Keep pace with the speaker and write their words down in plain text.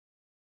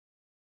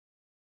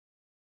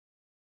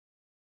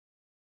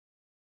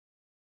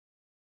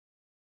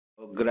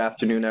Well, good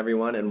afternoon,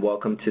 everyone, and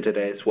welcome to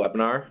today's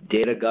webinar,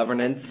 Data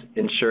Governance,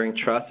 Ensuring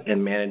Trust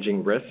and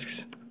Managing Risks,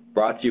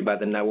 brought to you by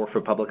the Network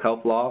for Public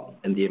Health Law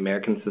and the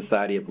American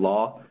Society of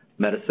Law,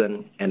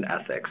 Medicine, and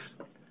Ethics.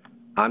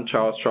 I'm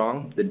Charles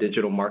Strong, the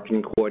Digital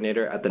Marketing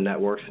Coordinator at the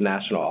Network's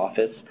National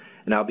Office,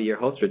 and I'll be your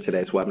host for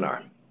today's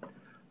webinar.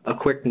 A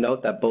quick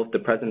note that both the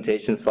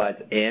presentation slides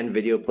and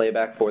video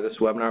playback for this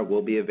webinar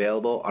will be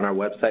available on our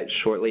website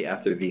shortly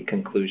after the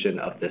conclusion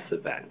of this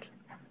event.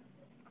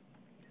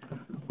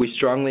 We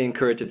strongly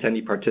encourage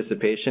attendee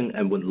participation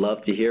and would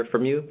love to hear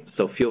from you,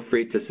 so feel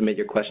free to submit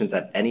your questions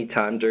at any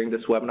time during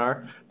this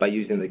webinar by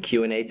using the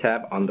Q&A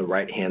tab on the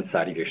right-hand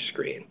side of your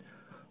screen.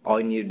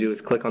 All you need to do is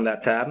click on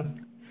that tab,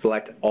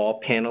 select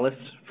All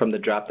Panelists from the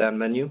drop-down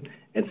menu,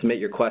 and submit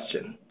your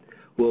question.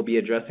 We'll be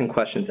addressing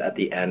questions at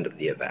the end of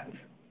the event.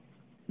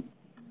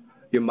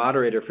 Your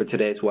moderator for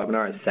today's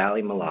webinar is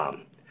Sallie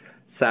Milam.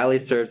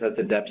 Sallie serves as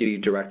the Deputy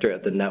Director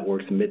at the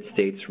Network's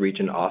Mid-States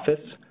Region Office,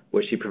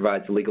 where she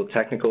provides legal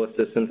technical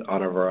assistance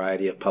on a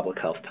variety of public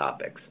health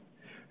topics.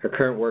 Her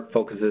current work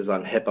focuses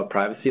on HIPAA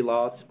privacy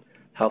laws,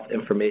 health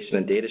information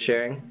and data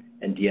sharing,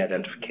 and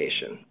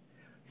de-identification.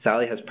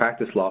 Sallie has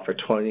practiced law for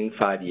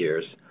 25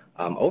 years,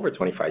 over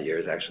 25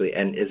 years actually,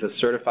 and is a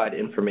certified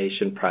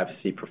information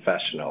privacy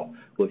professional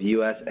with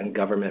U.S. and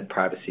government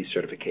privacy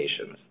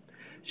certifications.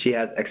 She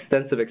has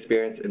extensive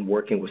experience in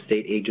working with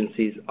state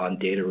agencies on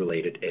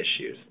data-related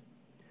issues.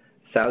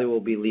 Sallie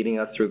will be leading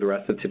us through the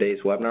rest of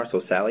today's webinar,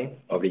 so Sallie,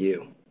 over to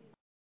you.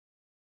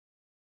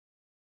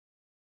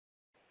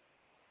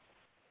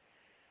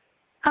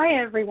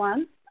 Hi,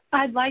 everyone.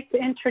 I'd like to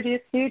introduce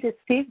you to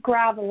Steve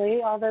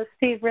Gravely, although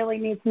Steve really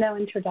needs no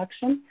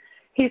introduction.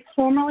 He's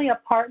formerly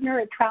a partner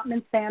at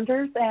Troutman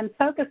Sanders and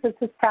focuses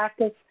his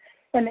practice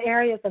in the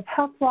areas of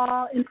health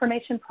law,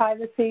 information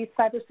privacy,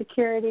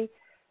 cybersecurity,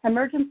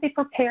 emergency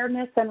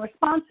preparedness, and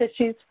response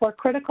issues for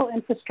critical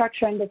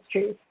infrastructure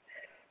industries.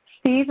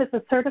 Steve is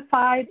a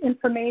certified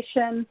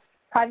information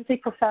privacy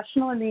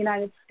professional in the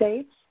United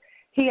States.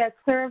 He has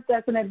served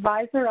as an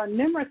advisor on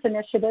numerous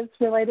initiatives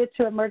related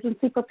to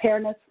emergency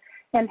preparedness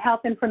and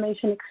health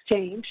information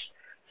exchange.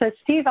 So,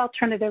 Steve, I'll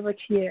turn it over to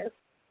you.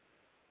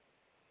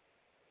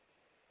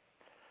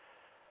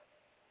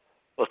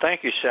 Well,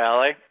 thank you,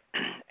 Sallie.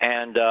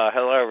 And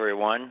hello,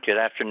 everyone. Good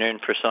afternoon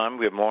for some,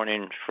 good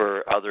morning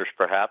for others,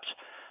 perhaps.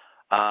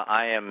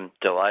 I am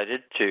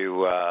delighted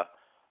to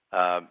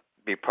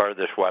be part of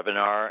this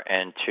webinar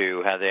and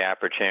to have the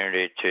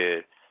opportunity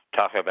to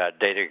talk about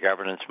data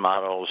governance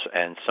models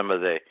and some of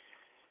the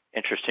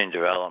interesting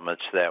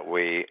developments that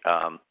we're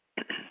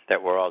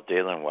all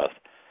dealing with.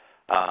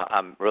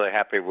 I'm really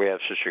happy we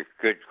have such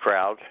a good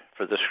crowd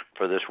for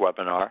this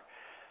webinar.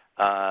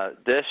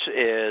 This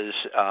is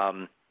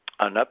an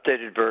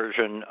updated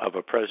version of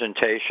a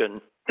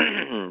presentation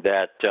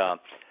that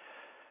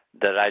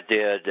I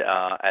did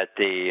at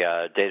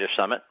the Data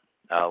Summit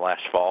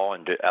last fall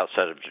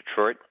outside of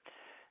Detroit.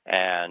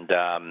 And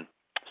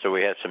so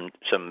we had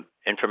some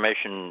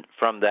information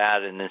from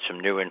that and then some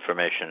new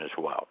information as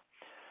well.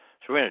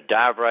 So we're going to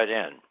dive right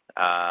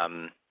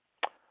in.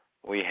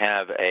 We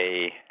have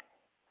a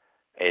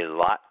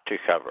lot to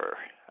cover.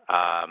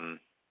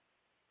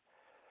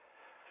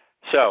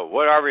 So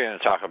what are we going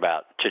to talk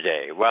about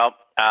today? Well,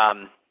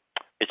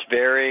 it's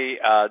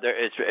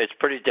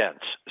pretty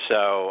dense,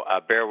 so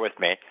bear with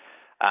me.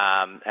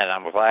 And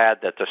I'm glad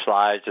that the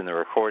slides and the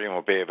recording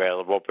will be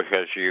available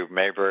because you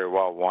may very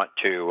well want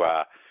to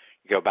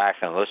go back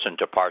and listen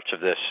to parts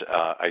of this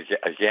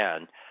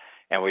again.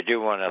 And we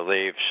do want to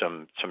leave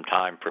some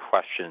time for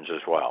questions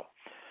as well.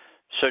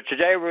 So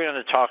today we're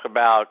going to talk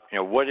about,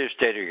 what is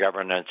data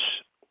governance?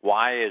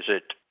 Why is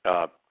it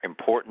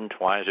important?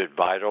 Why is it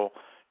vital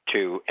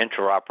to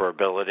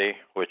interoperability,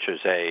 which is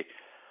a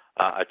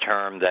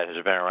term that has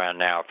been around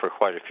now for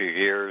quite a few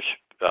years,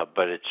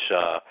 but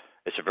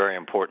it's a very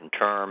important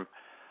term.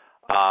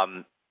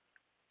 I'm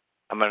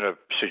going to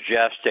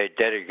suggest a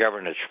data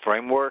governance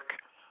framework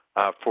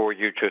for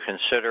you to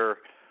consider.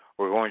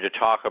 We're going to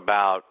talk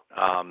about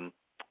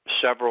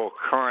several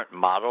current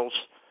models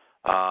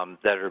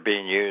that are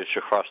being used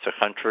across the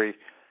country,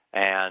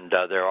 and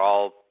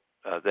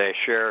they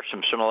share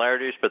some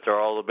similarities, but they're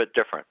all a bit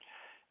different.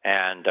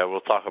 And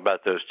we'll talk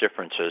about those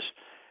differences.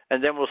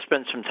 And then we'll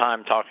spend some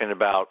time talking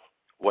about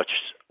what's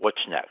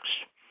next.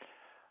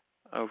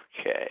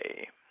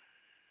 Okay.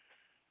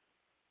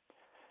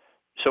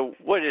 So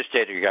what is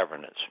data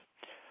governance?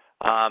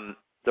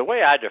 The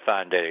way I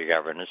define data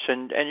governance,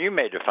 and you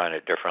may define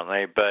it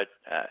differently, but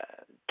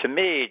to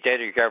me,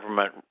 data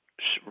governance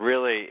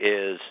really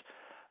is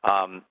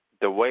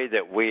the way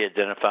that we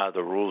identify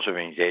the rules of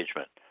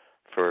engagement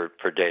for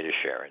data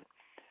sharing,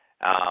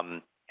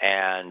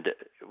 and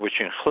which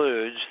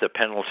includes the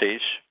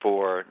penalties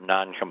for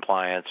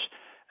noncompliance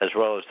as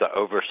well as the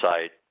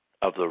oversight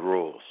of the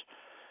rules.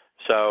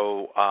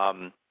 So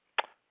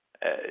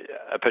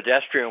a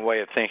pedestrian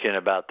way of thinking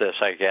about this,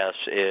 I guess,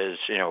 is,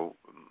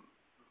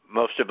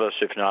 most of us,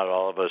 if not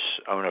all of us,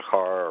 own a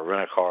car or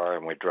rent a car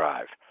and we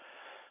drive.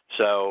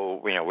 So,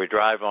 we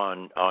drive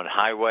on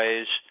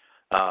highways.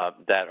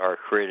 that are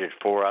created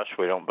for us.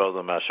 We don't build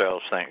them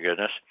ourselves, thank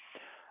goodness.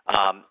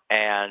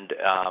 And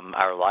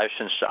our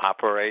license to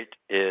operate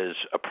is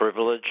a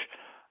privilege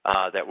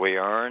that we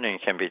earn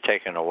and can be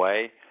taken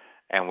away.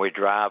 And we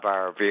drive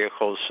our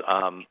vehicles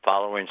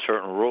following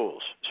certain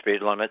rules,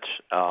 speed limits.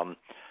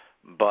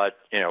 But,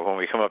 when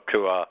we come up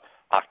to a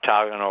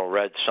octagonal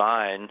red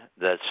sign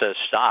that says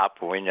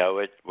stop, we know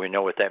it. We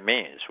know what that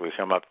means. We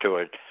come up to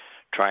a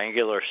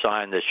triangular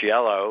sign that's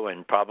yellow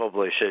and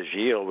probably says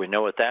yield. We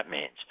know what that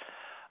means.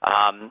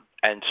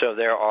 And so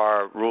there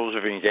are rules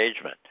of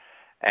engagement,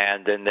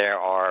 and then there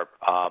are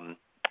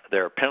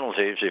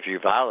penalties if you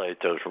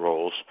violate those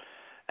rules,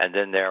 and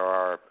then there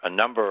are a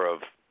number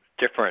of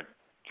different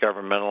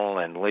governmental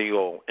and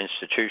legal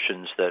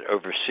institutions that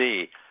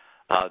oversee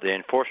the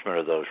enforcement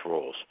of those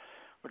rules.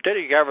 Well,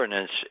 data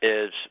governance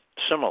is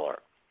similar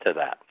to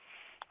that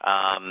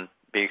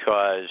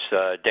because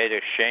data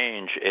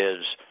exchange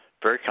is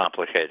very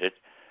complicated,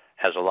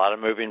 has a lot of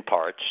moving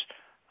parts,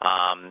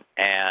 and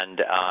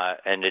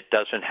it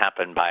doesn't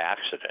happen by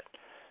accident.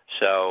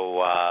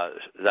 So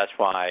that's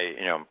why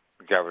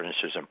governance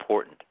is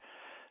important.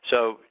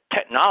 So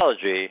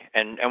technology,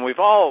 and we've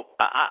all,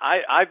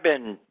 I've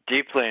been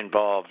deeply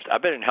involved.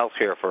 I've been in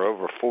healthcare for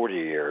over 40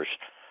 years.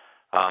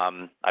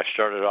 I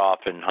started off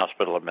in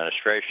hospital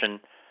administration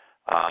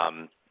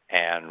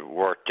and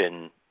worked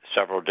in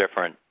several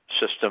different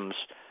systems,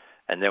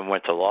 and then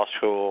went to law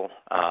school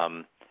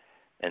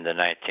in the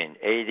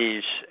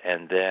 1980s,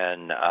 and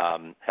then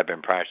have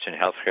been practicing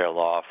healthcare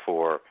law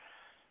for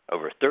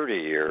over 30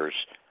 years.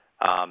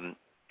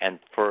 And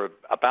for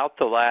about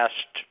the last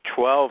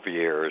 12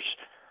 years,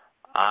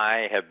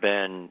 I have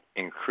been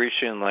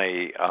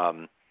increasingly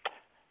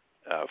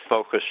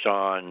focused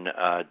on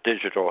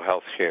digital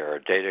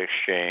healthcare, data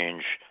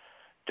exchange,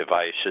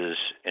 devices,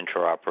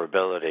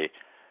 interoperability,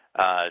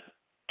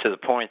 to the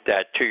point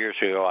that 2 years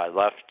ago I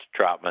left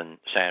Troutman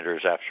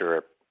Sanders after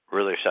a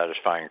really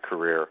satisfying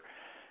career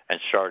and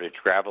started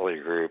Gravely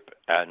Group,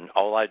 and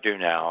all I do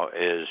now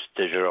is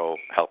digital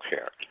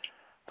healthcare.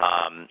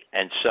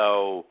 And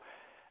so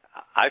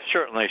I've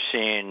certainly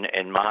seen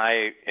in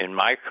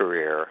my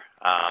career,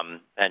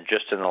 and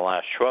just in the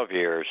last 12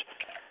 years,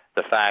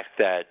 the fact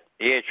that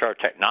EHR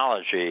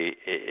technology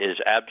is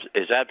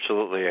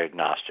absolutely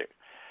agnostic.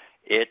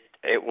 It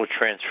will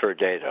transfer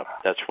data.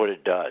 That's what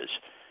it does,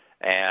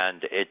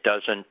 and it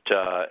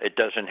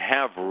doesn't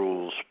have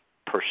rules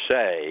per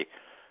se,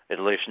 at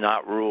least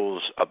not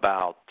rules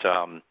about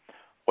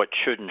what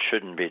should and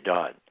shouldn't be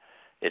done.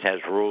 It has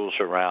rules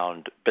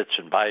around bits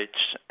and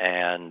bytes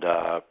and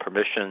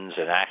permissions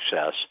and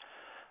access,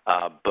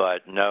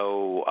 but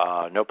no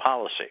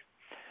policy.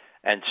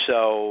 And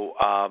so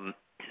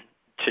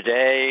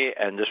today,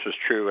 and this was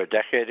true a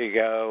decade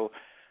ago,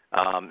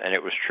 and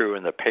it was true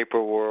in the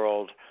paper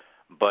world,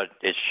 but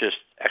it's just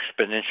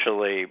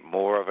exponentially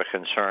more of a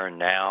concern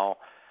now.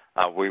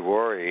 We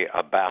worry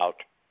about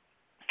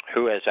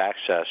who has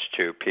access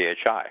to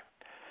PHI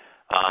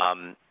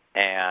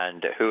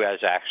and who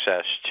has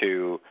access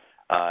to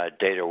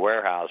data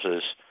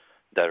warehouses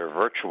that are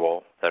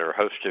virtual, that are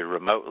hosted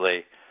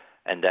remotely,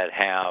 and that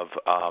have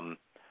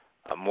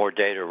more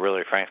data,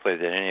 really, frankly,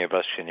 than any of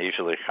us can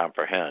easily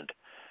comprehend.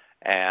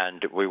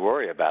 And we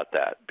worry about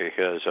that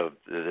because of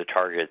the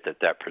target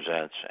that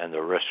presents and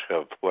the risk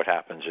of what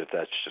happens if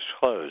that's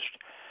disclosed.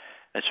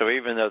 And so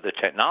even though the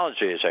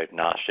technology is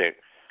agnostic,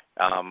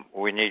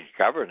 we need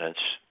governance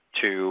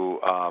to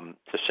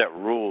set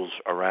rules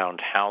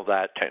around how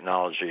that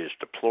technology is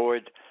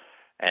deployed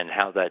and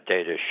how that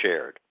data is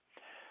shared.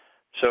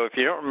 So if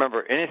you don't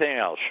remember anything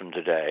else from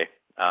today,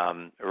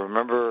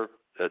 remember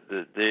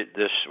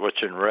this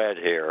what's in red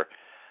here,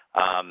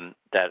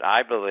 that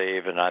I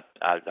believe, and I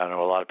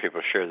know a lot of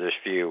people share this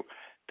view,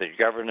 that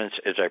governance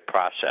is a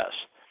process.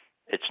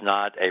 It's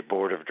not a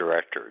board of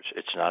directors.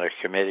 It's not a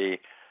committee.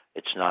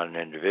 It's not an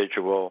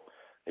individual.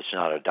 It's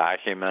not a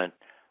document.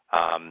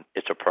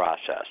 It's a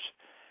process.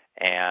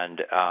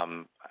 And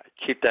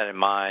keep that in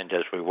mind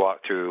as we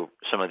walk through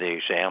some of the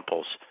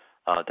examples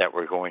that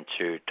we're going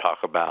to talk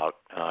about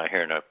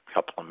here in a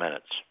couple of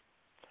minutes.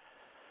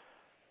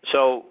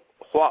 So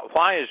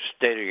why is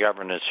data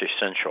governance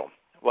essential?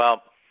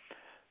 Well,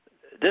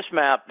 this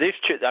map,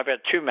 I've got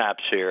two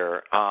maps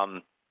here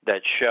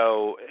that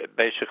show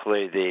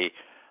basically the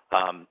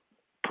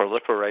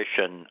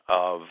proliferation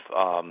of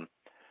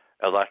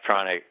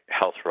electronic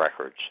health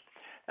records.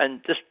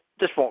 And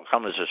this won't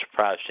come as a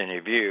surprise to any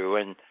of you.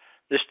 And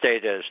this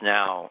data is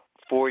now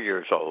 4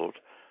 years old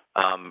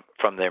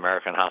from the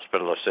American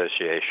Hospital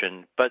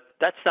Association, but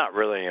that's not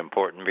really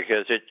important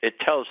because it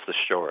tells the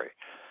story.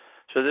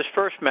 So this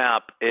first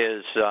map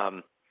is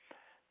a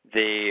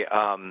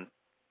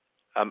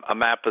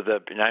map of the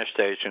United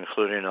States,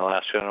 including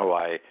Alaska and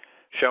Hawaii,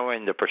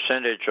 showing the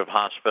percentage of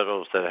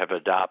hospitals that have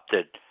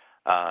adopted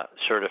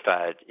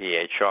certified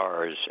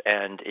EHRs.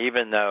 And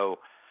even though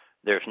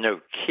there's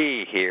no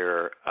key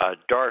here,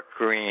 dark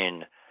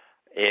green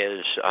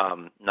is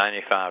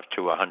 95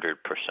 to 100%.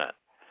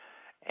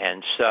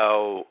 And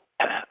so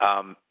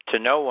to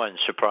no one's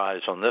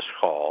surprise on this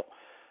call,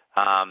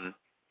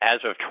 as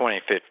of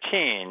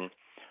 2015,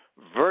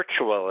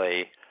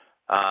 virtually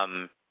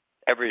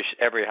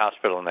every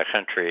hospital in the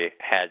country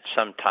had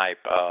some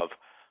type of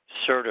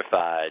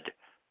certified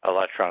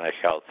electronic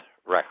health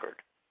record.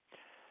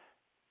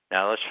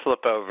 Now let's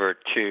flip over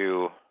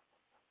to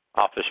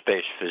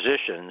office-based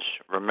physicians,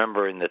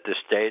 remembering that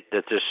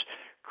this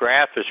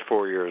graph is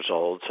 4 years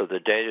old, so the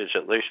data is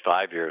at least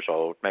 5 years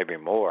old, maybe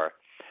more.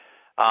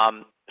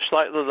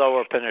 Slightly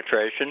lower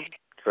penetration,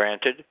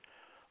 granted,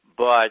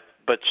 but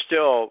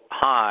still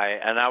high.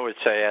 And I would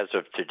say, as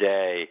of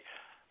today,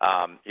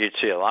 you'd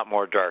see a lot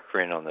more dark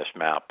green on this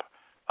map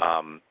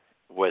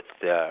with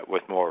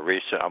more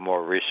recent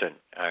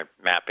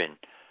mapping.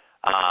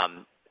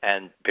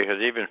 And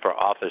because even for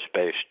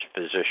office-based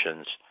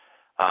physicians,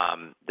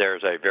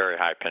 there's a very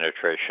high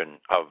penetration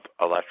of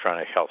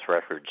electronic health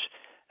records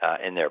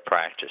in their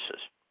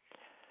practices.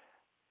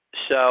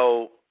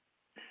 So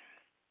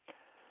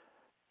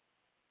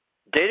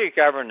data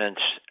governance,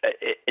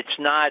 it's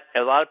not,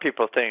 a lot of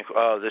people think,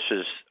 oh, this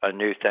is a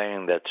new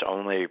thing that's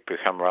only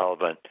become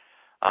relevant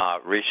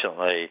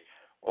recently,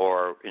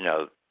 or,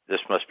 this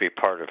must be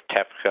part of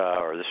TEPCA,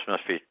 or this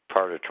must be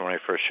part of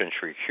 21st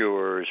Century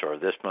Cures, or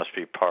this must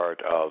be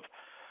part of,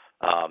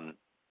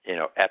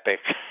 EPIC.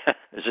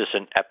 Is this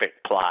an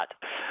EPIC plot?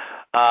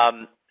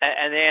 And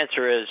the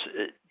answer is,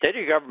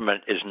 data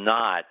government is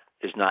not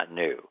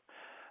new.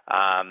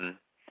 I've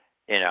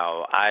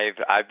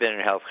been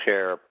in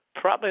healthcare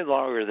probably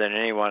longer than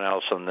anyone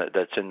else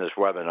that's in this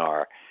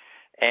webinar.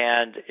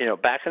 And,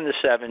 back in the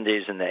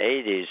 70s and the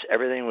 80s,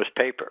 everything was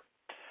paper.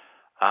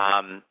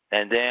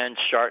 And then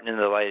starting in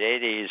the late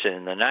 80s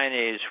and the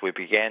 90s, we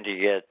began to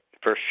get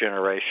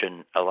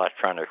first-generation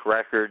electronic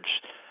records.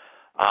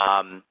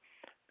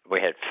 We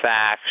had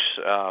fax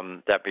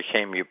that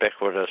became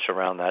ubiquitous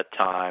around that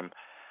time.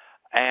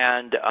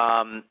 And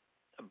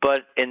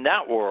but in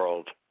that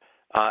world,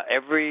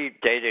 every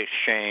data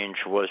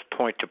exchange was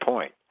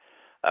point-to-point.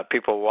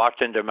 People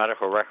walked into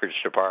medical records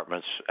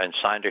departments and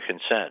signed a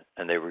consent,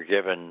 and they were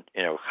given,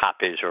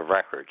 copies of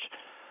records.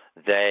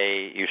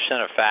 You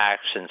sent a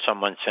fax, and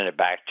someone sent it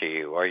back to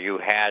you, or you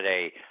had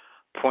a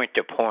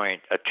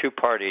point-to-point, a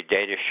two-party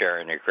data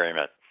sharing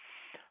agreement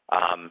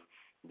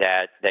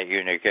that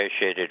you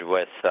negotiated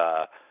with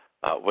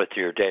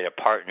your data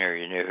partner.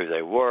 You knew who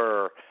they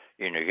were.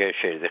 You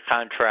negotiated the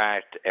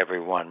contract.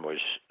 Everyone was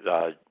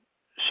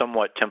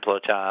somewhat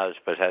templatized,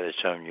 but had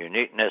its own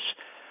uniqueness.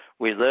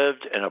 We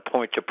lived in a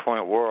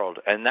point-to-point world,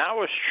 and that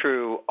was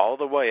true all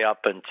the way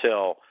up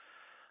until,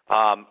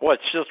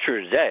 it's still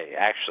true today,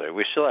 actually.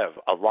 We still have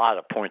a lot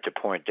of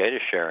point-to-point data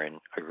sharing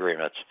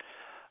agreements.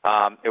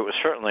 It was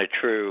certainly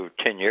true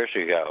 10 years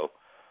ago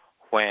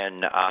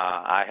when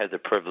I had the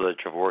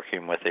privilege of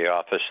working with the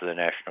Office of the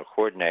National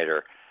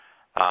Coordinator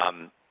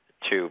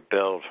to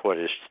build what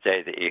is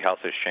today the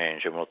eHealth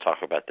Exchange, and we'll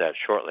talk about that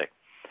shortly.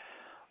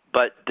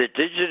 But the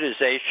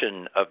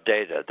digitization of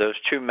data, those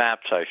two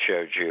maps I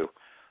showed you,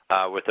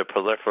 with the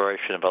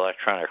proliferation of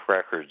electronic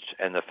records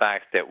and the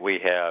fact that we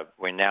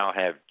now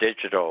have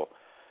digital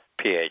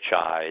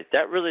PHI,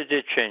 that really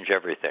did change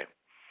everything.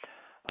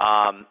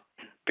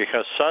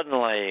 Because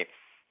suddenly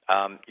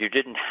you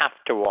didn't have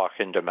to walk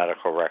into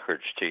medical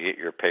records to get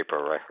your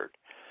paper record.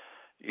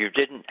 You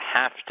didn't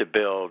have to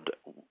build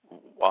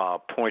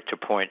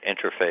point-to-point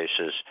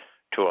interfaces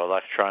to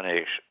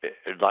electronically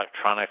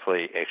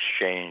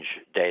exchange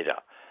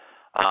data.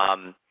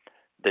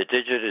 The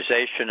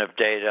digitization of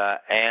data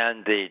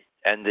and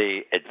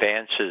the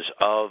advances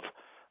of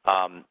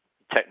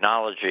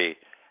technology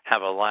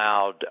have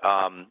allowed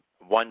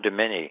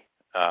one-to-many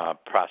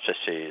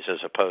processes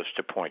as opposed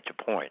to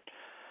point-to-point.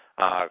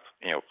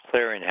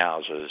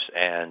 Clearinghouses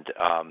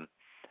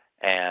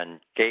and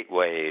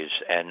gateways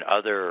and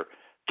other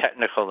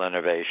technical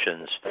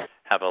innovations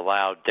have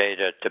allowed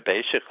data to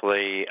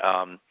basically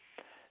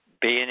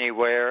be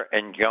anywhere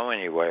and go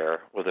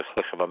anywhere with a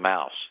click of a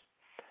mouse.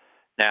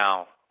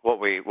 Now, what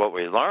we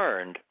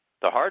learned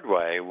the hard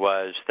way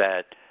was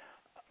that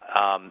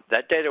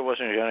that data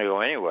wasn't going to go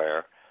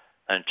anywhere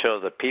until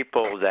the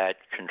people that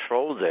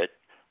controlled it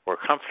were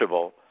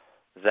comfortable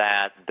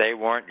that they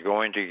weren't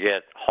going to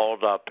get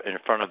hauled up in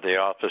front of the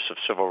Office of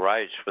Civil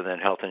Rights within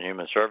Health and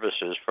Human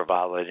Services for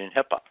violating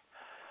HIPAA.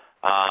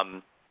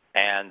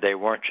 And they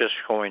weren't just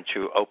going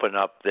to open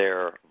up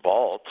their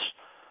vaults,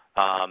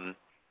 and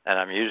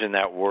I'm using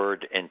that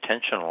word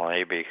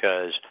intentionally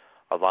because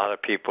a lot of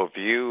people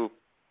view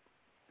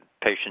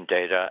patient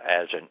data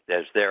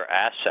as their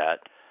asset.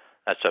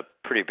 That's a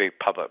pretty big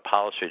public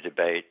policy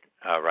debate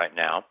right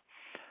now.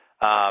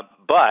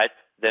 But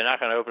they're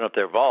not going to open up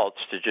their vaults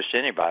to just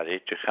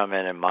anybody to come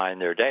in and mine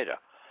their data.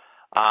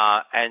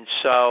 And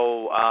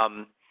so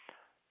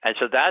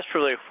that's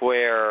really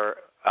where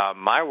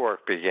my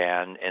work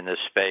began in this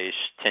space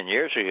 10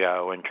 years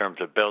ago in terms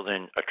of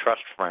building a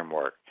trust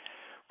framework,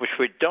 which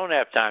we don't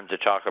have time to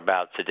talk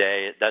about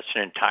today. That's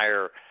an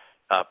entire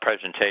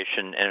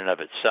presentation in and of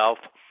itself.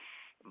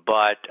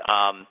 But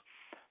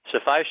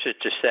suffice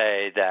it to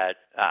say that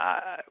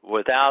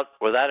without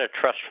a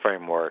trust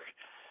framework,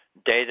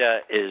 data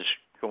is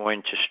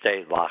going to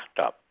stay locked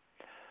up.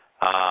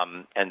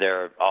 And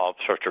there are all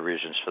sorts of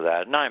reasons for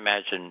that. And I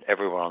imagine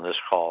everyone on this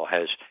call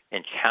has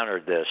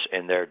encountered this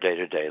in their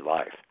day-to-day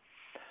life.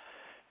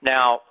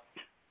 Now,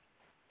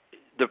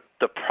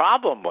 the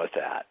problem with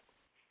that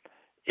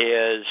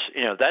is,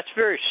 that's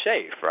very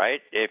safe,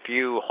 right? If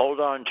you hold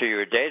on to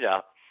your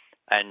data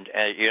and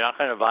you're not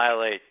going to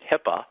violate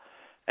HIPAA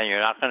and you're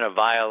not going to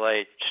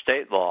violate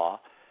state law,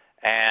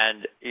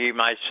 and you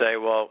might say,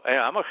 well,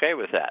 I'm okay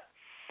with that.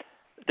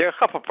 There are a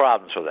couple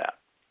problems with that.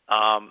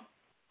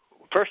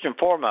 First and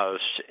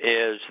foremost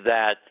is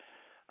that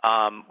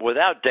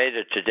without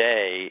data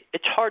today,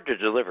 it's hard to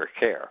deliver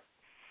care.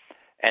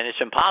 And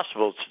it's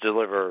impossible to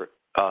deliver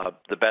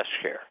the best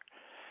care.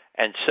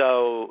 And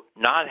so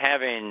not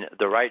having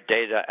the right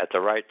data at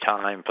the right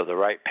time for the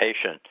right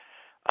patient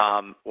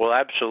will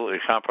absolutely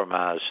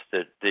compromise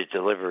the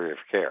delivery of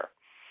care.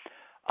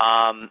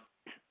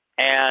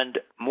 And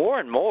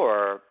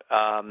more,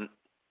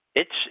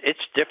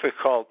 it's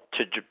difficult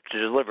to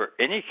deliver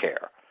any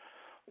care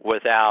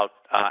without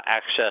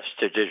access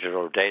to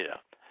digital data,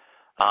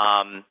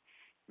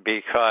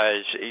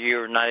 because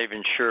you're not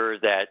even sure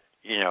that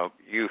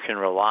you can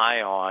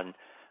rely on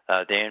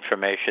the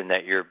information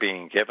that you're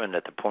being given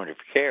at the point of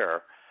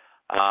care.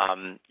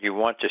 You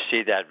want to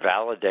see that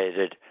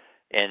validated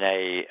in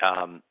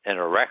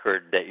a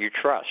record that you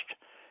trust.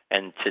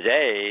 And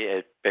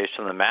today, based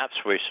on the maps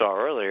we saw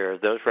earlier,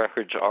 those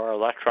records are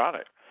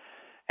electronic,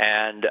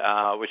 and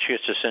which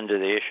gets us into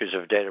the issues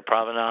of data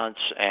provenance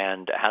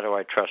and how do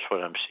I trust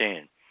what I'm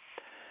seeing.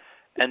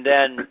 And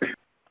then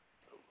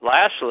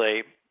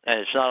lastly, and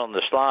it's not on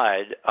the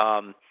slide,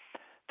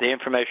 the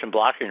information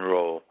blocking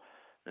rule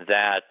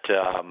that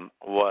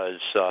was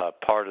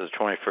part of the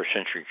 21st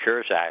Century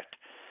Cures Act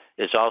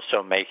is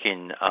also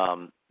making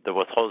the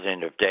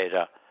withholding of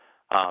data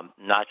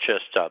not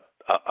just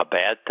a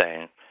bad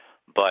thing,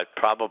 but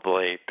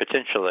probably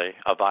potentially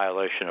a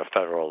violation of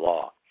federal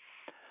law.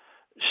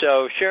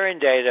 So sharing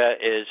data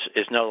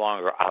is no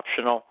longer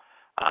optional.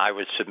 I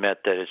would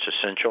submit that it's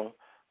essential.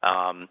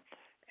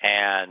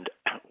 And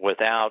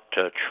without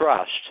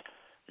trust,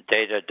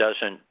 data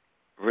doesn't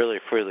really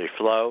freely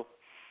flow.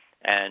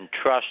 And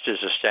trust is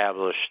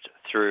established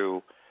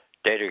through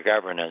data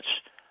governance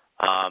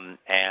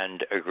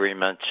and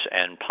agreements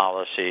and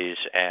policies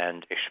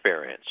and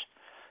experience.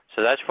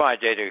 So that's why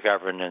data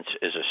governance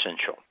is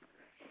essential.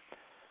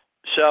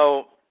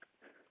 So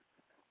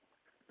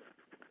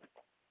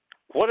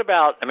what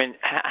about,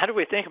 how do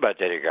we think about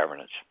data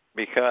governance?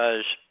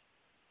 Because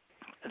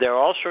there are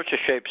all sorts of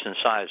shapes and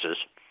sizes.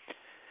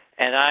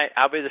 And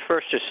I'll be the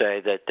first to say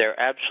that there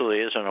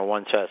absolutely isn't a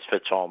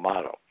one-size-fits-all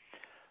model,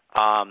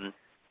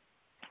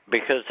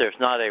 because there's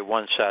not a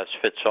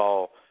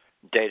one-size-fits-all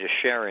data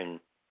sharing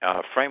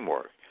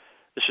framework.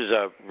 This is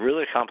a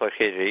really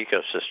complicated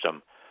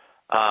ecosystem.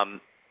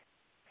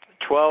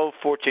 12,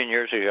 14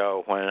 years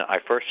ago, when I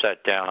first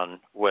sat down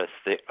with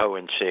the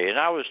ONC, and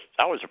I was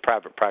a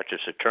private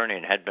practice attorney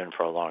and had been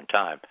for a long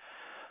time,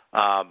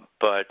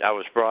 but I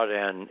was brought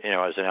in,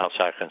 as an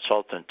outside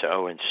consultant to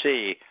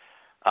ONC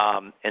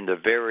in the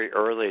very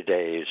early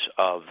days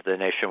of the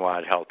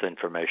Nationwide Health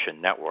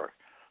Information Network,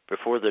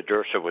 before the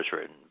DRSA was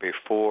written,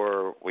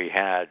 before we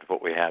had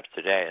what we have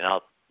today,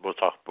 and we'll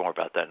talk more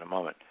about that in a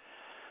moment.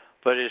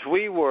 But as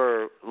we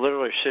were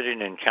literally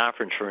sitting in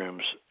conference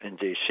rooms in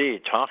D.C.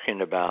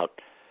 talking about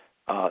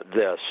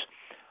this,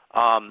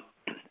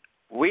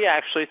 we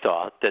actually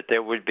thought that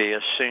there would be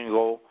a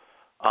single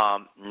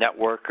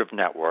network of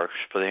networks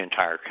for the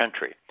entire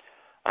country.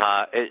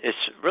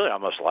 It's really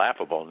almost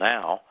laughable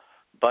now,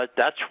 but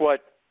that's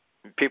what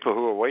people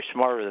who are way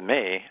smarter than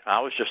me, I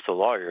was just a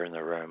lawyer in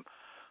the room,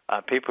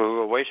 people who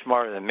are way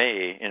smarter than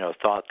me,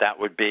 thought that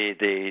would be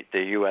the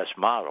U.S.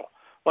 model.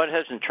 Well, it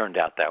hasn't turned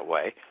out that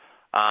way.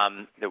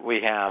 That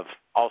we have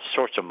all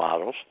sorts of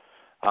models.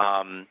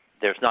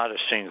 There's not a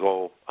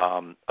single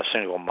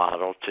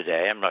model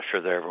today. I'm not sure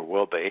there ever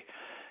will be.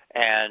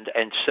 And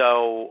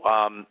so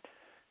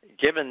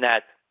given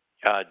that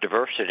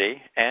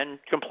diversity and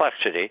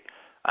complexity,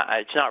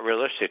 it's not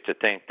realistic to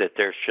think that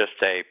there's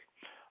just a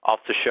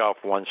off-the-shelf,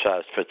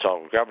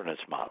 one-size-fits-all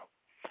governance model.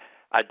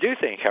 I do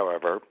think,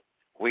 however,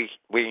 we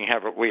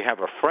have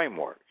a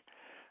framework.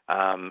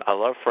 I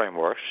love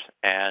frameworks,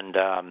 and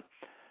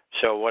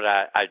so what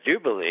I do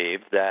believe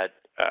that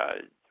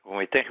when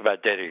we think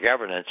about data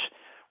governance,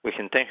 we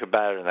can think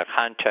about it in the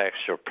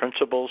context of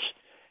principles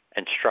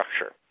and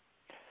structure.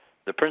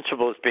 The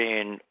principles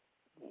being,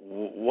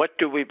 what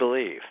do we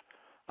believe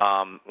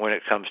when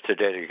it comes to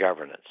data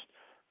governance?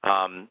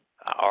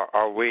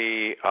 Are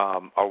we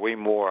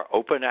more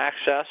open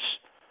access,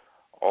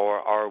 or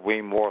are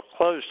we more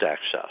closed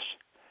access?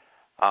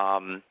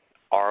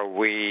 Are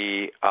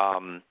we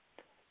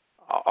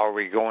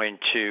going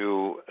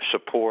to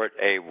support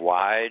a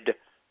wide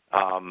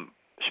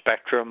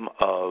spectrum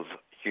of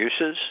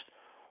uses,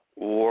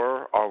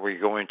 or are we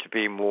going to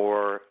be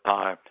more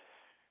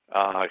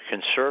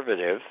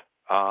conservative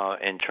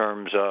in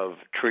terms of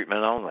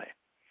treatment only?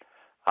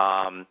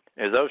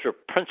 Those are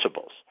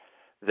principles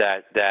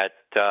that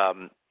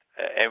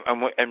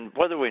and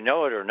whether we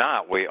know it or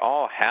not, we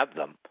all have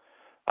them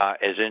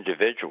as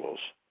individuals,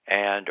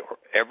 and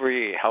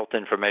every health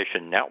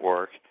information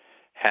network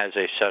has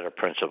a set of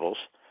principles,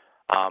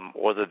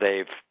 whether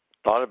they've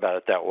thought about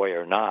it that way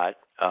or not,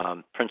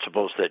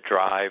 principles that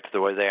drive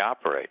the way they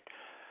operate.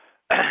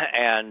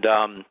 And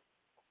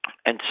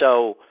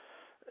so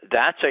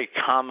that's a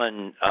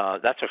common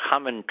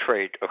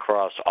trait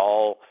across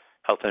all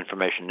health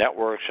information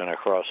networks and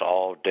across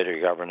all data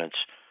governance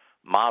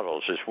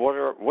models. Is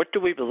what do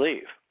we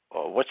believe?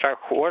 What are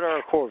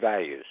our core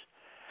values?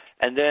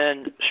 And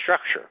then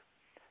structure.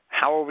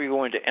 How are we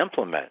going to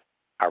implement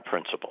our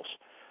principles?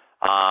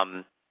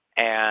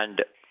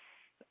 And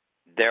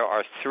there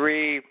are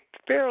three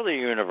fairly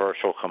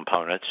universal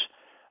components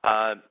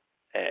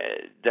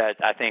that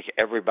I think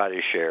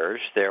everybody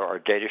shares. There are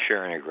data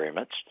sharing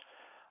agreements.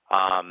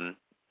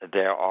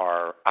 There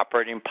are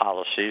operating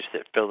policies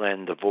that fill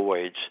in the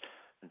voids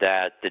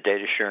that the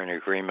data sharing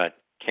agreement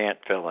can't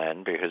fill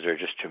in because there are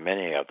just too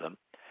many of them.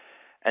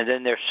 And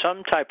then there's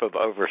some type of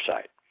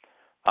oversight.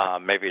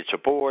 Maybe it's a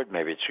board,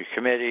 maybe it's a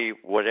committee,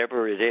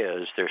 whatever it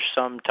is, there's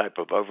some type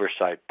of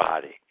oversight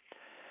body.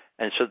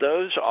 And so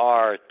those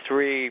are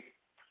three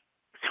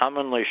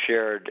commonly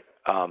shared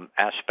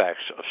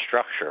aspects of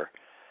structure.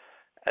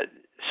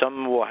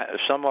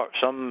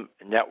 Some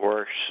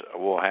networks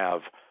will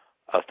have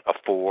a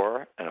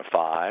 4 and a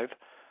 5,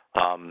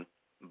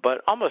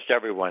 but almost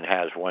everyone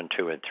has 1,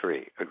 2, and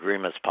 3,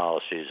 agreements,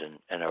 policies,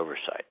 and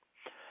oversight.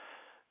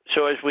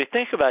 So as we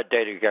think about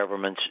data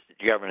governance,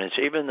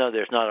 even though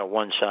there's not a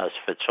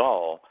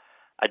one-size-fits-all,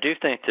 I do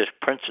think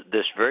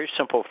this very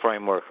simple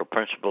framework of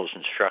principles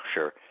and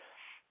structure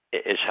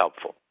is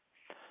helpful.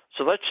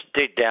 So let's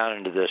dig down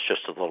into this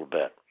just a little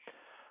bit.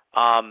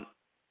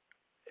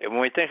 When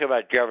we think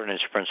about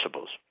governance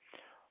principles,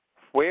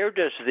 where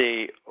does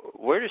the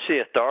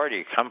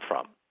authority come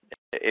from?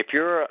 If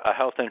you're a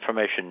health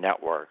information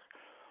network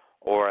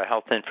or a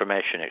health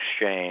information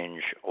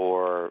exchange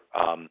or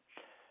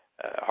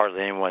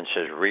hardly anyone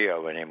says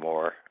RIO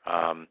anymore,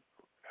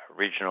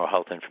 Regional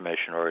Health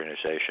Information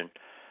Organization,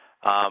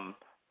 but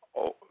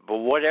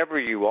whatever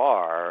you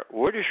are,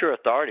 where does your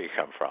authority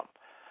come from?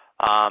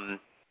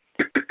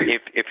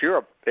 If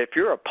you're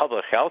a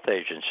public health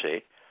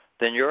agency,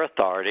 then your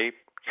authority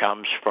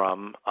comes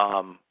from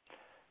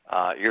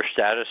your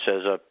status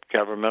as a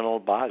governmental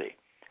body.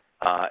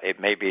 It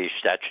may be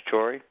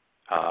statutory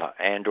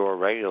and or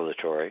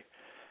regulatory,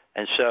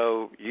 and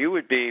so you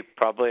would be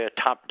probably a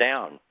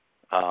top-down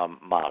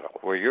model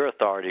where your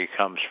authority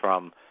comes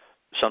from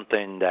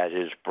something that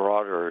is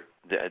broader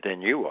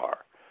than you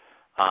are.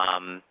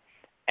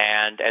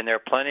 And there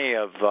are plenty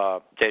of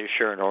data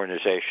sharing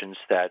organizations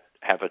that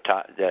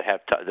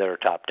are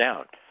top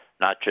down,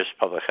 not just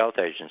public health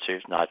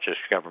agencies, not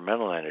just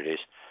governmental entities,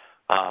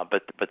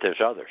 but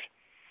there's others.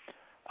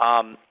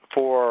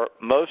 For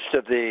most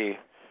of the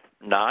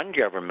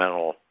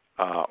non-governmental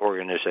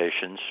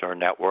organizations or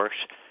networks,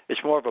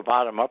 it's more of a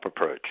bottom-up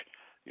approach.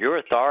 Your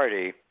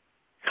authority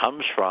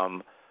comes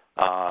from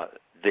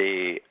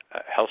the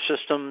health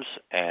systems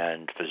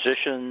and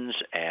physicians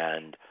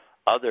and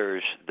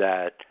others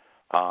that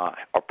are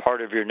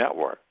part of your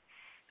network,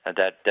 and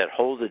that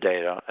hold the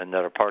data and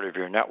that are part of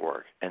your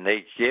network, and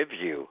they give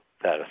you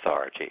that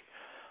authority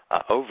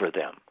over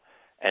them.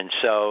 And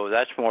so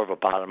that's more of a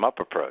bottom-up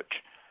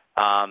approach.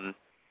 But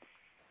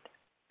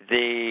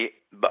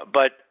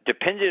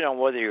depending on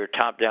whether you're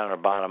top-down or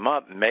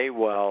bottom-up may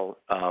well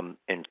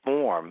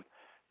inform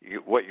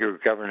what your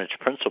governance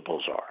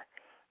principles are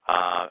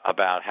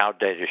about how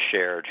data is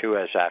shared, who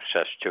has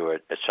access to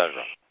it, et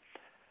cetera.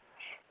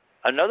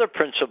 Another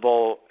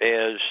principle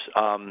is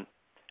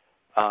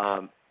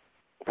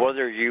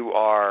whether you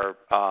are,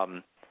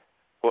 and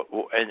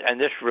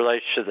this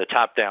relates to the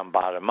top-down,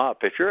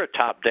 bottom-up. If you're a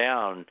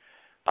top-down,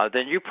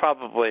 then you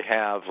probably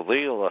have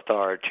legal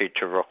authority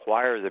to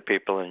require the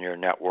people in your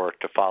network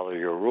to follow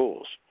your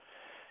rules.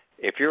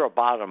 If you're a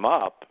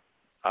bottom-up,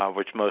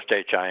 which most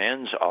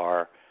HINs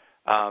are,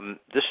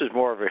 this is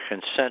more of a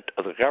consent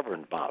of the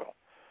governed model,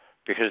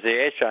 because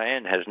the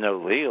HIN has no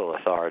legal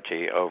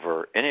authority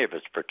over any of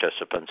its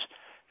participants.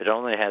 It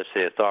only has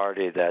the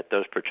authority that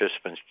those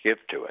participants give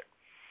to it.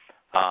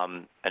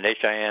 An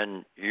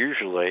HIN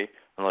usually,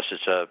 unless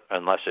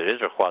it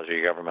is a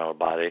quasi-governmental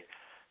body,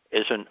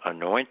 isn't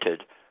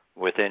anointed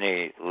with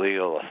any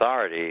legal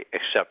authority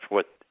except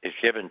what is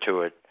given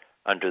to it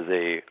under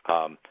the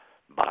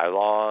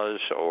bylaws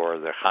or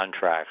the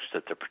contracts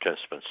that the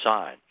participants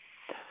sign.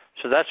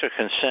 So that's a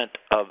consent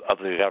of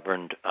the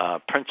governed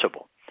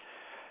principle.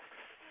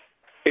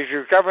 Is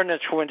your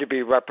governance going to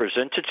be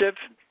representative,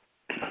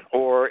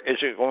 or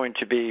is it going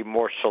to be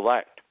more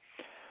select?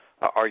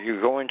 Are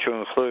you going to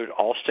include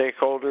all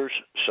stakeholders,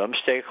 some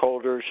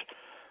stakeholders?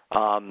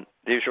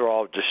 These are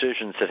all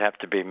decisions that have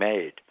to be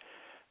made.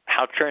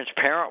 How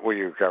transparent will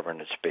your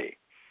governance be?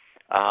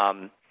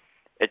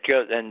 It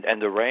goes,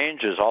 and the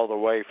range is all the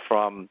way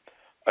from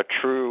a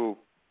true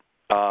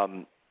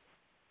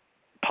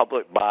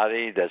public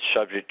body that's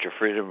subject to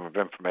Freedom of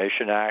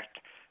Information Act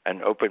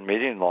and open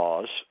meeting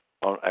laws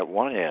at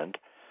one end,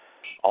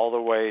 all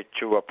the way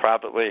to a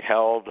privately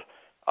held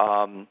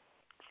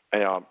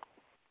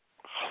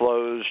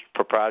closed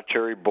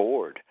proprietary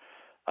board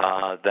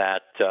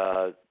that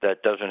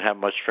doesn't have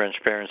much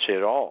transparency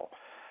at all.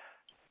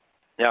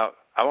 Now,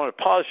 I want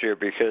to pause here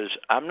because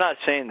I'm not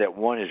saying that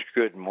one is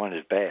good and one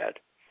is bad.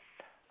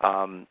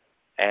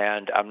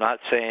 And I'm not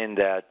saying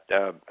that,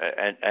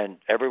 and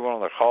everyone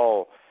on the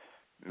call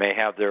may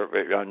have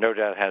no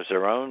doubt has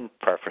their own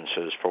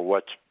preferences for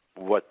what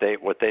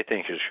they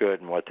think is good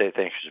and what they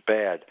think is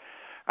bad.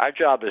 Our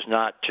job is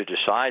not to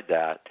decide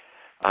that.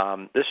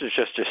 This is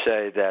just to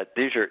say that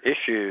these are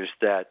issues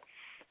that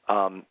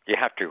you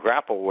have to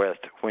grapple with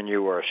when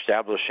you are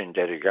establishing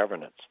data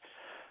governance.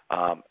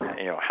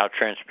 How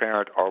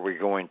transparent are we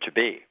going to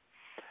be,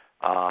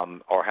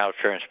 or how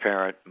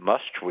transparent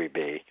must we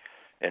be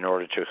in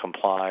order to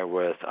comply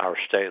with our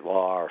state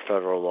law, our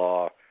federal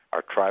law,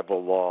 our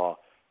tribal law,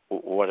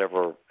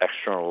 whatever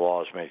external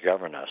laws may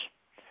govern us.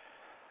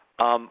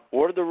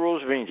 What are the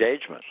rules of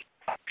engagement?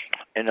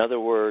 In other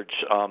words,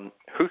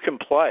 who can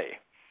play?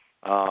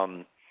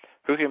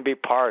 Who can be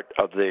part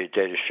of the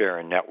data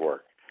sharing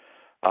network?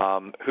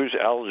 Who's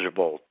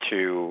eligible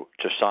to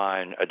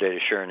sign a data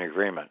sharing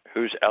agreement?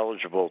 Who's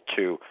eligible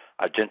to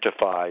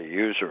identify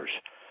users?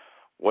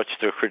 What's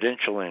the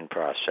credentialing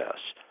process?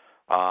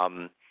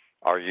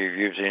 Are you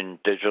using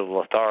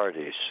digital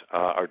authorities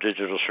or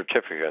digital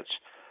certificates?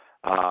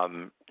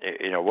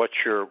 What's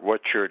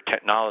your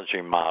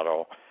technology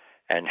model,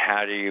 and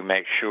how do you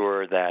make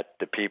sure that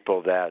the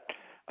people that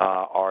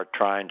are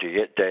trying to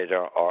get data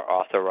are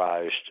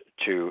authorized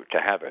to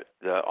have it?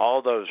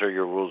 All those are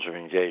your rules of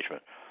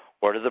engagement.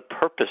 What are the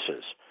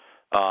purposes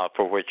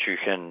for which you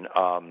can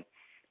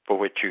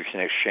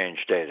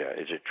exchange data?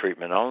 Is it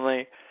treatment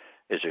only?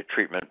 Is it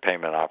treatment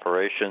payment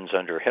operations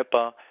under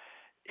HIPAA?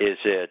 Is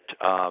it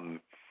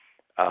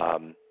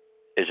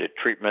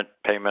treatment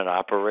payment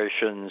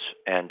operations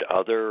and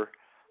other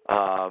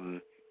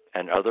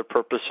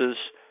purposes?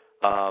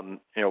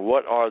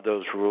 What are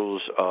those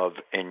rules of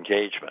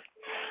engagement?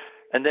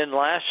 And then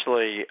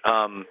lastly,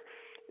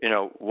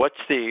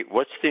 what's the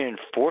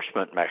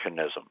enforcement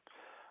mechanism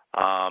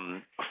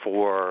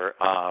for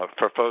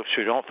folks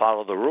who don't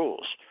follow the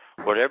rules?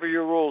 Whatever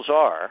your rules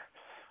are,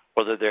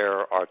 whether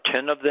there are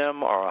 10 of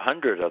them or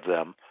 100 of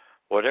them,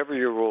 whatever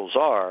your rules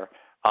are,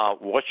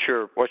 what's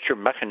your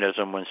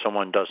mechanism when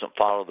someone doesn't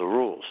follow the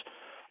rules?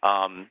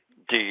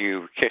 Do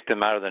you kick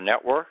them out of the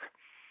network?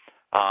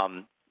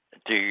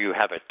 Do you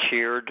have a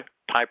tiered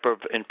type of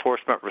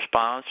enforcement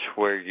response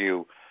where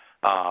you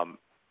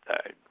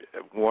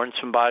warn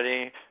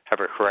somebody, have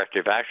a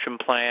corrective action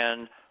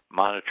plan,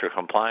 monitor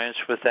compliance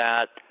with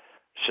that,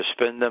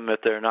 suspend them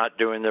if they're not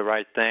doing the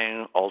right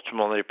thing,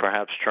 ultimately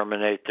perhaps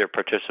terminate their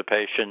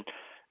participation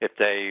if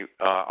they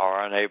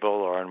are unable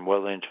or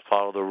unwilling to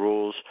follow the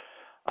rules?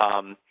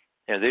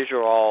 These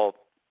are all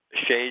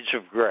shades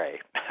of gray.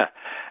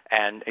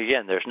 And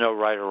again, there's no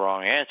right or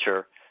wrong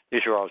answer.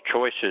 These are all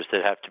choices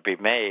that have to be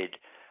made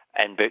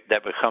and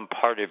that become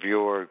part of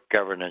your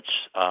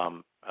governance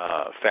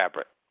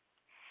fabric.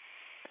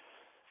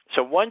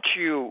 So once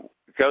you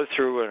go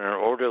through in an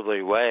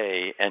orderly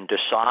way and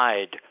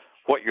decide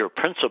what your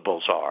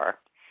principles are,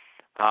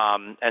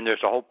 and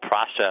there's a whole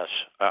process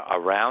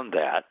around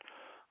that,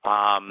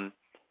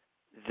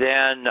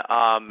 then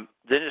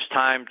it's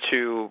time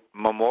to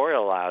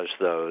memorialize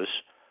those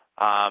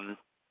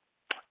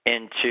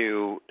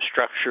into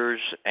structures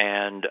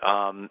and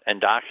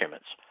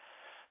documents.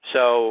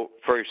 So,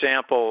 for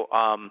example,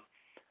 when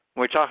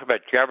we talk about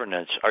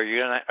governance, are you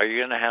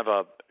gonna have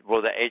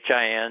will the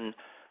HIN,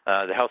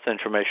 the Health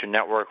Information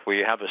Network, will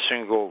you have a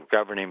single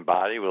governing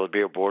body? Will it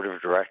be a board of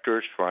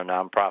directors for a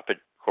nonprofit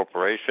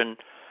corporation?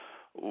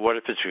 What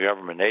if it's a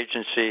government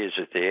agency? Is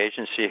it the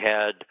agency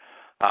head?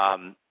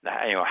 How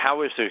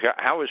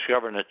is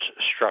governance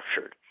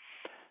structured?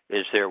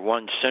 Is there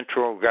one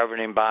central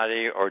governing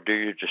body, or do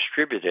you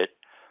distribute it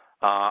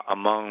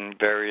among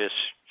various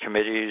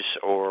committees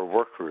or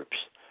work groups?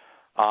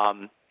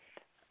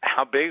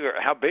 How big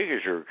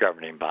is your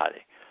governing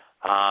body?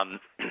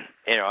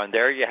 And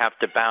there you have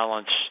to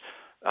balance.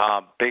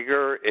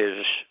 Bigger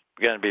is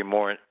going to be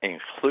more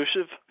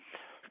inclusive,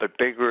 but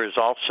bigger is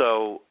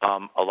also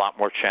a lot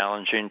more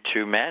challenging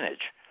to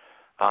manage.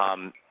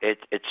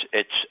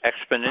 It's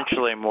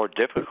exponentially more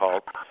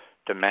difficult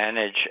to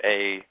manage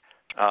a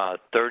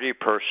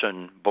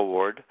 30-person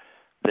board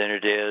than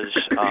it is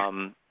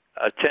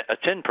a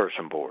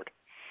 10-person board.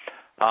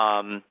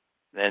 And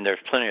there's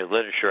plenty of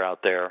literature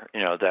out there,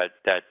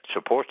 that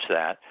supports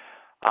that.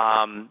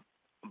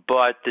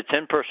 But the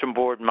 10-person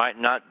board might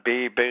not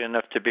be big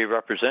enough to be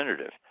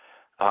representative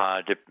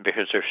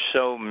because there's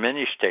so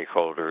many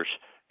stakeholders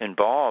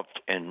involved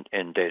in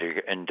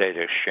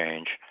data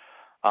exchange.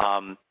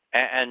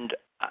 And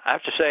I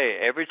have to say,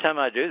 every time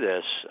I do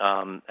this,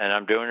 and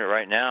I'm doing it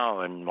right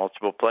now in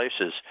multiple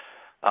places,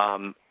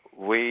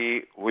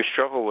 we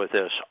struggle with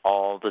this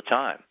all the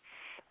time.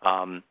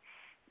 How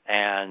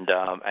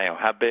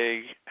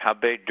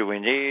big do we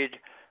need?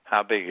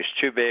 How big is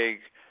too big?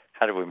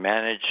 How do we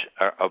manage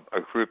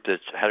a group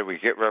how do we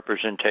get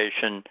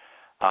representation?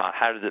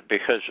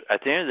 Because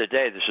at the end of the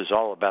day, this is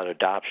all about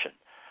adoption.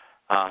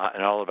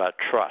 and all about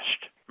trust.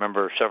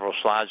 Remember several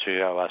slides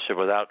ago, I said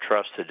without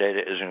trust, the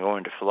data isn't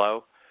going to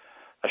flow.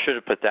 I should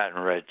have put that in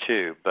red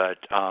too, but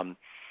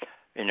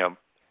you know,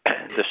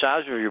 the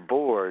size of your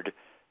board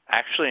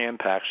actually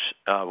impacts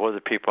whether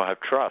people have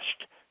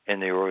trust in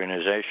the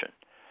organization.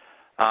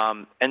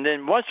 And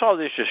then once all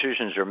these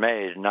decisions are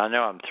made, and I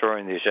know I'm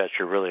throwing these at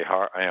you really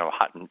hard,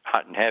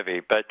 hot and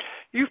heavy, but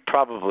you've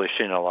probably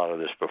seen a lot of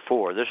this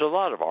before. There's a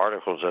lot of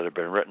articles that have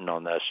been written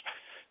on this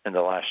in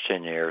the last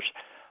 10 years.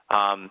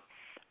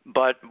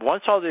 But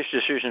once all these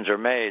decisions are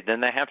made,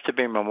 then they have to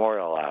be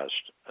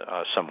memorialized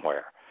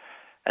somewhere,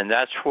 and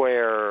that's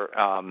where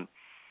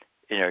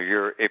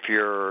if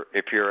you're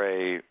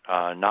a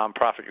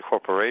nonprofit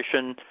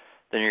corporation,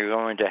 then you're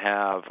going to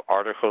have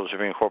articles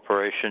of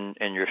incorporation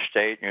in your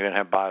state, and you're going to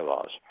have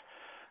bylaws,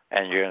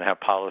 and you're going to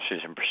have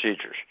policies and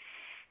procedures.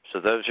 So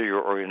those are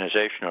your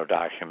organizational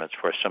documents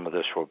where some of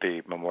this will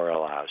be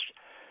memorialized.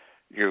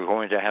 You're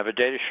going to have a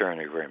data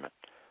sharing agreement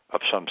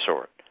of some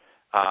sort.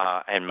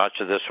 And much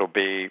of this will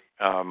be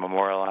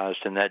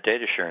memorialized in that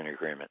data sharing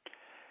agreement.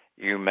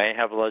 You may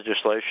have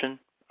legislation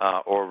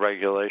or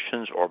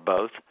regulations or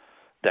both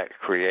that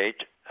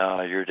create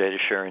your data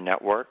sharing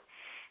network,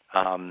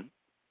 and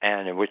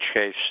in which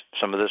case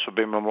some of this will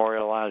be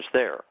memorialized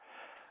there.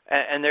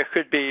 And there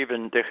could be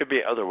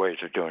other ways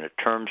of doing it.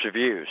 Terms of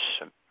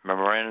use,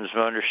 memorandums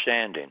of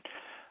understanding.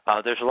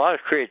 There's a lot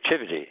of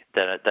creativity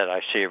that I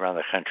see around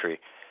the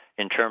country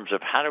in terms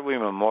of how do we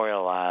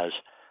memorialize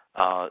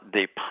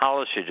the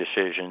policy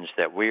decisions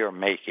that we are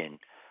making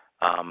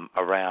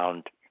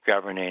around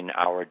governing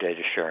our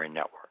data sharing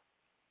network.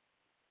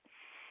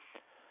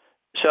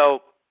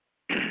 So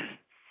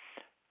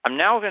I'm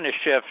now going to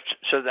shift.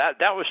 So that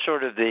was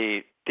sort of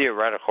the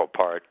theoretical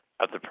part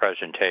of the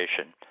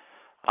presentation.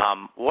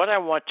 What I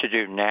want to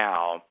do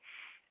now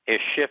is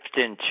shift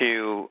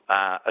into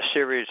a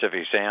series of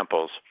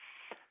examples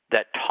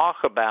that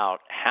talk about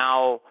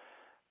how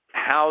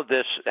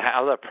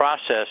the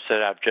process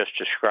that I've just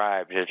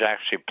described has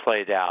actually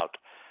played out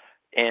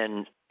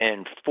in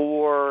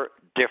 4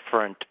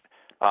 different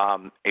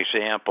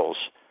examples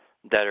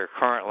that are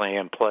currently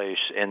in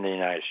place in the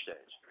United States.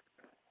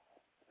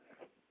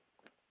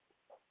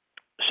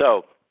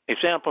 So,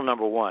 example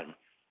number 1,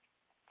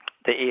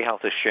 the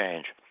eHealth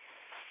Exchange.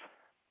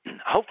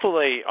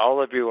 Hopefully,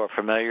 all of you are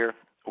familiar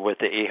with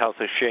the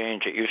eHealth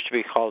Exchange. It used to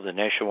be called the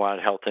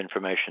Nationwide Health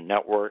Information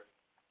Network.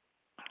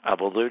 I've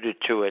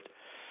alluded to it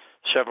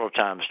several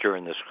times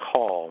during this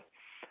call.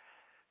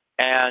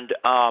 And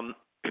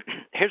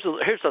here's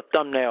a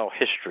thumbnail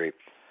history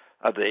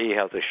of the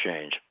eHealth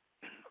Exchange.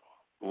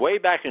 Way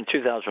back in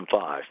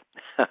 2005,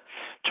 it's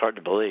hard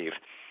to believe,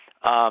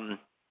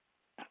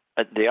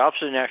 the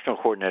Office of the National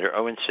Coordinator,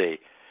 ONC,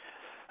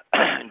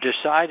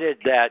 decided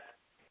that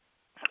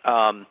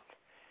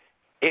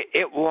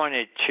it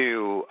wanted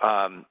to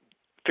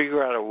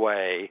figure out a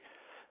way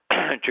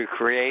to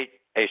create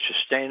a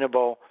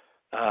sustainable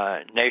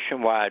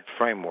nationwide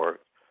framework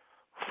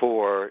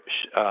for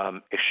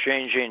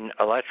exchanging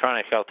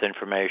electronic health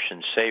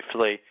information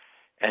safely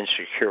and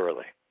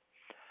securely.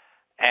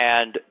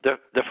 And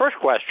the first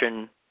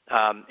question,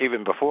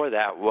 even before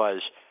that,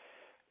 was,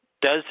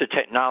 does the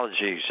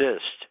technology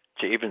exist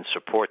to even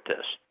support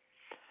this?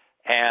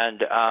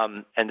 And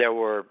there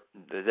were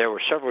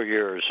several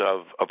years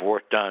of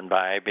work done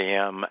by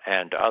IBM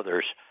and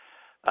others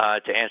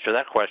to answer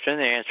that question.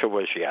 The answer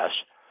was yes.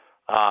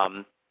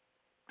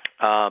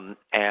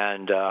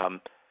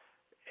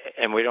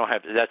 And we don't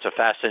have, that's a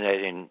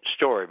fascinating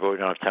story, but we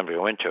don't have time to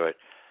go into it.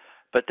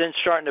 But then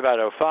starting about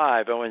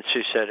 2005,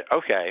 ONC said,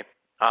 okay,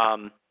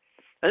 and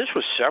this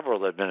was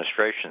several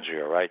administrations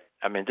ago, right?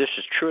 I mean, this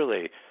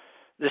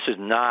is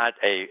not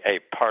a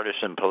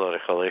partisan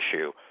political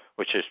issue,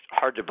 which is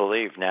hard to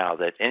believe now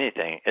that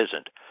anything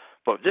isn't.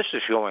 But this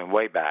is going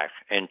way back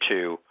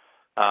into,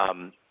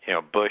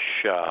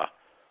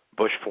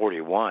 Bush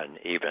 41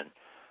 even.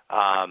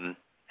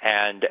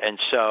 And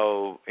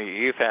so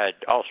you've had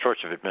all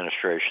sorts of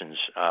administrations,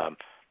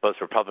 both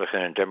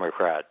Republican and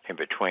Democrat in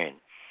between.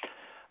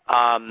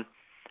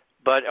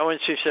 But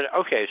ONC said,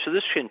 okay, so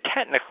this can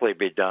technically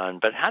be done,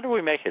 but how do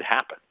we make it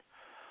happen?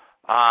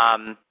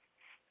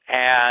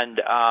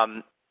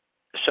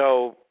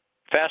 So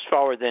fast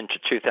forward then to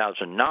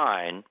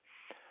 2009,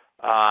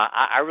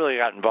 I really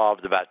got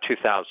involved about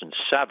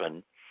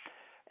 2007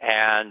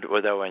 and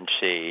with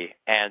ONC.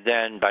 And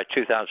then by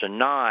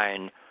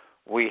 2009,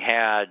 we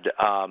had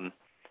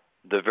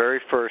the very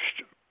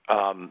first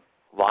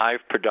live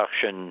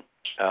production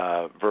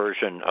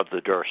version of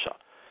the DURSA,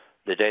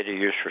 the Data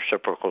Use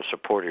Reciprocal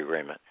Support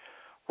Agreement,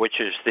 which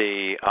is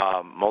the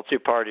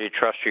multi-party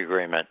trust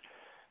agreement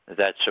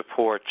that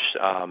supports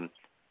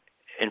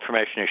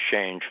information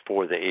exchange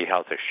for the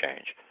eHealth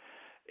Exchange.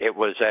 It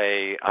was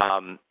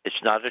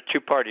it's not a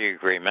two-party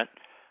agreement.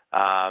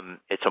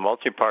 It's a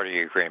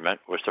multi-party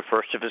agreement. It was the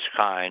first of its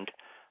kind.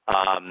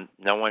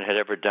 No one had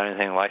ever done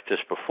anything like this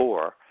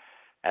before,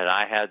 and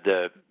I had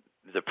the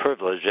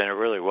privilege, and it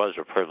really was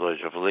a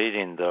privilege, of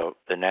leading the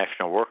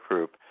national work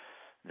group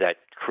that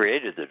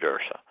created the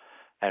DURSA.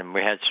 And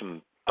we had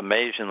some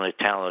amazingly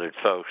talented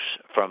folks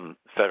from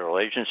federal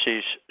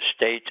agencies,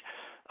 state,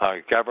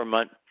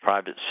 government,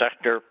 private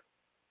sector,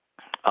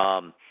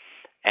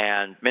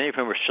 and many of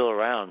whom are still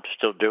around,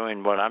 still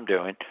doing what I'm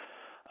doing.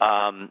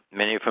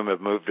 Many of whom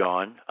have moved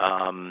on.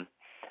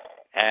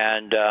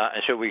 And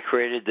so we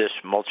created this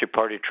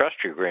multi-party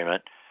trust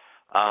agreement,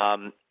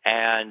 and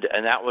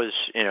that was,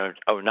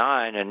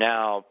 2009, and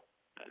now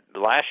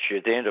last year,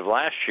 at the end of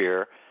last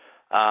year,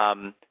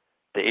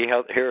 the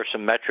eHealth. Here are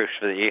some metrics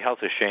for the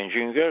eHealth Exchange.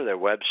 You can go to their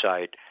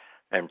website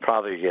and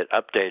probably get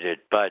updated,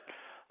 but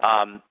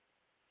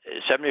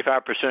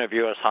 75% of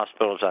U.S.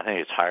 hospitals, I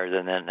think it's higher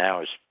than that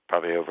now, is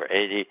probably over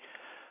 80.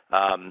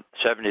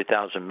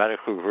 70,000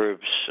 medical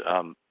groups,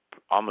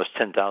 almost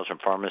 10,000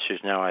 pharmacies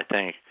now, I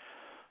think,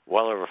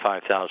 well over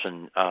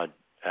 5,000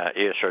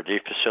 ESRD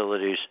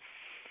facilities,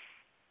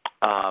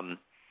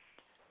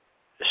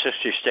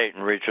 60 state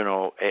and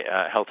regional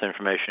health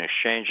information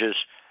exchanges,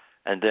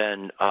 and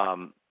then a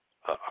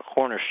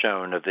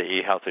cornerstone of the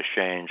eHealth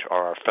Exchange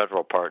are our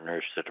federal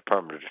partners, the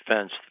Department of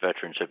Defense, the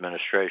Veterans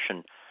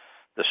Administration,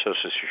 the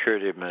Social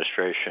Security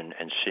Administration,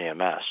 and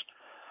CMS.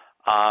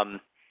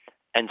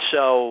 And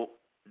so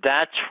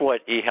that's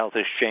what eHealth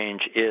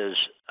Exchange is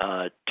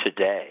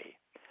today.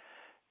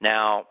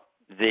 Now,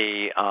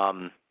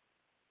 I'm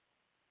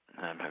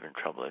having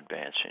trouble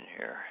advancing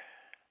here.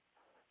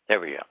 There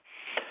we go.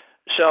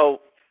 So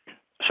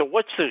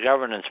what's the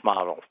governance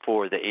model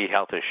for the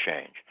eHealth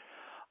Exchange?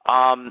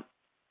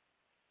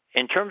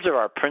 In terms of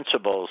our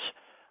principles,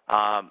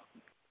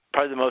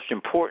 probably the most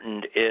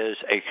important is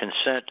a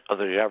consent of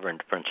the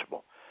governed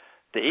principle.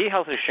 The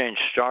eHealth Exchange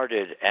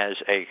started as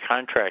a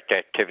contract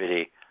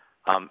activity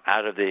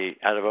out of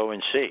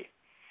ONC.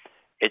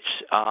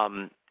 It's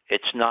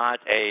not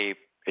a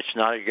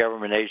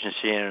government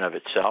agency in and of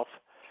itself.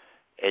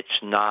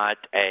 It's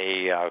not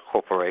a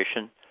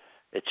corporation.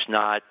 It's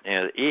not,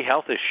 the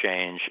eHealth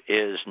Exchange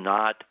is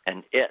not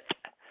an it,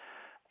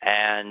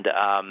 and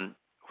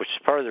which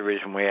is part of the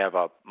reason we have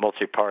a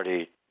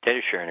multi-party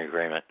data sharing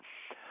agreement.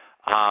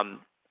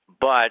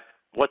 But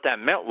what that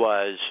meant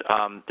was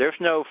there's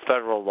no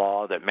federal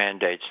law that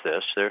mandates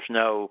this. There's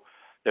no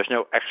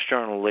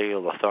external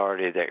legal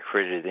authority that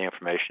created the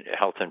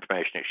health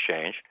information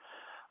exchange.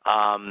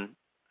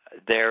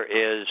 It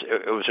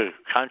was a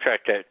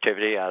contract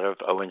activity out of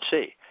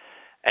ONC.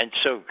 And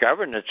so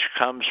governance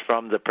comes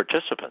from the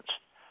participants.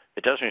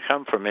 It doesn't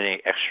come from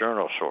any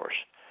external source.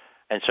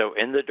 And so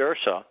in the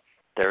DIRSA,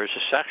 there is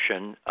a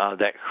section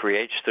that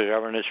creates the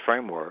governance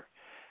framework,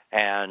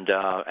 and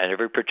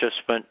every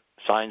participant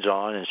signs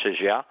on and says,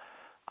 yeah,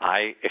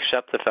 I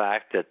accept the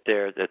fact that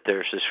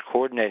there's this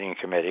coordinating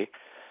committee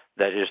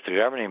that is the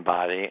governing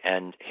body,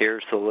 and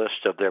here's the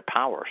list of their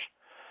powers.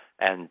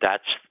 And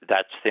that's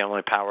the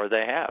only power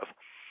they have.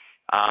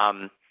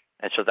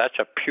 And so that's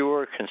a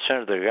pure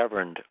consent of the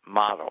governed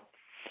model.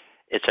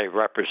 It's a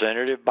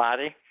representative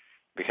body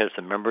because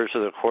the members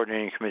of the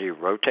coordinating committee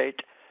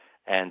rotate,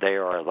 and they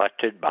are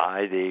elected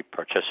by the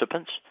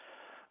participants.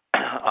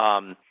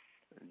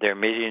 Their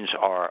meetings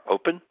are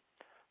open.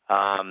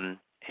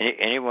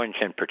 Anyone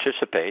can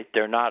participate.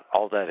 They're not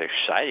all that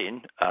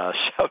exciting,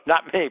 so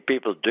not many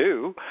people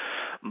do.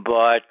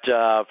 But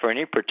for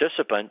any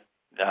participant,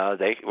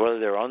 whether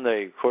they're on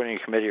the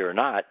coordinating committee or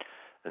not,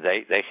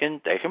 they can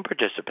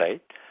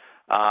participate.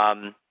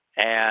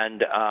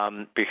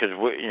 Because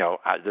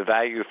the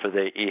value for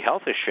the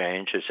eHealth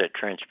Exchange is that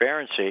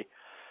transparency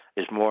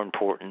is more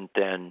important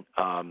than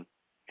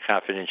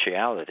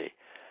confidentiality,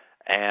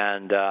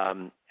 and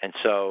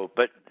so.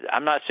 But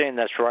I'm not saying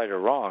that's right or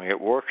wrong. It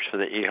works for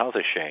the eHealth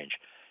Exchange.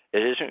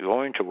 It isn't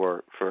going to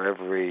work for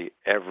every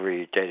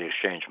data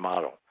exchange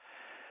model.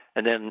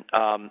 And then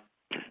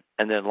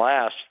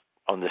last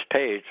on this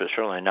page, but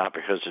certainly not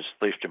because it's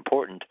least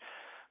important,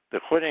 the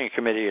coordinating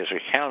committee is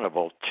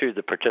accountable to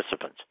the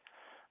participants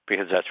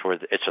because that's where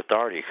its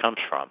authority comes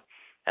from,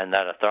 and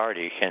that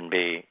authority can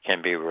be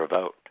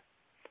revoked.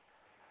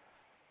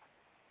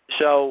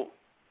 So,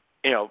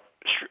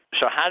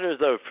 so how do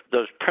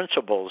those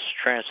principles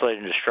translate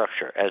into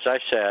structure? As I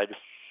said,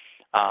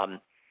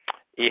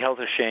 eHealth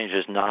Exchange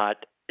is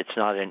not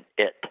an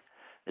it.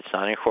 It's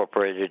not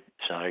incorporated.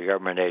 It's not a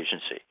government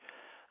agency.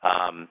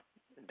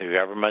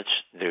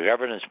 The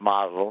governance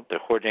model, the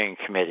coordinating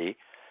committee,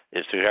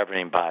 is the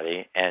governing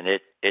body, and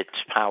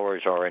its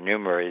powers are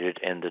enumerated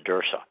in the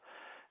DIRSA,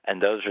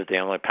 and those are the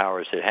only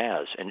powers it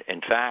has.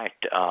 In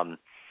fact,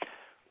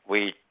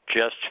 we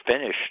just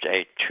finished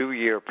a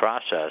 2-year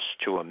process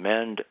to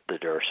amend the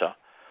DIRSA,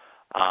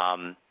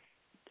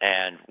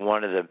 and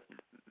one of the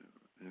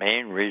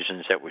main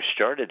reasons that we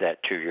started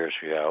that 2 years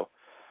ago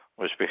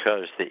was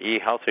because the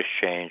eHealth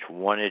Exchange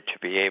wanted to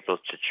be able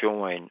to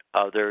join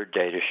other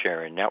data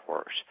sharing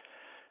networks.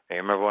 I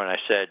remember when I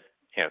said,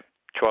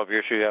 12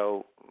 years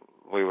ago,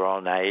 we were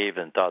all naive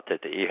and thought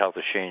that the eHealth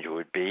Exchange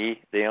would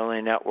be the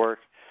only network.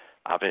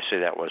 Obviously,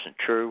 that wasn't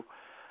true.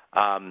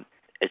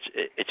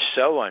 It's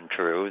so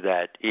untrue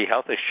that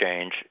eHealth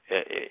Exchange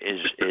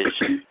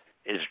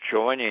is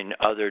joining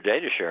other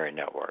data sharing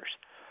networks.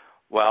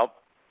 Well,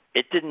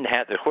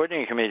 the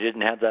coordinating committee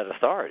didn't have that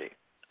authority.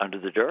 under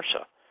the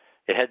DRSA.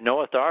 It had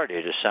no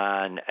authority to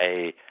sign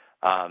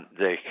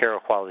the Care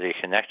Quality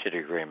Connected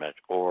Agreement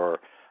or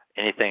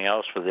anything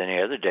else with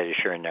any other data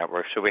sharing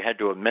network, so we had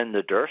to amend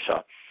the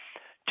DRSA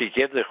to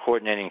give the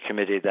coordinating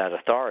committee that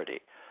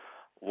authority.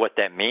 What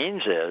that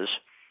means is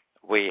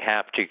we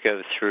have to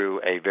go through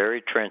a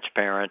very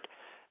transparent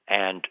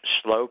and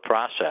slow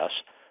process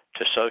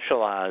to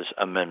socialize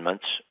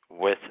amendments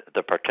with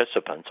the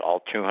participants, all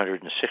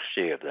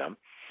 260 of them.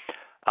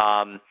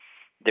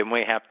 Then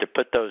we have to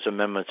put those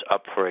amendments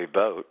up for a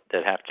vote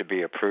that have to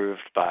be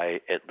approved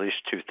by at least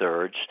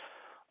 2/3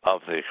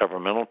 of the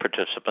governmental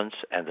participants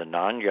and the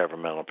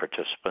non-governmental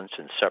participants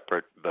in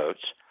separate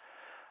votes.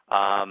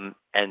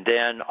 And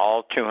then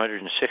all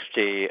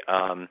 260,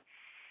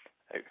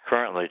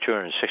 currently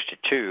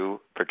 262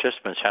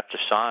 participants have to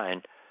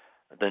sign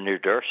the new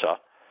DRSA.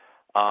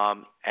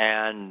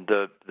 And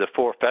the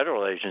 4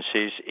 federal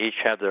agencies each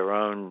have their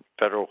own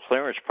federal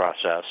clearance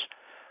process,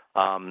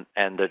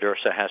 and the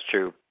DRSA has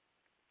to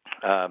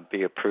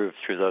be approved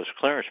through those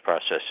clearance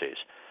processes.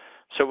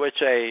 So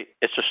it's a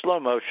slow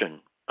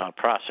motion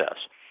process.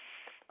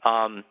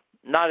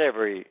 Not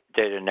every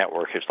data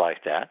network is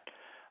like that.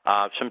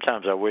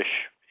 Sometimes I wish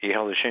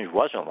eHealth Exchange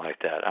wasn't like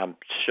that. I'm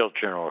still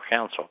general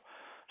counsel,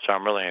 so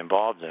I'm really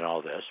involved in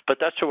all this. But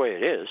that's the way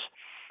it is,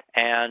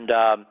 and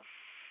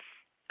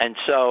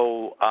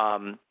so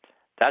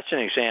that's an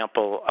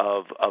example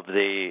of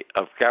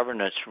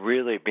governance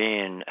really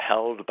being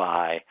held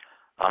by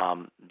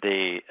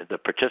the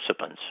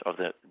participants or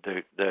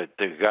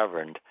the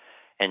governed,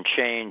 and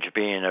change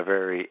being a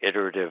very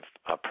iterative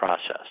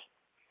process.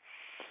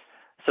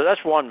 So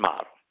that's one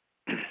model.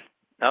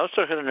 Now let's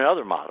look at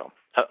another model,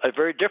 a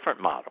very different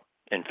model,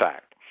 in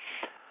fact.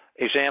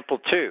 Example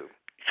 2,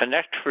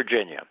 Connect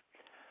Virginia.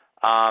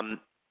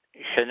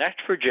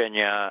 Connect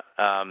Virginia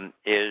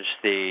is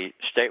the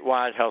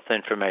statewide health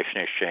information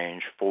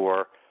exchange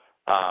for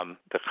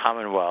the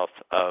Commonwealth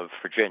of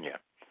Virginia.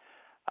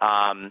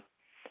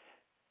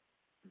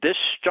 This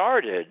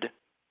started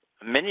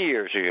many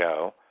years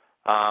ago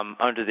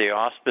under the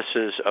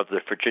auspices of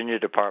the Virginia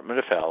Department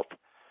of Health,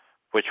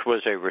 which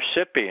was a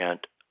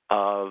recipient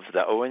of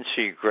the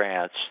ONC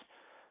grants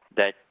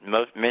that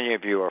many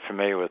of you are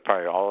familiar with,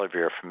 probably all of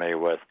you are familiar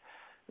with,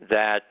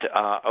 that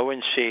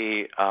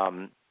ONC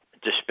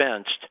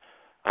dispensed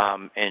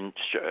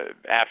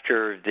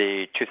after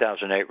the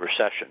 2008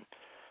 recession.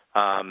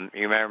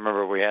 You may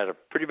remember we had a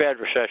pretty bad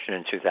recession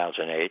in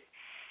 2008,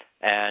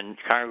 and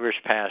Congress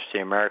passed the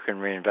American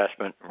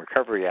Reinvestment and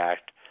Recovery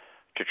Act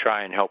to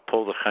try and help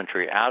pull the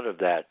country out of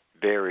that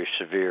very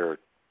severe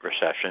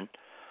recession.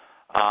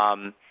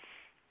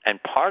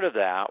 And part of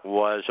that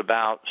was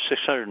about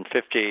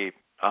 $650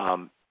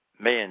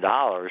 million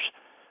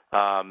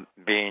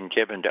being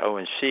given to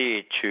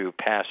ONC to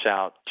pass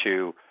out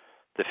to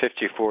the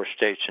 54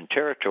 states and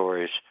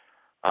territories,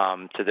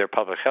 to their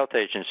public health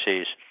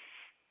agencies,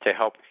 to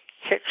help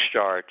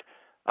kickstart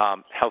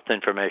health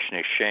information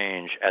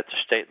exchange at the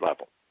state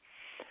level.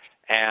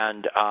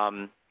 And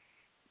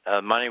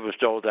money was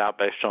doled out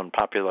based on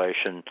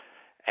population,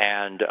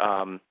 and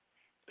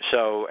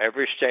so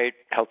every state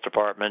health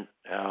department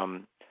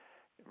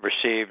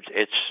received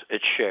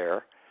its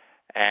share,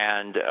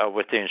 and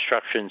with the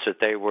instructions that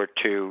they were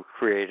to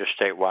create a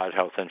statewide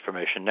health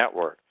information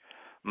network.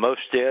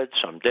 Most did,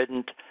 some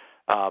didn't.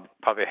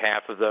 Probably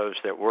half of those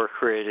that were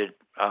created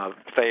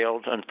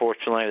failed,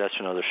 unfortunately. That's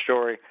another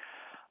story.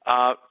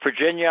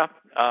 Virginia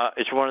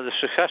is one of the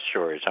success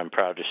stories, I'm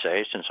proud to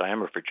say, since I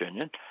am a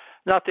Virginian.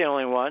 Not the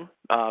only one,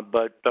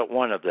 but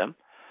one of them.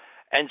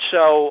 And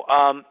so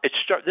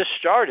this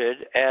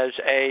started as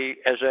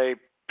a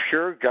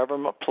pure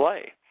government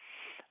play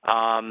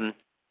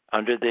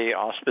under the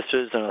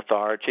auspices and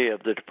authority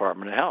of the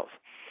Department of Health.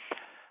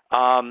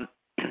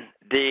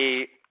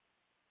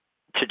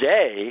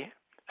 Today,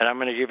 and I'm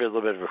going to give you a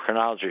little bit of a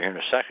chronology here in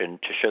a second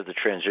to show the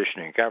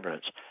transition in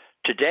governance.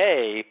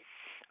 Today,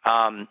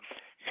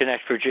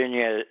 Connect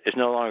Virginia is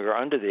no longer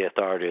under the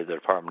authority of the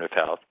Department of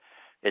Health.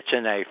 It's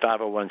in a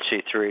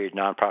 501c3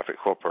 nonprofit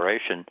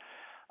corporation,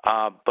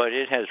 but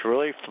it has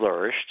really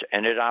flourished,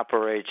 and it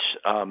operates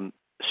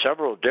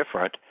several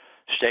different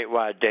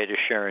statewide data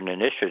sharing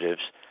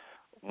initiatives.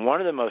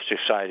 One of the most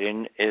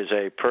exciting is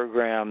a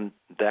program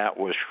that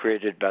was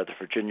created by the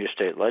Virginia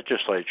State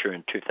Legislature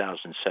in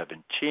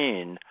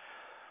 2017,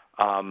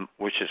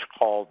 which is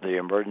called the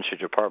Emergency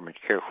Department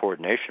Care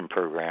Coordination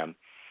Program,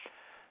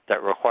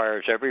 that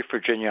requires every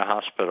Virginia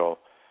hospital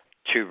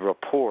to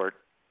report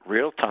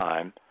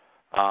real-time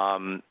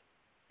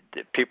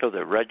the people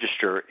that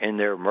register in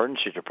their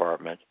emergency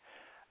department,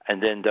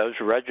 and then those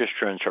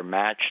registrants are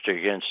matched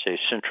against a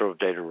central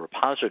data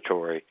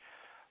repository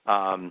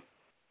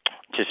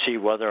to see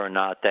whether or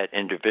not that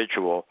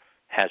individual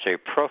has a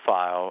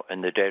profile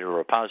in the data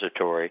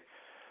repository.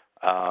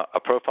 A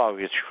profile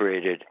gets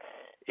created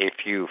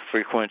if you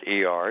frequent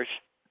ERs,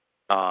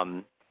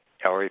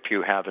 or if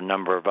you have a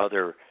number of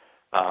other.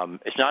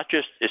 It's not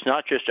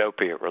just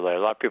opiate related.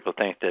 A lot of people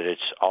think that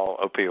it's all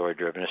opioid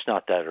driven. It's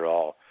not that at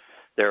all.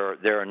 There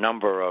are a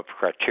number of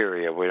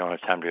criteria. We don't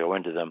have time to go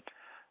into them.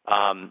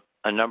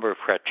 a number of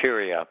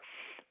criteria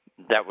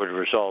that would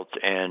result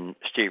in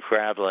Steve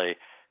Gravely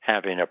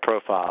having a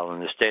profile in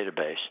this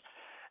database.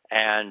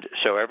 And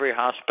so every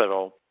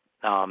hospital,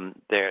 every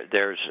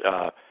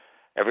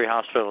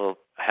hospital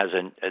has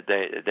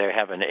they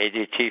have an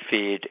ADT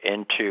feed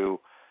into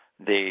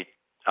the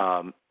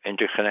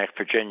into Connect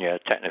Virginia.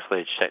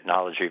 Technically, it's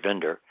technology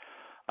vendor,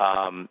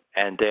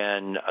 and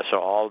then so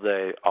all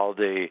the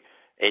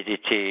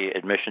ADT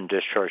admission,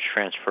 discharge,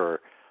 transfer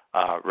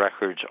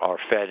records are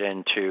fed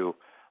into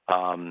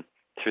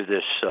through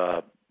this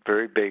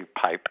very big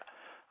pipe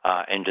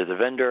into the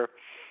vendor.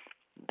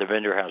 The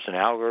vendor has an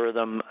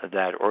algorithm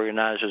that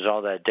organizes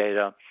all that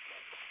data.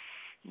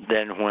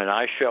 Then when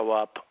I show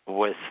up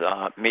with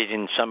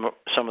meeting some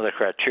of the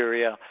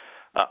criteria,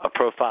 a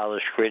profile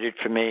is created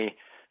for me.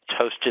 It's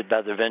hosted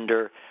by the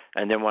vendor.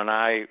 And then when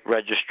I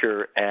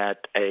register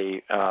at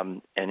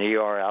an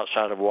ER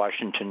outside of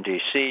Washington,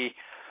 D.C.,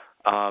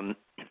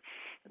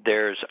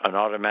 there's an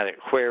automatic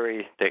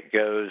query that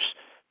goes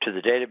to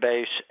the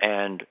database,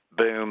 and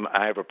boom,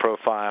 I have a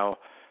profile.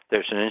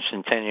 There's an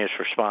instantaneous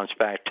response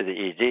back to the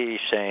ED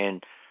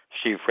saying,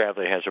 Steve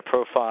Gravely has a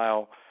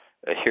profile.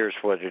 Here's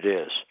what it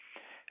is.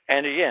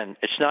 And again,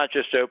 it's not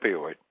just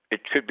opioid.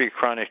 It could be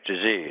chronic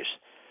disease.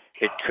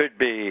 It could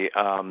be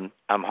I'm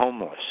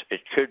homeless.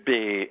 It could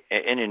be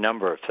any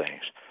number of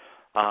things.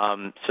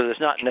 So there's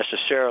not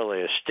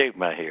necessarily a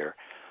stigma here.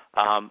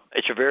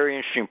 It's a very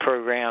interesting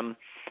program,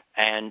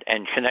 and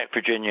Connect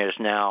Virginia is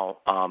now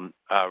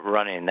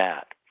running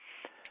that.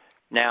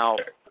 Now,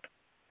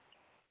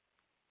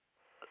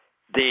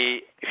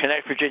 the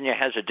Connect Virginia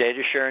has a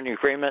data sharing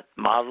agreement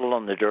modeled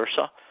on the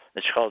DRSA.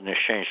 It's called an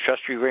exchange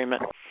trustee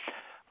agreement.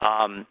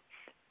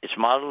 It's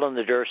modeled on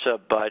the DRSA,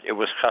 but it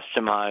was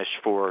customized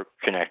for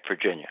Connect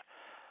Virginia.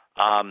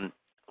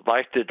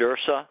 Like the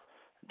DRSA,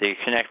 the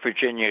Connect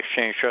Virginia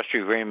Exchange Trustee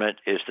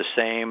Agreement is the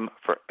same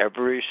for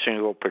every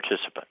single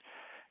participant.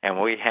 And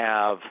we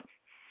have,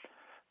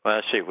 well,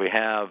 let's see, we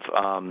have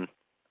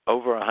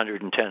over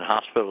 110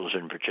 hospitals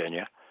in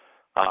Virginia.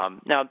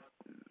 Now,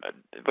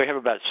 we have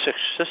about 6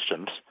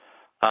 systems,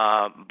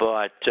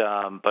 but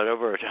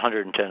over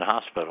 110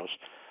 hospitals.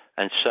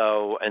 And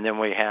so, and then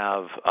we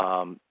have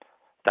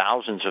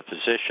thousands of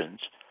physicians.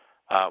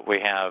 We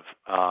have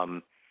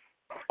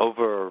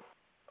over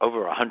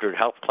 100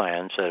 health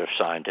plans that have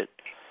signed it.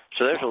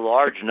 So there's a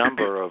large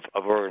number of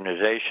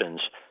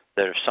organizations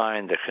that have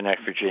signed the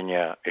Connect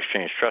Virginia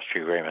Exchange Trustee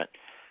Agreement,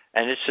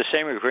 and it's the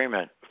same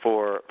agreement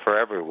for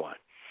everyone.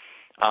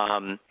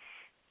 And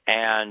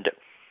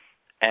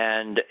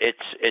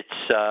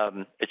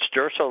it's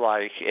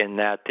DRSA-like in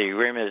that the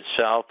agreement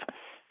itself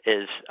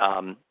is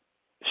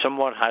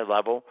somewhat high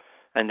level,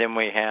 and then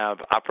we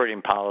have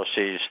operating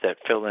policies that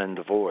fill in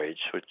the voids,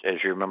 which,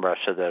 as you remember, I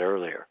said that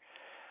earlier.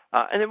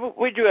 And then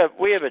we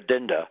have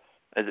addenda,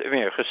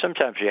 because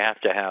sometimes you have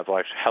to have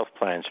like health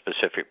plan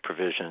specific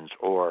provisions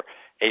or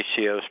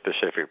ACO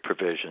specific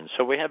provisions.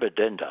 So we have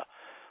addenda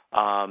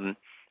to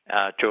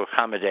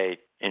accommodate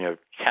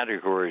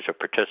categories of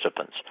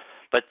participants.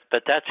 But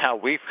that's how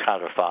we've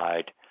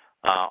codified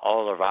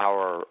all of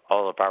our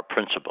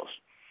principles.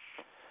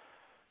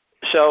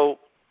 So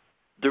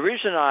the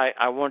reason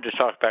I wanted to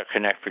talk about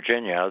Connect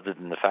Virginia, other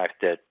than the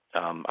fact that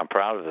I'm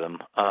proud of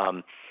them,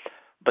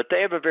 but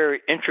they have a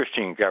very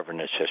interesting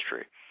governance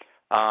history.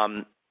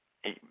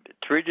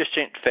 3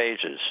 distinct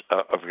phases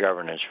of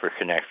governance for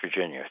Connect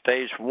Virginia.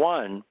 Phase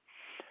 1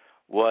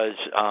 was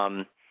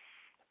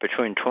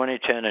between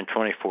 2010 and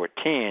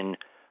 2014,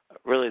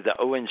 really the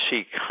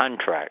ONC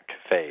contract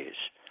phase.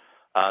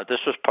 This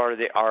was part of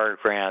the R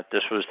grant.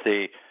 This was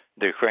the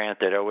grant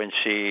that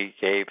ONC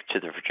gave to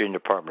the Virginia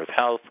Department of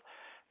Health,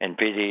 and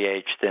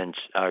BDH then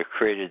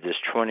created this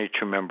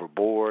 22-member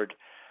board.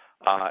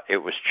 It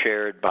was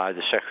chaired by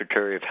the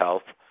Secretary of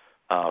Health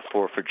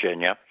for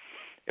Virginia.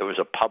 It was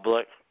a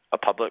public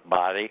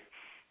body,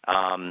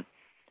 and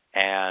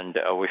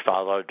we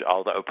followed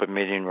all the open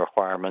meeting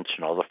requirements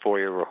and all the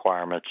FOIA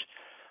requirements.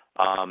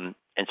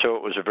 And so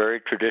it was a very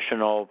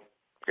traditional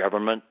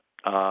government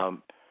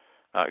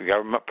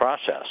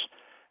process.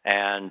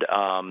 And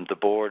the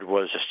board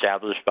was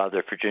established by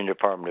the Virginia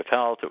Department of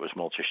Health. It was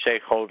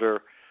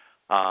multi-stakeholder,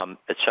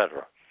 et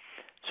cetera.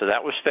 So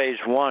that was phase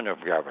 1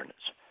 of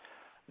governance.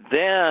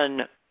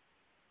 Then,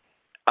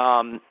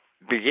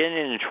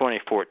 beginning in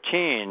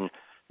 2014,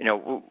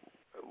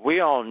 we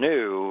all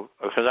knew,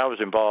 because I was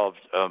involved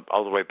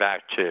all the way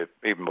back to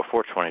even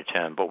before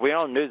 2010, but we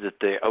all knew that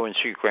the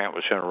ONC grant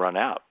was going to run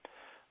out.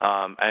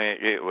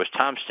 It was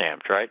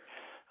time-stamped, right?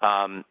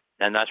 And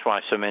that's why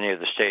so many of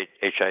the state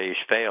HIEs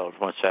failed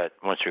once the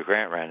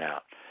grant ran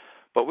out.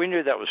 But we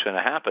knew that was going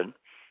to happen.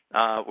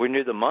 We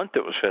knew the month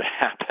it was going to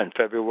happen,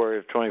 February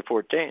of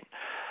 2014.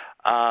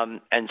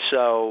 And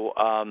so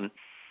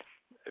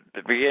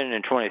beginning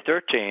in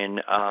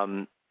 2013,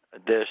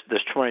 this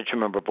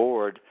 22-member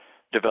board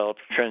developed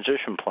a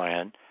transition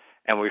plan,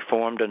 and we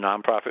formed a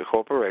nonprofit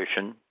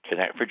corporation,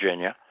 Connect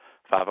Virginia,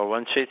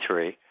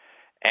 501c3.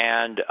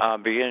 And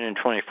beginning in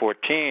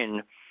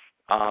 2014,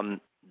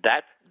 the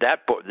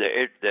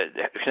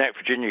Connect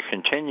Virginia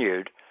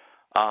continued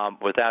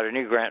without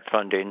any grant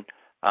funding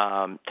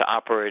to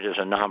operate as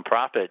a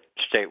nonprofit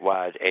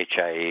statewide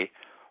HIE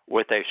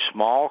with a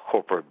small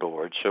corporate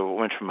board. So it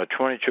went from a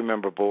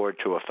 22-member board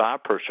to a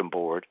 5-person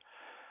board.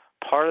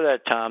 Part of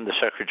that time, the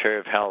Secretary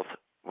of Health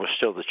was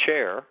still the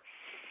chair,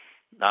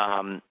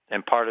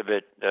 and part of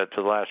it,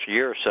 for the last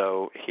year or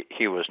so,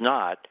 he was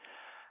not.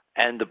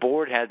 And the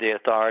board had the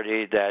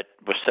authority that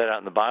was set out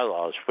in the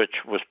bylaws,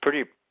 which was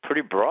pretty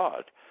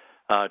broad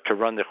to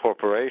run the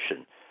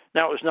corporation.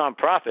 Now, it was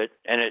nonprofit,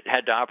 and it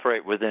had to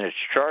operate within its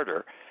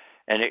charter,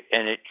 and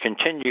it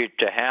continued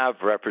to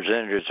have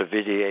representatives of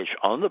VDH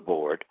on the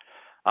board,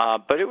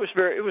 but it was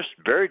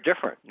very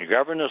different. The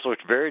governance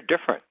looked very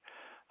different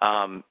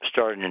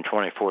starting in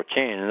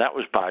 2014, and that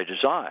was by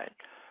design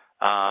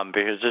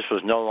because this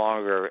was no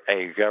longer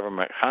a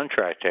government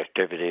contract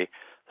activity.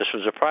 This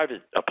was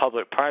a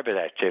public-private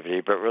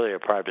activity, but really a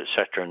private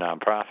sector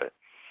nonprofit.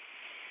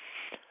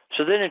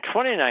 So then in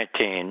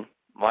 2019,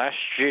 last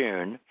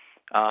June,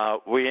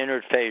 we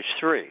entered phase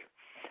 3.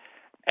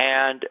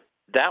 And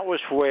that was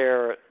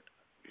where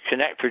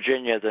Connect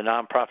Virginia, the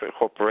nonprofit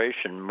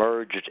corporation,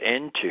 merged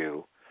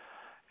into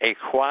a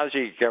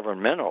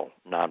quasi-governmental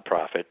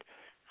nonprofit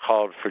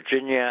called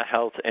Virginia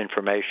Health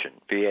Information,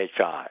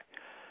 VHI.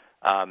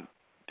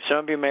 Some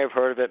of you may have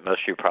heard of it.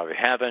 Most of you probably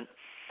haven't.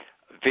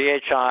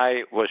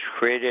 VHI was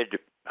created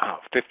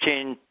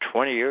 15,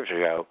 20 years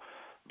ago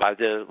by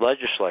the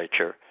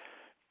legislature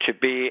to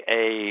be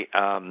a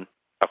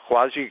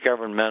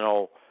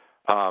quasi-governmental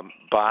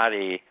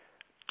body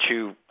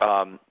to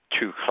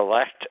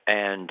collect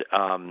and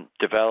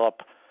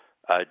develop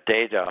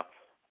data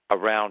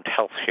around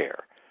healthcare.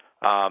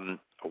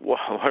 What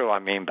do I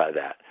mean by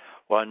that?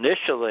 Well,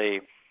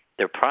 initially,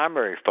 their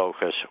primary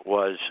focus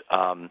was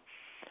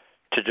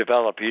to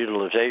develop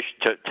utilization,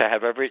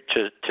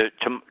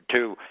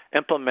 to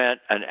implement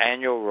an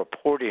annual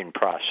reporting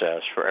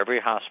process for every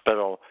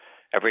hospital,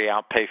 every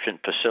outpatient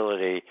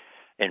facility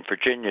in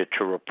Virginia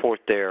to report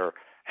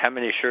how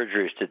many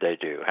surgeries did they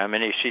do, how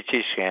many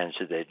CT scans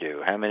did they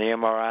do, how many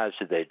MRIs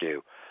did they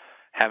do,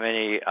 how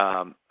many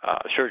how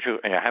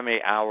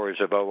many hours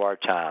of OR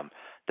time,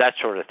 that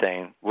sort of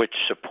thing, which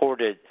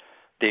supported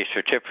the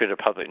Certificate of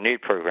Public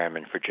Need program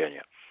in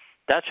Virginia.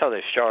 That's how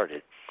they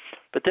started.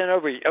 But then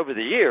over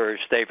the years,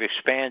 they've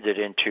expanded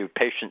into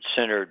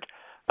patient-centered,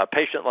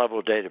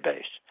 patient-level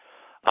database,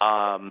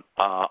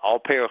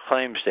 all-payer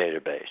claims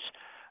database,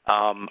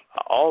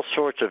 all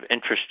sorts of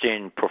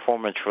interesting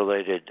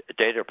performance-related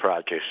data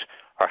projects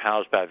are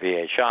housed by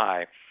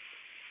VHI.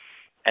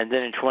 And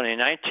then in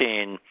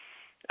 2019,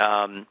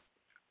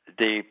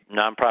 the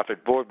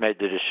nonprofit board made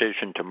the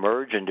decision to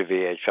merge into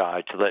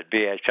VHI to let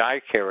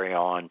VHI carry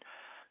on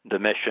the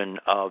mission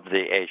of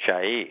the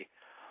HIE.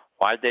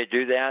 Why'd they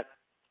do that?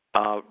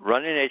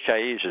 Running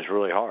HIEs is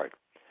really hard.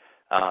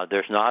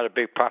 There's not a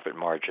big profit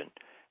margin,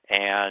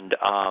 and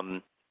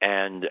the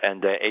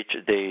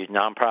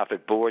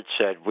nonprofit board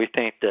said, we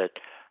think that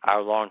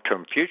our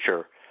long-term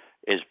future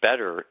is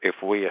better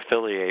if we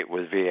affiliate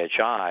with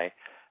VHI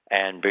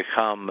and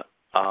become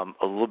a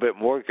little bit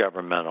more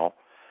governmental.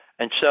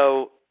 And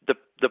so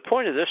the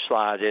point of this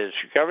slide is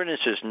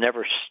governance is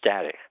never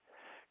static.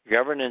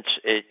 Governance,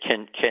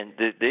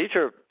 these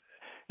are,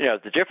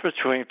 the difference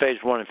between phase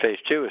 1 and phase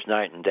 2 is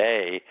night and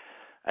day,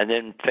 and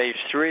then phase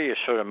 3 is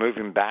sort of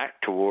moving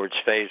back towards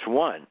phase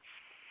 1.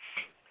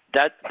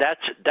 That's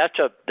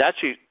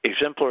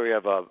exemplary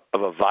of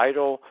a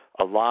vital,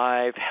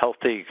 alive,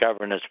 healthy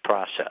governance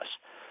process.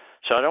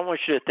 So I don't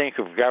want you to think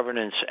of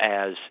governance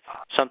as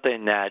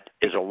something that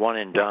is a one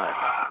and done.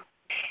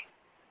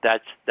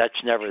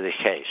 That's never the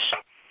case.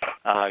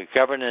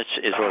 Governance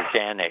is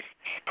organic.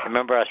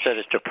 Remember, I said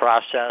it's a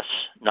process,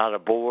 not a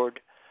board.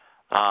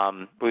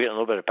 We get a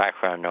little bit of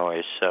background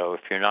noise, so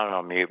if you're not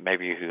on mute,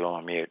 maybe you can go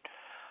on mute.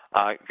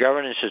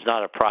 Governance is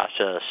not a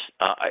process.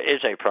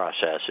 Is a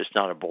process. It's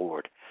not a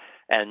board.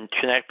 And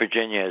Connect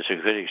Virginia is a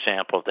good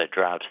example that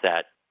drives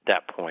that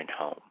point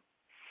home.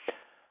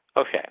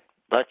 Okay,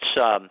 let's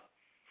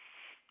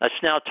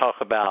now talk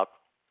about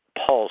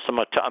Pulse. I'm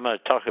going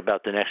to talk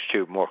about the next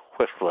two more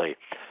quickly.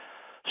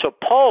 So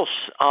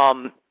Pulse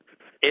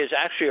is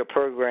actually a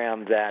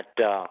program that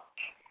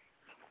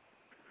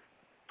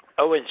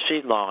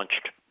ONC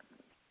launched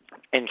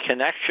in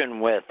connection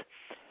with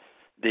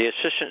the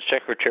Assistant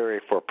Secretary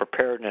for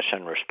Preparedness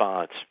and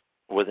Response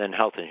within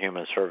Health and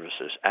Human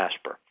Services,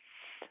 ASPR.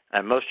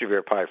 And most of you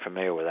are probably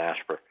familiar with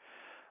ASPR.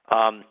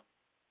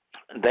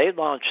 They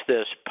launched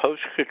this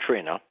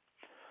post-Katrina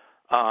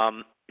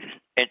and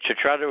to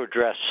try to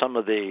address some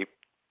of the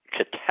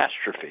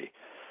catastrophe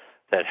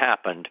that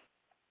happened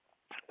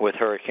with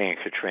Hurricane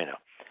Katrina.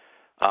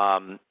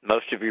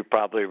 Most of you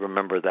probably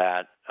remember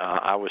that.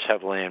 I was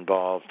heavily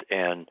involved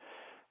in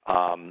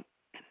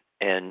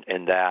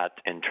that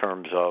in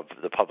terms of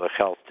the public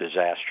health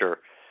disaster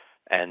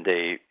and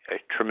the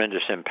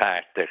tremendous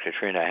impact that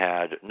Katrina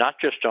had, not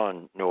just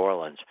on New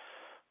Orleans,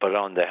 but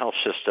on the health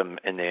system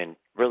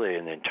really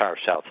in the entire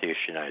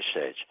Southeast United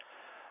States.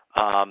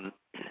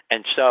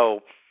 And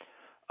so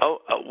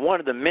one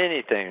of the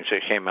many things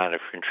that came out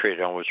of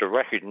Katrina was a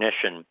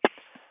recognition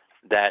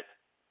that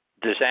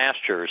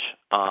disasters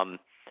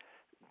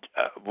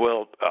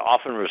will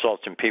often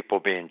result in people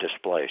being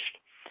displaced.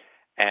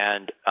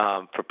 And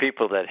for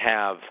people that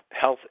have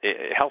health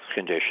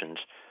conditions,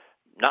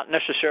 not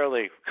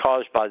necessarily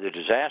caused by the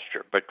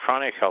disaster, but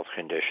chronic health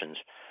conditions,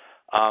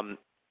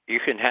 you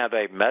can have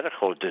a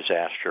medical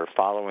disaster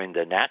following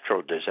the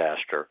natural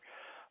disaster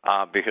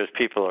because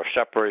people are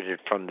separated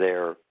from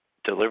their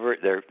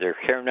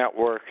care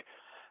network,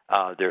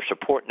 their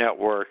support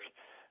network,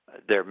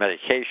 their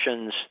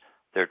medications,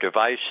 their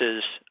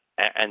devices,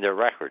 and their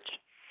records.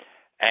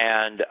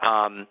 And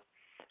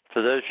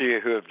for those of you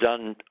who have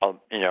done,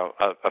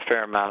 a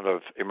fair amount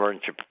of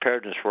emergency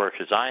preparedness work,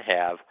 as I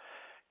have,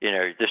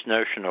 this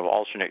notion of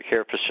alternate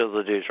care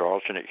facilities or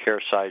alternate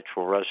care sites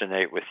will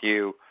resonate with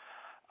you,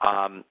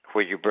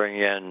 where you bring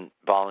in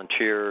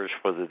volunteers,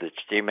 whether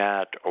it's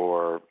DMAT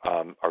or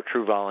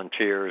true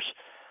volunteers,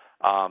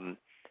 and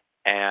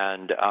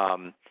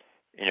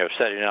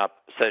setting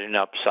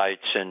up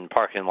sites in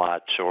parking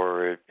lots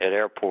or at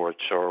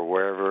airports or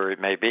wherever it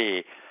may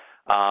be,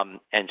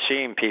 and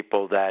seeing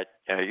people that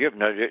you have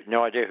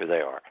no idea who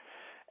they are,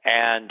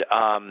 and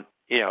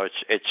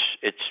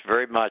it's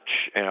very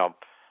much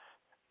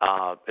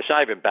it's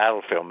not even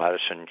battlefield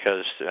medicine,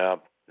 because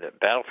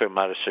battlefield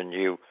medicine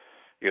you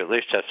at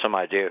least have some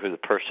idea who the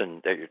person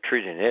that you're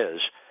treating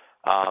is,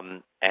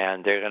 and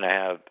they're going to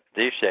have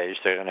these days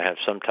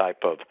some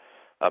type of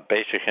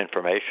basic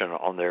information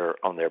on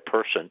their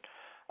person.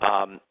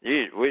 We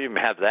didn't even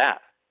have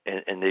that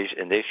in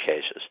these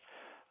cases.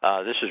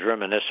 This is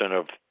reminiscent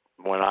of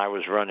when I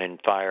was running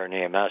fire and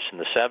EMS in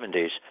the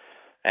 70s,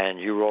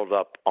 and you rolled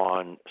up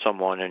on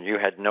someone and you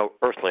had no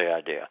earthly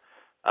idea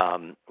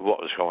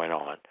what was going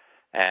on,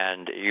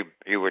 and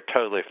you were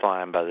totally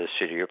flying by the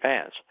seat of your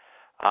pants.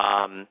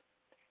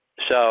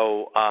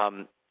 So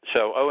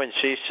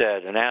ONC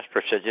said, and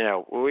ASPR said,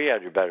 we got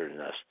to do better than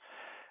this.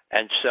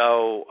 And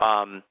so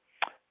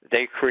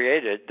they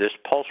created this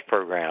PULSE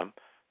program,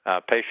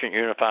 Patient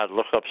Unified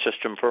Lookup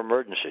System for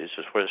Emergencies,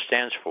 is what it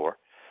stands for.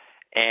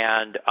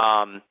 And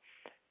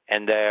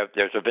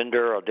there's a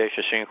vendor,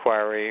 Audacious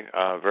Inquiry,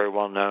 very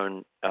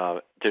well-known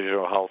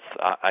digital health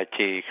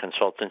IT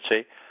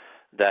consultancy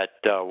that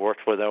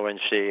worked with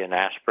ONC and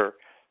ASPR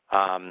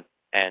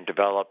and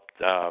developed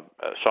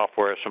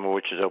software, some of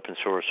which is open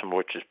source, some of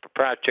which is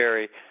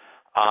proprietary,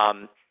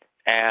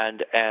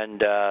 and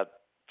to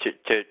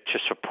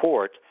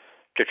support,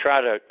 to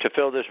try to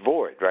fill this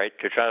void, right?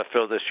 To try to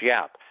fill this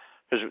gap,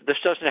 because this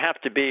doesn't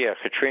have to be a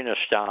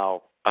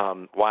Katrina-style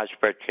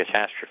widespread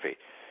catastrophe.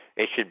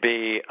 It should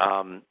be.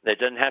 It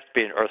doesn't have to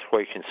be an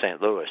earthquake in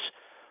St. Louis.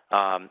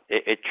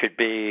 It could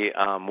be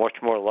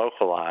much more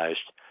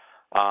localized.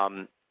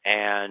 And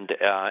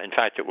in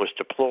fact, it was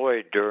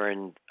deployed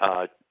in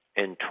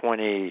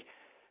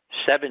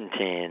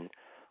 2017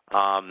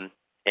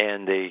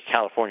 in the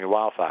California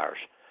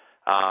wildfires,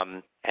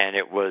 and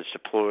it was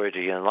deployed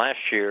again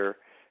last year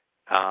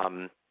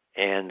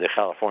in the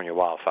California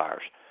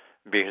wildfires,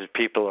 because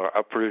people are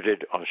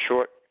uprooted on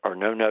short or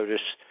no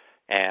notice,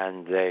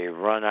 and they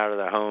run out of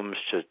their homes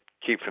to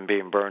keep from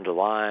being burned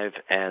alive,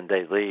 and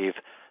they leave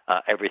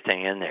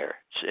everything in there.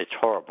 It's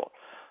horrible.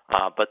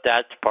 But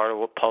that's part of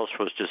what PULSE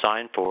was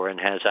designed for and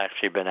has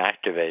actually been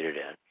activated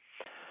in.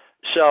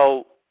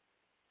 So,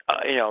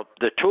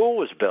 the tool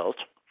was built.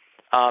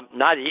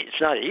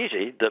 It's not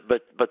easy,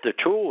 but the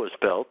tool was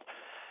built.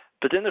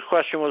 But then the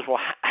question was, well,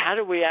 how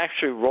do we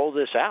actually roll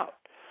this out?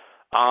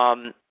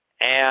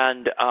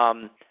 And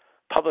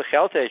public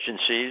health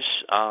agencies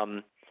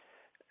and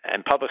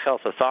public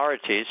health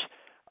authorities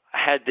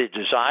had the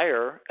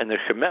desire and the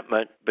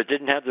commitment, but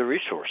didn't have the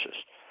resources,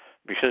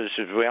 because,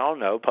 as we all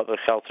know, public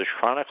health is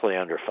chronically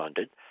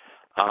underfunded.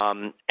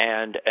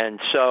 And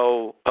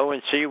so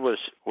ONC was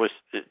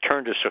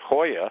turned to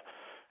Sequoia,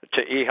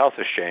 to eHealth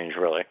Exchange,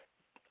 really,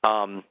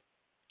 and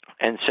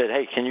said,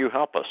 hey, can you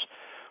help us?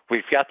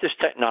 We've got this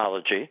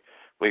technology,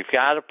 we've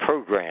got a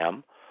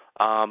program,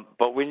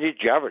 but we need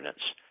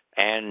governance,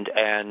 and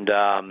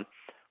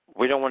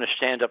we don't want to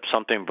stand up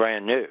something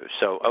brand new.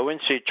 So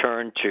ONC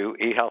turned to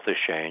eHealth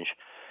Exchange,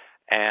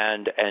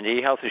 and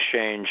eHealth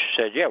Exchange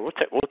said, yeah, we'll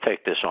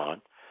take this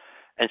on.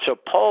 And so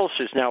PULSE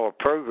is now a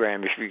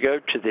program. If you go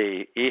to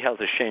the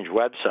eHealth Exchange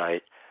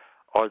website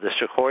or the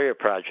Sequoia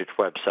Project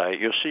website,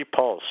 you'll see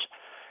PULSE.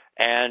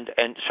 And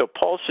so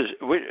PULSE is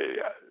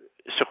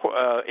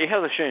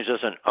eHealth Exchange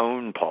doesn't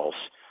own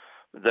PULSE.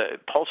 The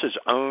PULSE is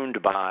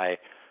owned by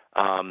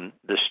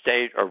the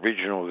state or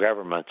regional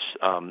governments.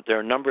 There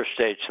are a number of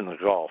states in the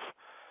Gulf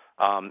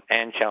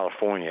and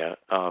California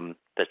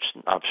that's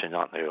obviously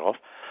not in the Gulf,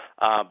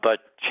 but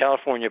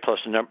California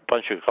plus a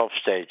bunch of Gulf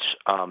states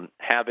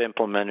have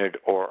implemented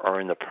or are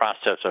in the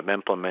process of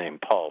implementing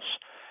PULSE.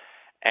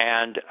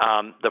 And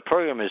the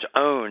program is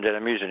owned, and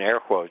I'm using air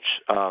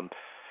quotes,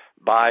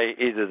 by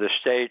either the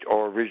state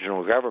or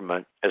regional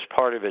government as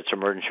part of its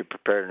emergency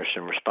preparedness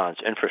and response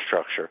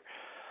infrastructure.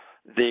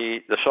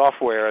 The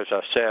software, as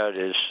I said,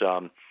 is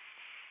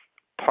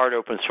part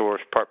open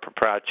source, part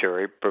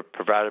proprietary,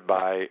 provided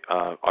by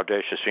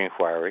Audacious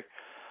Inquiry.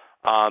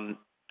 And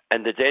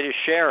the data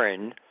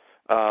sharing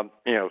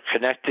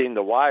connecting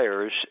the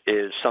wires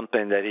is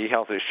something that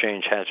eHealth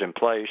Exchange has in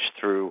place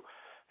through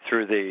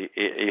the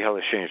eHealth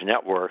Exchange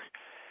network,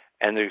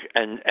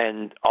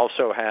 and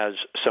also has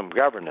some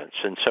governance.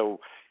 And so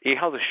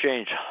eHealth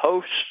Exchange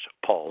hosts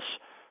Pulse,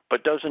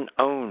 but doesn't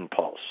own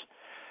Pulse.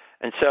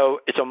 And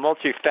so it's a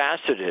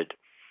multifaceted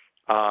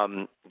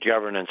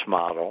governance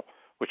model,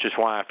 which is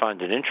why I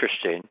find it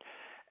interesting.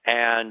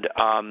 And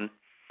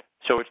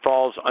so it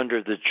falls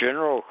under the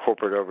general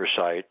corporate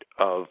oversight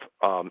of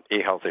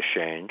eHealth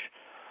Exchange.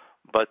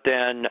 But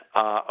then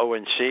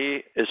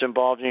ONC is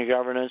involved in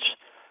governance.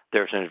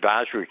 There's an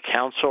advisory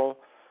council,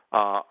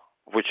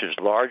 which is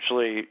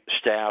largely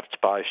staffed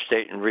by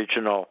state and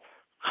regional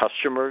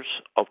customers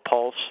of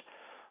Pulse,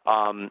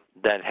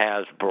 that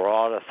has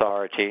broad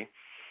authority.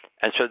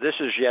 And so this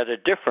is yet a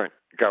different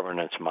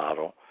governance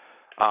model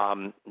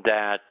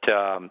that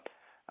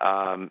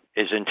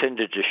is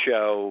intended to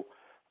show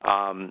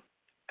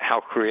how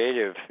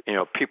creative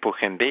people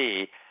can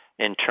be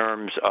in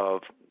terms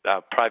of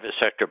private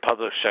sector,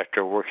 public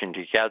sector working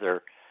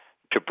together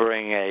to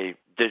bring a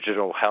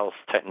digital health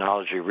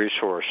technology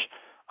resource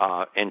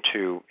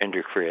into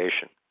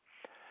creation.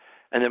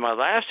 And then my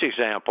last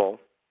example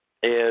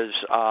is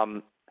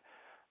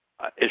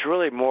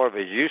really more of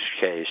a use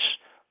case,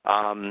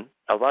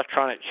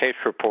 electronic case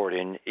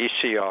reporting,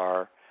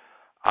 ECR,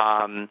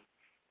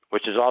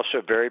 which is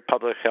also very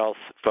public health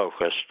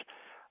focused.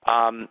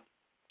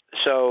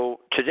 So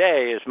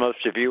today, as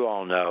most of you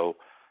all know,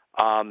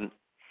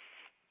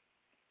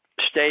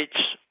 states,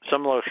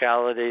 some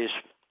localities,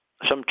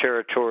 some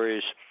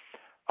territories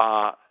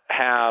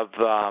have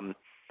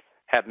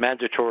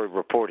mandatory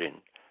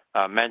reporting,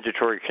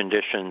 mandatory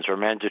conditions or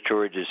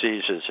mandatory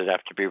diseases that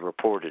have to be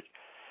reported.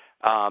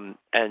 And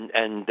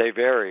they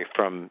vary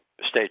from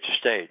state to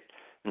state,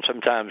 and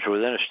sometimes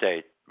within a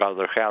state, by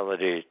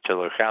locality to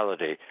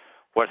locality,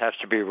 what has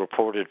to be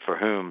reported for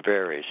whom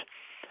varies.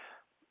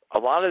 A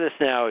lot of this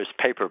now is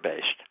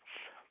paper-based,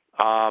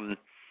 or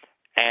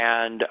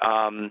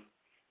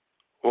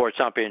it's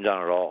not being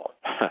done at all,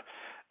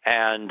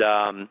 and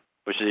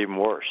which is even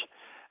worse.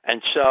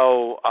 And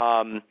so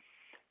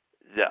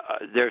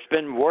there's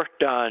been work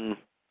done.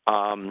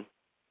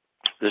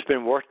 There's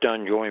been work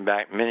done going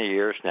back many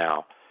years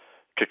now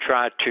to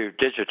try to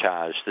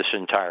digitize this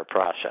entire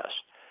process,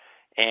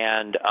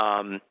 and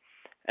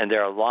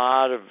there are a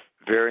lot of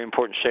very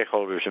important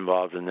stakeholders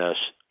involved in this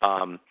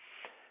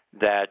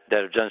that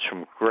have done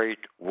some great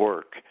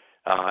work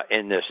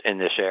in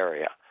this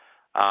area,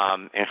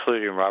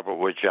 including Robert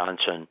Wood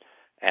Johnson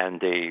and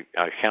the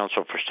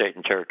Council for State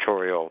and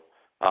Territorial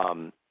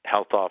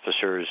Health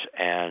Officers,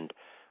 and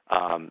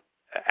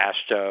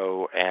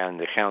ASTO and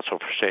the Council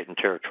for State and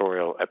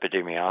Territorial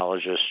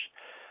Epidemiologists,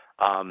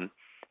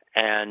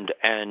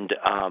 and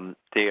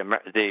the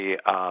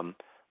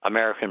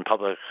American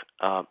Public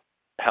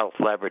Health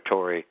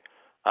Laboratory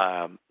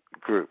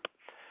group.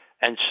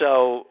 And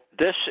so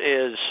this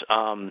is,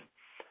 I'm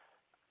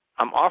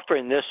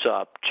offering this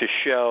up to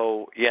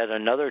show yet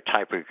another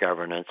type of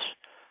governance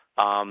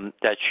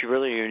that's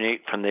really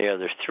unique from the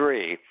other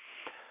three.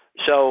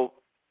 So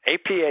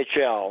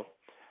APHL,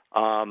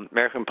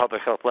 American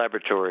Public Health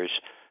Laboratories,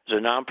 is a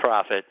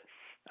nonprofit,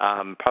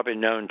 probably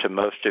known to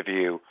most of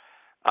you,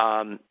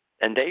 and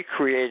they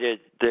created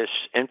this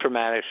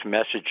informatics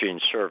messaging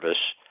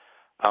service,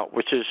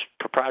 which is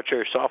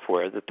proprietary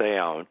software that they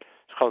own.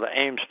 It's called the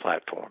AIMS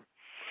platform.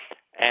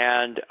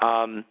 And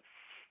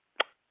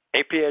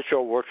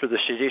APHL worked with the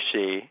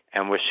CDC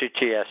and with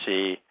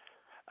CTSE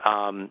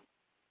or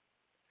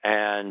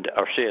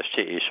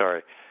CSTE,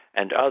 sorry,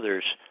 and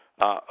others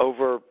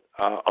over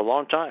a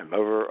long time,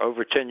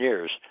 over 10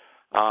 years,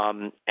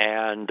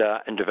 and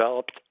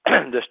developed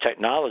this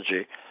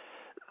technology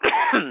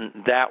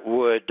that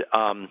would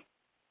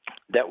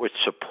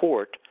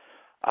support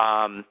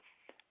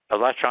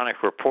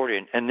electronic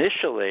reporting.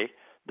 Initially,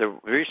 the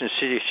reason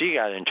CDC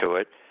got into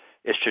it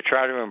is to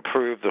try to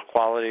improve the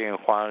quality and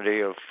quantity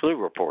of flu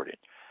reporting.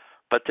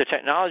 But the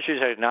technology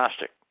is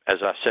agnostic.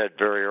 As I said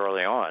very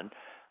early on,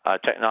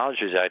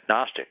 technology is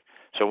agnostic.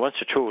 So once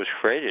the tool was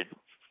created,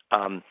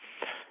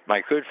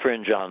 my good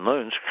friend John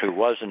Luns, who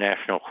was a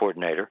national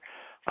coordinator,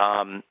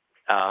 and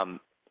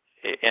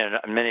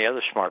many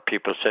other smart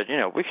people said,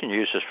 we can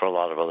use this for a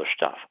lot of other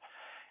stuff.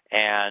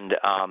 And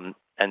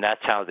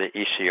that's how the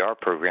ECR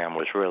program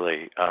was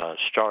really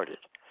started.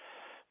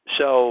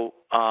 So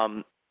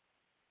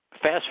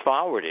fast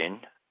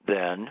forwarding,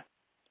 then,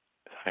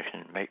 if I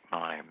can make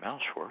my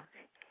mouse work.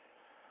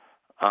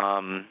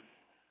 Well,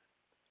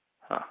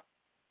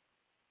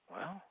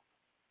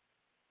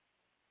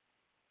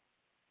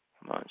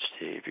 come on,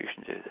 Steve, you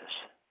can do this.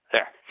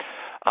 There.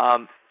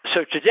 So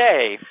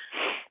today,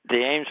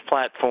 the AIMS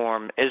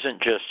platform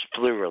isn't just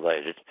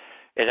flu-related.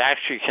 It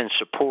actually can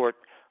support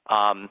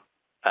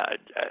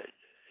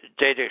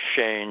data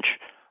exchange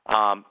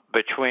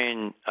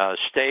between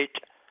state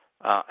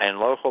and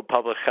local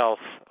public health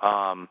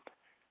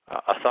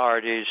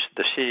authorities,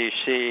 the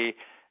CDC,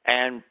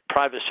 and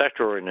private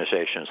sector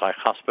organizations like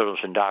hospitals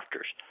and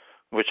doctors,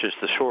 which is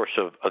the source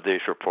of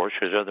these reports,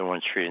 because they're the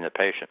ones treating the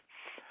patient.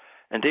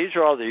 And these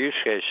are all the use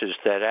cases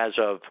that as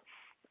of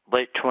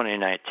late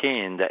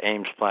 2019, the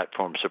AIMS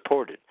platform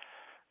supported.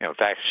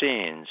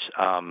 Vaccines,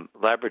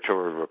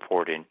 laboratory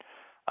reporting,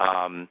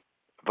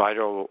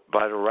 vital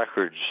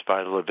records,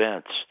 vital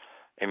events,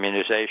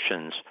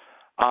 immunizations.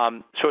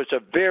 So it's a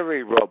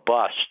very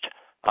robust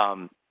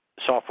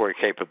software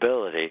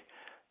capability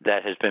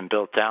that has been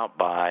built out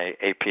by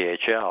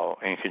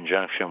APHL in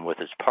conjunction with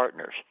its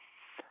partners.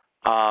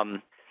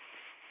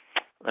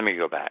 Let me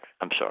go back.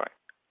 I'm sorry.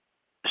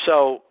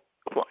 So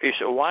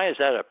why is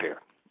that up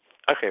here?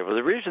 Okay, well,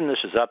 the reason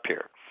this is up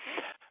here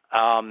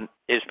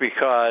is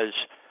because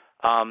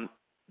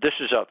this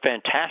is a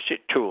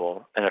fantastic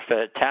tool and a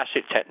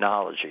fantastic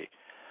technology,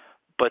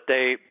 but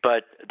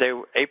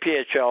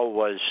APHL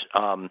was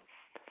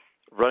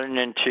running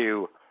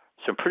into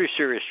some pretty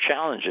serious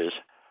challenges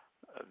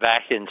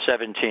back in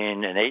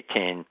 17 and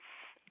 18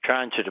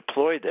 trying to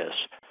deploy this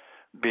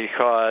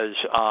because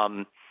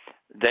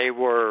they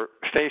were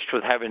faced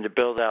with having to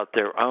build out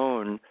their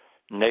own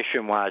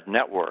nationwide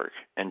network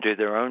and do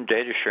their own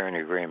data sharing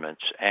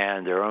agreements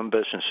and their own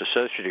business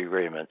associate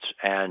agreements.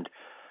 And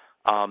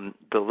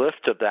the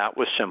lift of that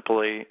was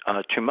simply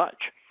too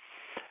much.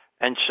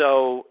 And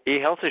so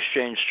eHealth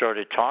Exchange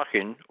started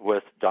talking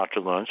with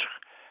Dr. Lunsk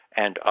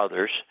and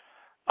others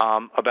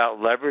about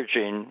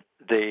leveraging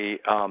the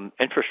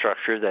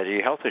infrastructure that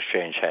eHealth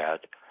Exchange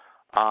had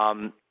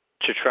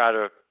to try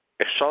to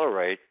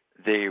accelerate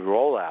the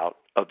rollout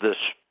of this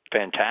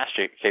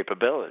fantastic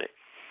capability.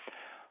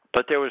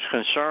 But there was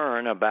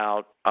concern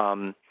about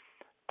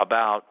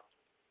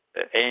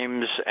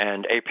AIMS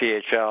and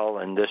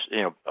APHL and this,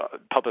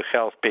 public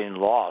health being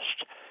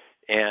lost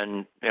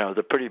in,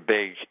 the pretty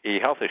big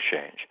eHealth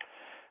Exchange,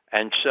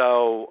 and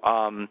so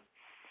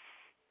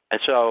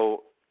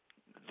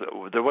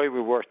the way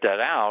we worked that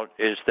out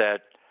is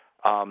that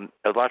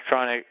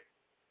electronic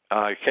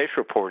case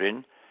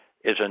reporting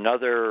is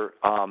another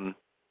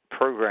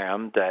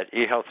program that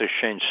eHealth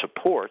Exchange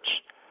supports,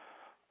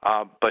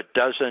 but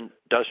doesn't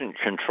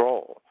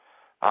control.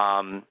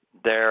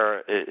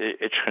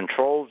 It's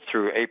controlled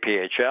through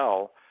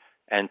APHL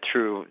and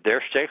through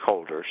their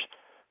stakeholders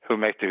who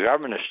make the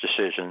governance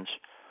decisions,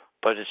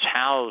 but it's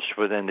housed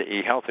within the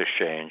eHealth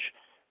Exchange,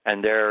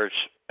 and there's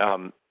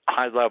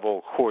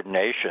high-level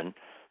coordination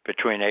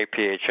between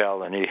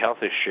APHL and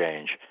eHealth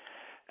Exchange.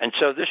 And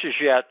so this is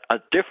yet a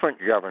different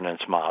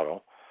governance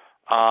model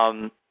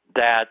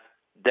that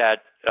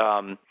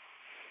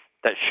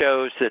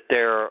shows that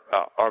there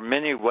are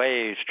many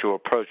ways to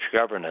approach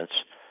governance.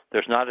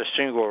 There's not a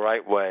single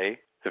right way.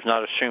 There's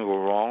not a single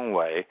wrong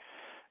way.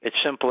 It's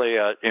simply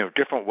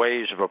different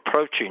ways of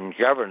approaching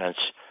governance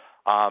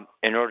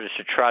in order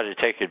to try to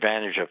take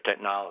advantage of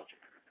technology.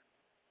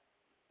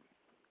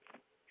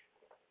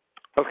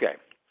 Okay,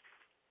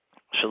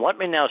 so let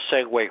me now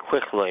segue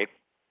quickly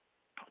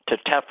to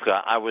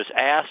TEFCA. I was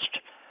asked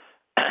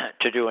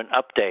to do an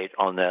update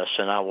on this,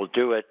 and I will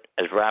do it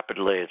as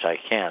rapidly as I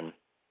can.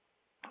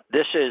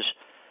 This is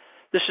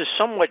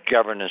somewhat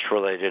governance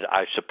related,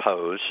 I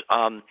suppose.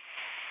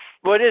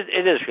 Well,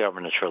 it is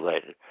governance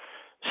related.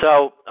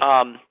 So,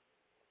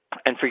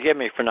 and forgive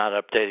me for not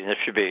updating. This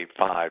should be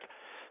 5.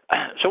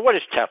 So, what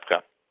is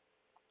TEFCA?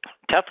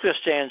 TEFCA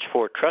stands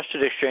for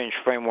Trusted Exchange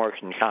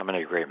Framework and Common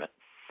Agreement.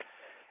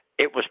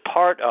 It was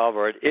part of,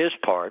 or it is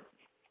part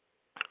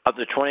of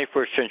the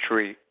 21st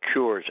Century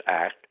Cures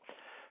Act,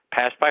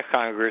 passed by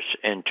Congress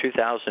in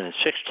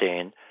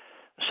 2016,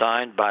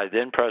 signed by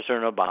then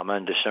President Obama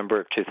in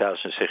December of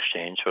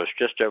 2016, so it's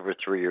just over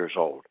 3 years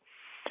old.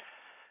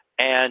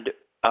 And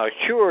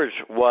Cures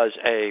was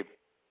a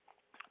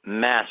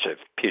massive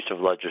piece of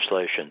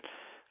legislation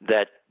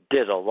that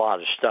did a lot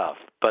of stuff,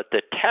 but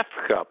the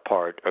TEFCA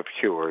part of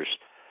Cures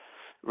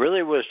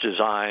really was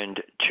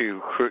designed to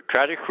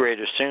try to create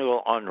a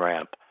single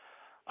on-ramp,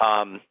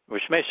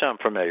 which may sound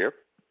familiar,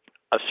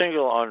 a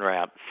single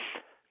on-ramp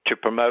to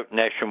promote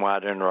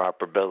nationwide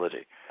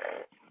interoperability.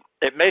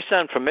 It may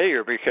sound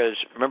familiar because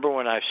remember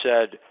when I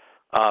said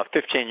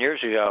 15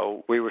 years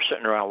ago we were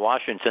sitting around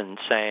Washington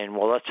saying,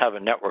 well, let's have a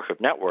network of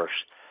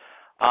networks.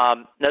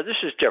 Now,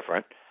 this is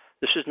different.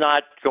 This is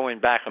not going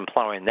back and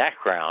plowing that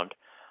ground,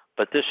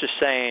 but this is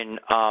saying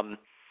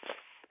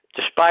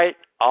despite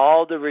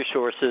all the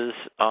resources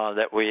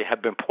that we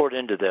have been poured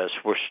into this,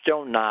 we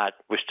still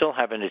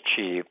haven't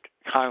achieved,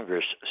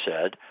 Congress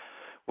said,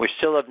 we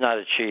still have not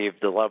achieved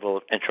the level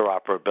of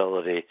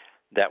interoperability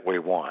that we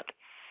want.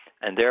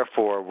 And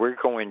therefore, we're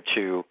going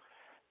to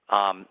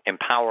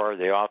empower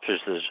the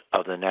offices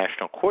of the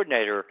National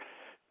Coordinator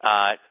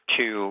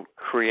to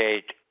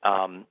create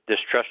this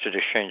Trusted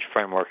Exchange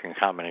Framework and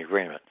Common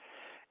Agreement.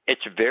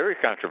 It's very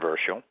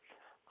controversial,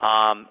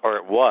 or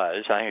it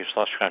was. I think it's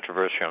less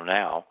controversial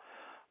now.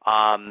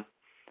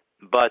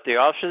 But the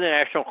Office of the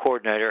National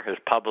Coordinator has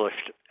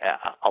published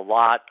a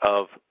lot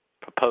of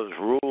proposed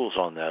rules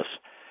on this.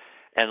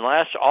 And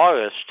last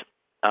August,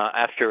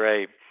 after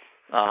a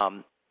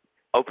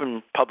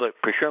open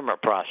public procurement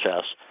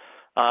process,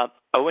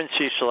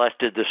 ONC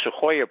selected the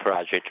Sequoia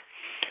project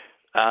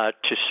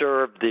to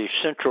serve the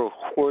central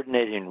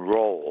coordinating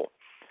role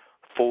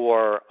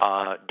for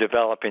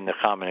developing the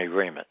common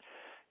agreement.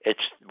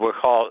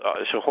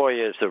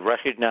 Sequoia is the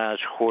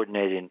Recognized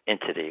Coordinating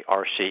Entity,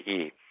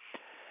 RCE,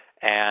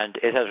 and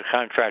it has a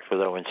contract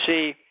with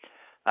ONC,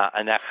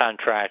 and that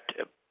contract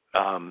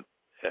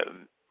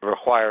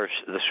requires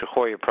the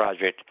Sequoia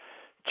project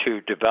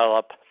to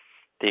develop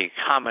the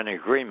common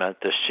agreement,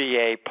 the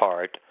CA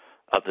part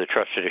of the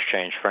Trusted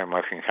Exchange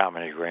Framework and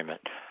Common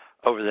Agreement,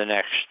 over the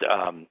next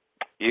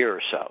year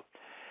or so.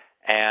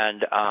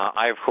 And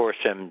I, of course,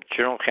 am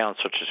General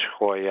Counsel to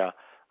Sequoia.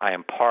 I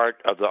am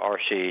part of the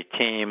RCE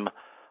team.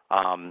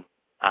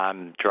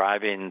 I'm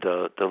driving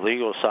the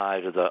legal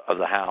side of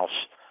the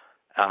House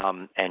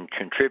and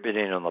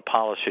contributing on the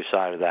policy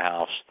side of the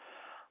House.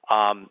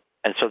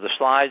 And so the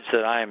slides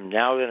that I am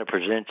now going to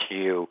present to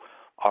you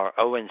are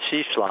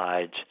ONC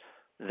slides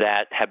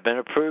that have been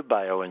approved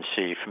by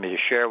ONC for me to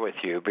share with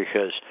you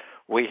because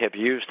we have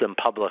used them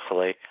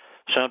publicly.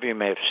 Some of you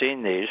may have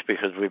seen these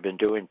because we've been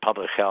doing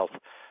public health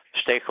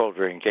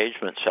stakeholder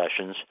engagement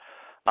sessions,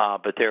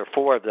 but there are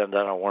 4 of them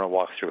that I want to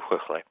walk through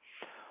quickly.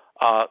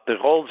 The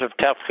goals of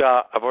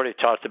TEFCA, I've already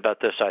talked about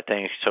this, I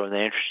think, so in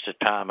the interest of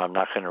time, I'm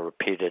not going to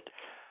repeat it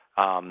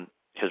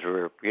because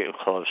we're getting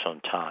close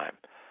on time.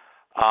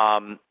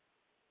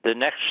 The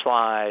next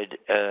slide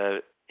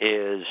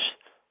is,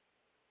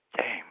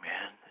 dang,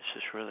 man, this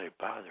is really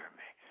bothering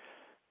me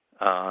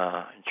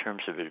in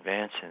terms of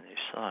advancing these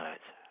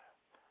slides.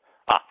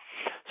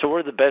 So what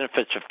are the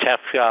benefits of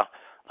TEFCA?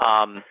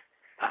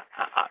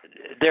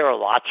 There are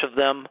lots of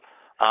them.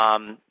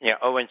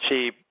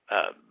 ONC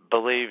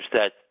believes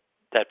that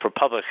for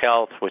public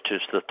health, which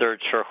is the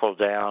third circle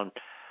down,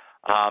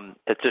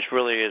 that this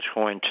really is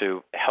going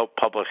to help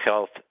public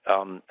health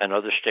and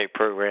other state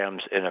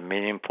programs in a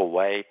meaningful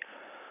way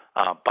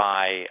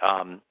by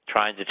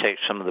trying to take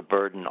some of the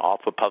burden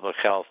off of public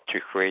health to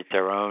create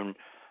their own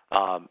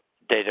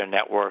data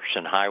networks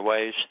and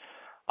highways.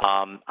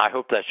 I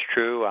hope that's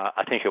true.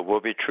 I think it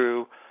will be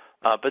true.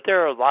 But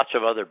there are lots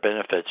of other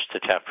benefits to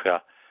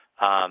TEFCA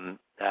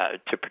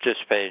to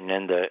participating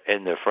in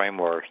the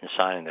framework and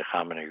signing the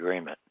common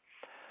agreement.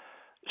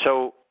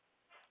 So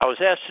I was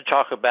asked to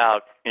talk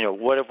about,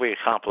 what have we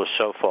accomplished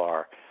so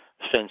far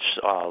since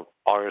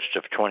August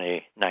of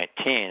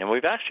 2019, and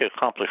we've actually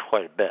accomplished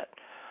quite a bit.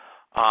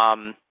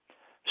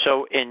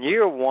 So in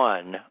year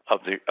 1 of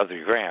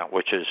the grant,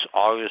 which is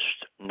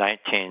August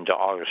 19 to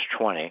August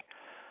 20,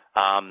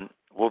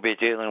 we'll be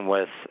dealing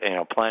with,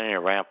 planning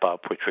a ramp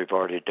up, which we've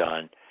already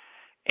done,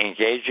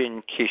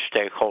 engaging key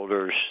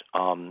stakeholders,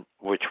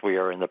 which we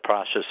are in the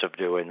process of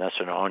doing. That's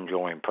an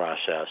ongoing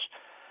process.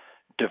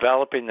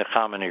 Developing the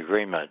common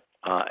agreement,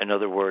 in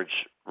other words,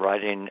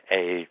 writing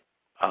a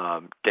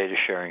data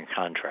sharing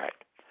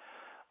contract,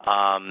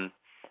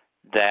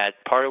 that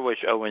part of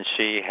which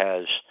ONC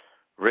has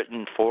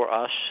written for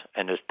us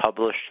and is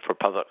published for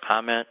public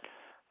comment,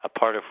 a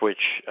part of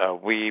which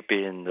we,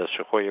 being the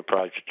Sequoia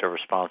Project, are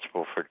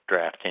responsible for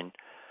drafting.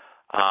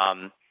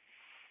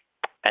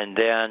 And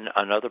then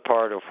another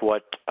part of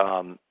what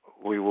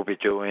we will be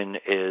doing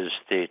is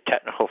the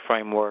technical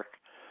framework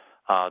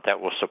that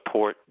will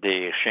support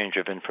the exchange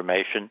of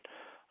information.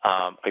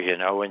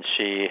 Again,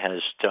 ONC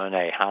has done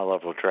a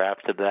high-level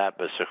draft of that,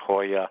 but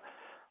Sequoia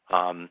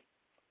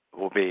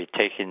will be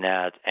taking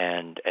that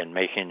and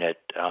making it,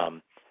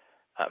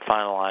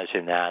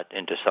 finalizing that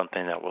into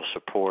something that will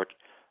support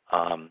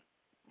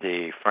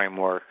the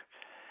framework,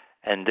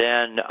 and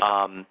then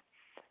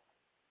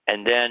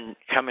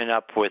coming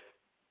up with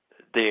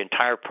the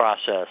entire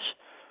process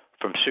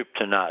from soup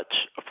to nuts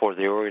for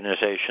the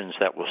organizations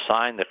that will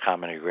sign the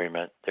common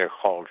agreement. They're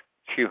called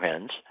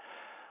QHINs,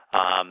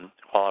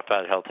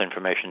 Qualified Health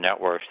Information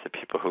Networks, the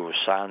people who will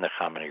sign the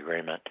common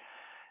agreement,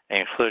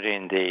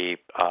 including the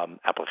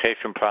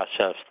application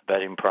process, the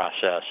vetting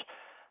process,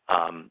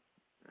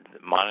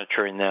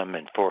 monitoring them,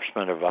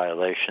 enforcement of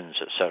violations,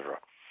 etc.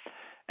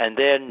 And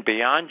then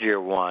beyond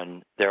year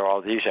 1, there are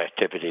all these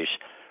activities,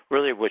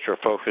 really which are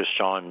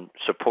focused on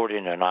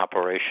supporting an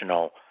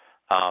operational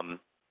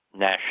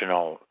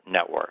national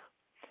network.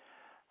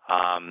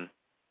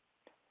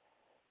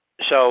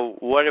 So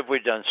what have we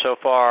done so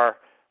far?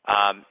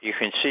 You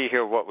can see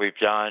here what we've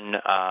done.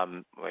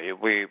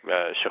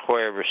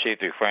 Sequoia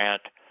received a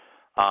grant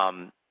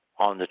on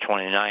the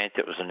 29th.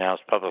 It was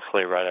announced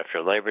publicly right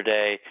after Labor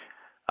Day.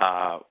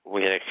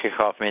 We had a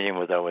kickoff meeting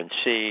with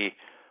ONC.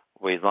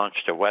 We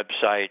launched a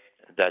website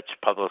that's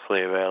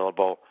publicly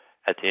available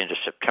at the end of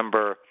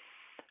September.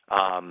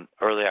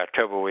 Early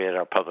October, we had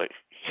our public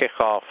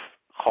kickoff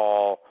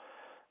call.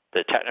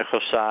 The technical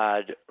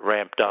side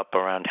ramped up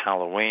around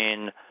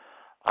Halloween.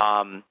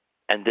 And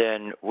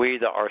then we,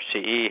 the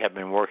RCE, have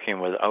been working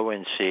with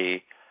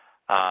ONC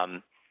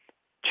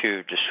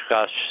to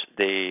discuss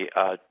the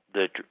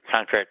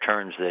contract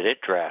terms that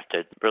it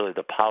drafted, really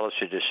the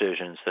policy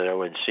decisions that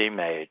ONC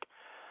made,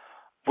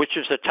 which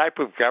is a type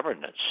of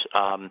governance.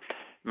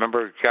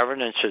 Remember,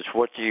 governance is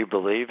what do you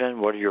believe in?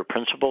 What are your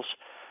principles?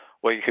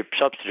 Well, you could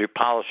substitute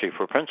policy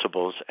for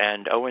principles,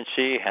 and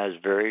ONC has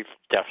very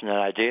definite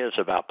ideas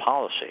about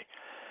policy.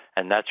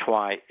 And that's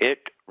why it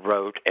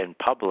wrote and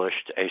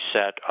published a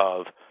set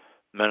of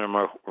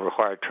minimum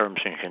required terms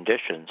and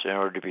conditions in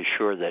order to be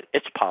sure that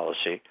its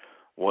policy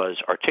was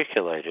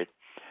articulated.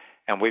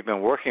 And we've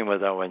been working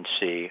with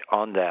ONC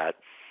on that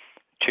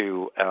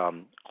to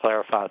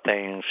clarify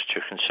things,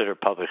 to consider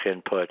public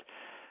input,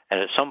 and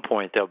at some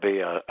point there'll be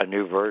a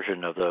new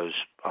version of those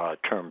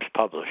terms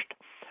published.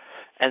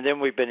 And then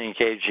we've been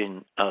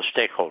engaging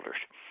stakeholders.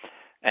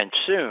 And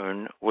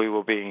soon we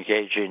will be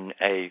engaging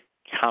a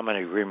common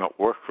agreement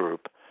work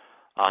group,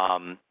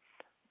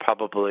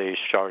 probably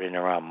starting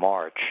around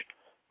March,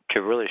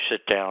 to really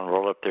sit down,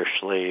 roll up their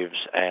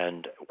sleeves,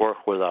 and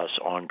work with us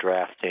on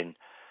drafting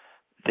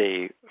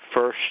the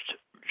first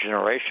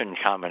generation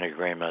common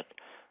agreement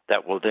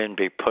that will then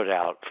be put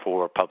out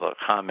for public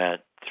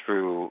comment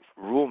through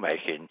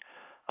rulemaking,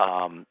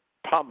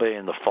 probably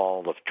in the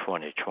fall of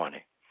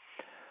 2020.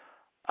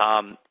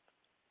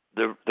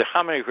 The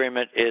common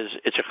agreement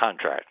it's a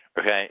contract,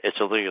 okay? It's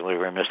a legal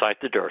agreement. It's like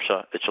the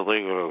DRSA. It's a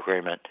legal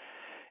agreement.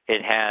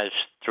 It has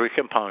three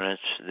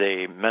components: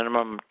 the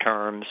minimum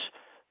terms,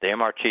 the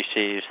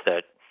MRTCs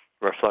that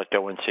reflect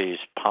ONC's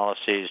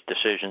policies,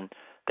 decision,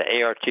 the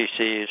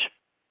ARTCs,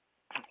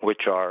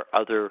 which are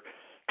other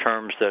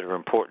terms that are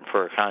important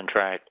for a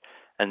contract,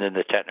 and then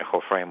the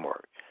technical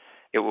framework.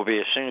 It will be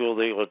a single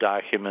legal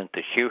document.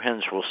 The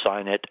HUHENs will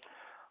sign it,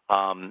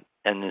 and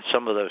then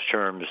some of those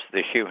terms,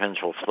 the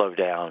HUHENs will flow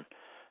down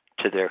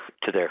to their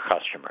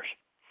customers.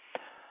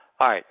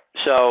 All right,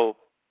 so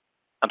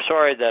I'm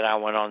sorry that I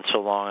went on so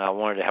long. I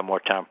wanted to have more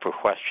time for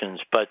questions,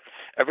 but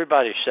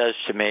everybody says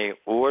to me,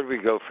 well, where do we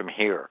go from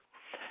here?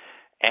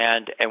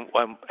 And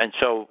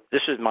so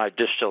this is my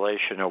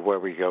distillation of where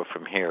we go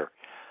from here.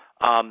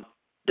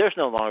 There's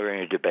no longer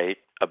any debate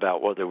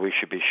about whether we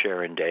should be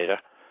sharing data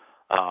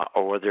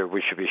or whether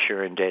we should be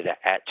sharing data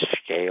at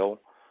scale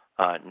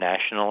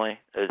nationally.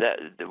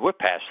 We're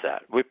past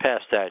that. We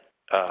passed that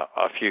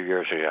a few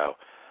years ago.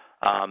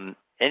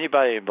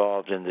 Anybody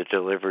involved in the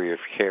delivery of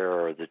care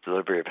or the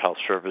delivery of health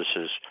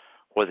services,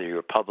 whether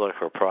you're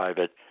public or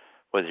private,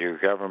 whether you're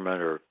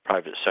government or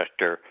private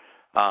sector,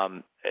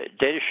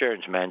 data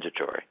sharing is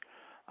mandatory.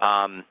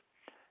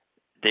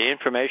 The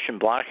information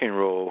blocking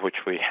rule, which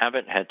we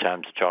haven't had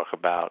time to talk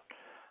about,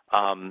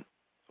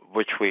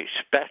 which we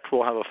expect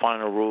will have a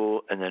final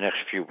rule in the next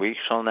few weeks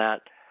on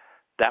that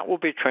will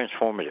be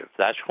transformative.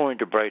 That's going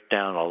to break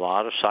down a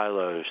lot of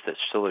silos that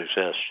still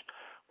exist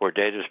where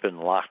data has been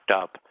locked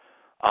up,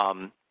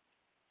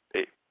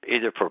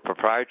 either for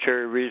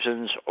proprietary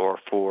reasons or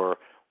for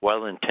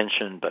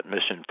well-intentioned but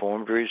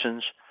misinformed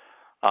reasons.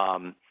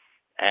 And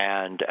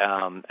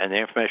the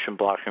information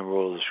blocking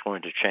rule is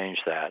going to change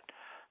that.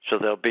 So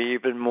there'll be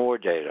even more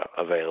data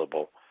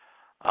available.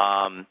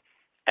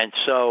 And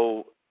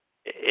so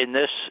in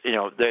this,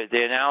 the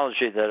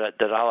analogy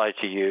that I like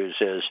to use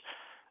is,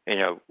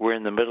 we're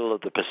in the middle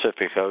of the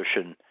Pacific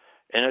Ocean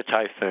in a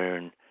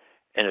typhoon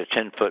in a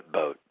 10-foot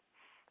boat.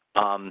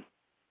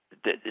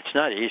 It's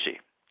not easy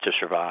to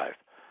survive.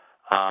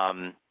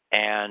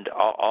 And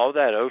all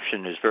that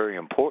ocean is very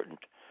important.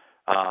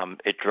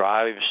 It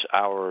drives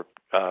our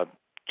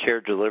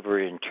care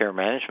delivery and care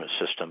management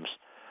systems,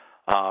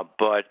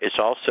 but it's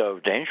also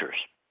dangerous.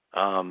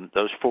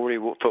 Those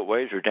 40-foot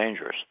waves are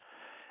dangerous.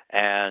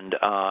 And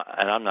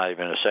I'm not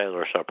even a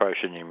sailor, so I probably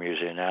shouldn't even use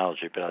the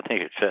analogy, but I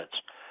think it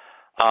fits.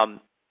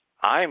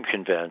 I am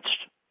convinced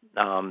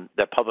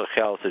that public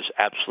health is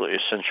absolutely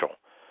essential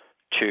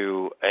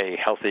to a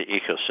healthy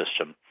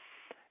ecosystem.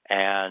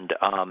 And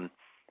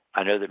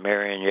I know that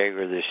Marianne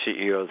Yeager, the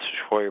CEO of the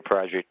Sequoia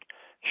Project,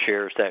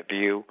 shares that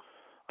view.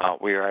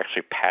 We are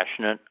actually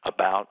passionate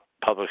about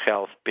public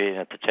health being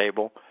at the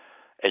table.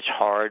 It's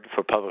hard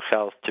for public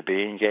health to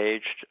be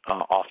engaged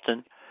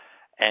often.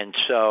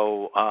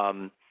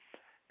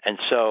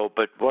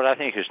 But what I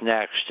think is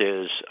next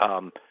is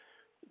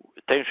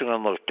things are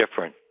going to look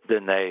different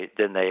than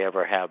they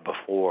ever have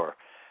before.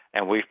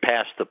 And we've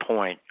passed the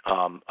point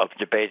of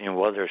debating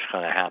whether it's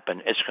going to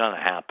happen. It's going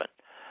to happen.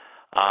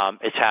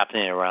 It's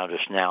happening around us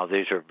now.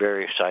 These are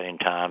very exciting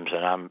times,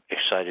 and I'm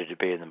excited to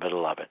be in the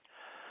middle of it.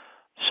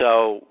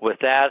 So with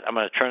that, I'm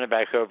going to turn it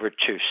back over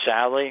to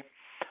Sallie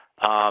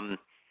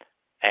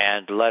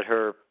and let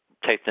her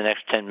take the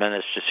next 10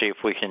 minutes to see if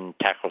we can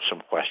tackle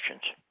some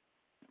questions.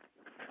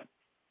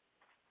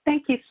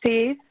 Thank you,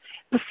 Steve.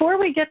 Before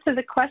we get to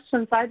the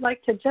questions, I'd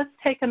like to just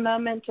take a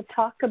moment to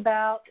talk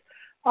about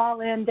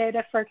All-In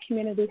Data for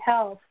Community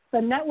Health.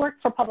 The Network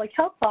for Public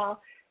Health Law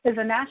is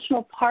a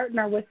national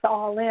partner with the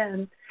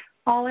All-In.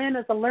 All-In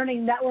is a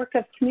learning network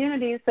of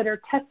communities that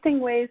are testing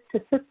ways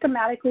to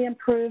systematically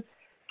improve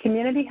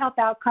community health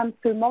outcomes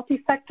through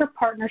multi-sector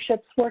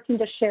partnerships working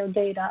to share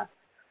data.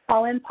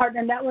 All-In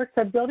partner networks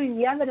are building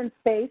the evidence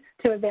base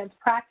to advance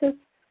practice,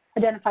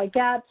 identify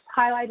gaps,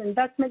 highlight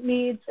investment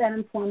needs, and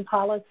inform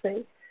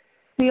policy.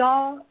 The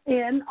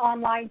All-In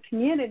online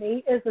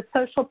community is a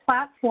social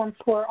platform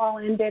for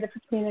All-In Data for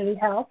Community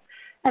Health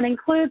and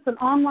includes an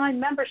online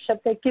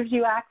membership that gives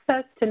you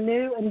access to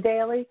new and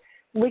daily,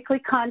 weekly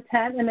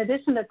content in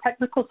addition to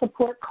technical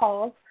support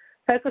calls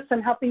focused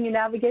on helping you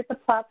navigate the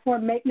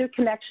platform, make new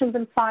connections,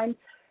 and find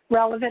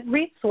relevant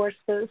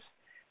resources.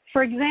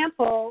 For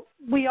example,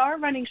 we are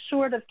running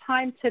short of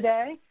time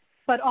today,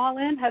 but All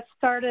In has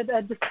started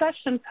a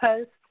discussion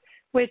post,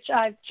 which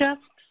I've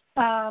just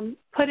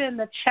put in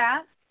the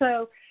chat.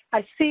 So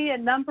I see a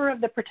number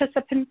of the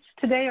participants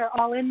today are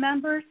All In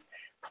members.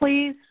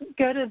 Please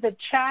go to the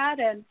chat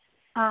and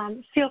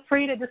feel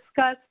free to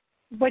discuss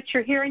what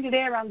you're hearing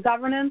today around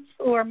governance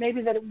or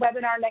maybe the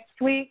webinar next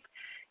week.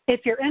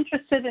 If you're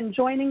interested in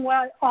joining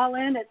All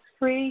In, it's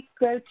free.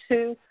 Go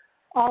to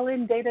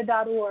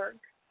allindata.org.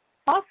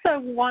 Also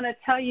want to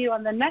tell you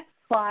on the next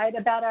slide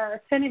about our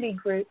affinity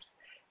groups.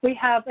 We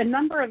have a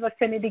number of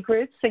affinity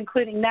groups,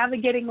 including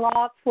Navigating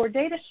Law for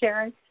Data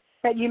Sharing,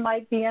 that you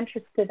might be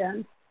interested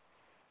in.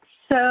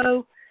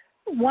 So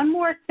one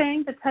more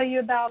thing to tell you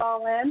about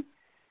All In.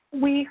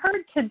 We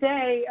heard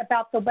today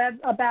about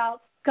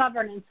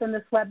governance in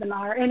this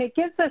webinar, and it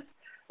gives us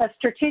a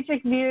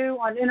strategic view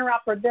on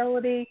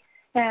interoperability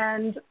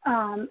and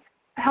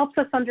helps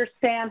us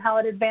understand how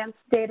it advanced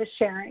data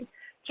sharing.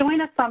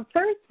 Join us on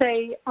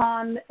Thursday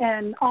on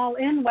an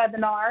All-In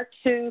webinar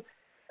to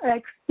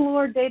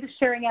explore data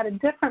sharing at a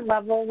different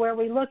level, where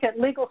we look at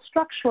legal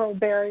structural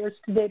barriers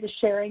to data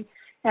sharing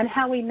and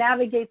how we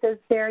navigate those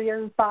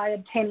barriers by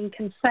obtaining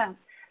consent.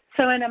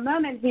 So in a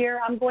moment here,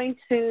 I'm going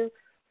to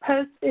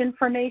post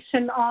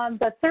information on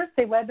the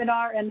Thursday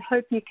webinar and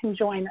hope you can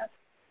join us.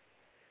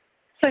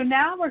 So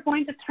now we're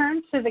going to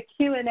turn to the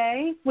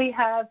Q&A. We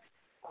have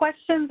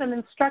questions and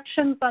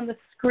instructions on the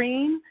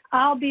screen.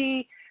 I'll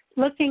be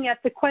looking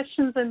at the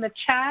questions in the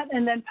chat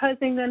and then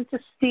posing them to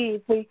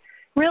Steve. We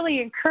really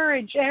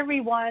encourage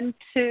everyone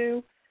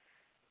to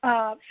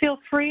feel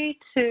free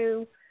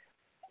to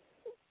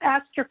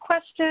ask your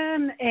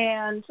question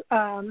and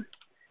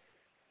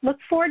look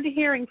forward to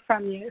hearing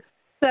from you.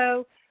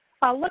 So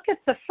I'll look at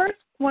the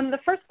one of the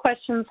first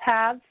questions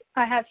I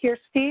have here,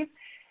 Steve,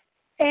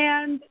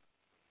 and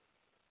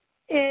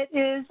it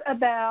is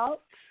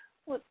about,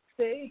 let's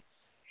see,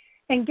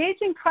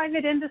 engaging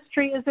private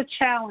industry is a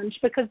challenge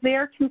because they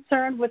are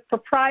concerned with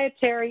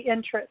proprietary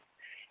interests.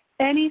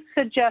 Any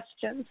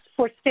suggestions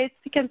for states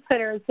to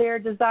consider as they are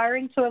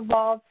desiring to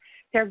evolve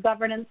their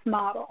governance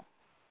model?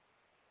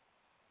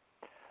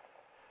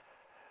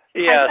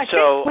 Yeah,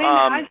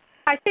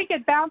 I think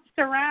it bounced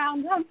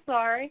around. I'm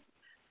sorry.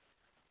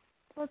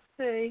 Let's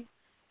see.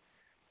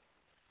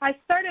 I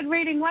started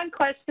reading one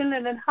question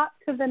and then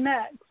hopped to the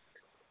next.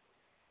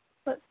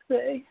 Let's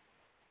see.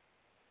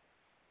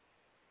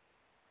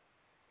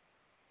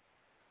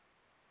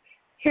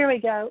 Here we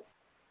go.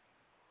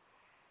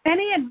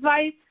 Any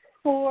advice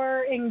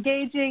for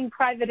engaging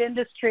private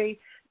industry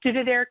due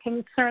to their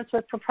concerns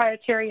with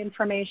proprietary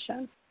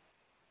information?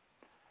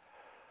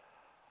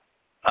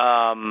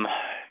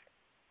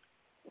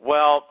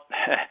 Well,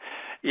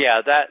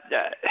 yeah,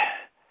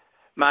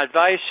 my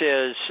advice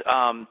is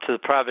to the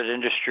private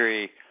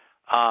industry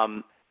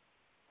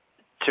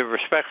to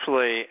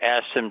respectfully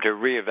ask them to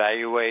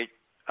reevaluate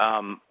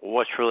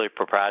what's really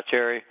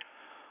proprietary,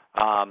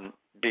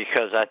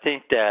 because I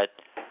think that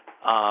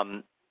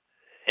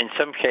in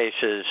some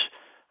cases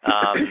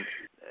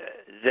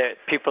that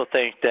people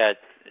think that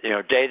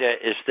data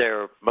is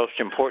their most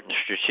important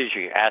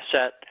strategic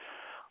asset,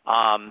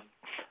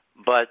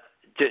 but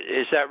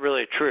is that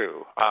really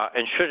true?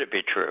 And should it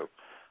be true?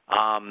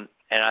 And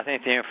I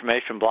think the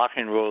information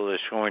blocking rule is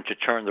going to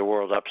turn the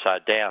world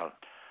upside down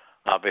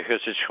because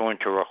it's going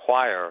to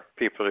require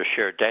people to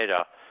share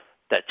data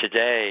that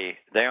today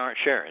they aren't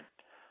sharing.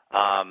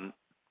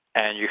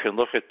 And you can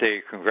look at the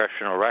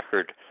congressional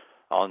record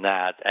on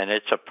that, and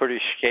it's a pretty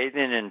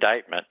scathing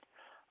indictment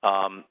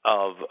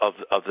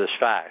of this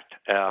fact.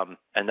 And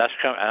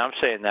I'm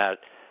saying that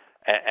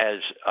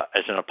as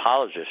an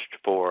apologist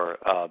for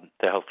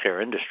the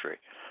healthcare industry.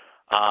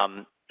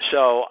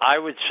 So I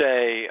would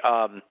say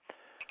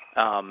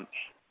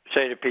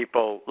to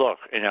people, look,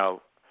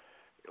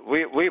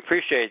 we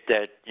appreciate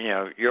that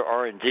your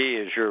R&D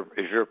is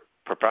your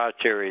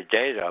proprietary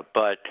data,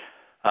 but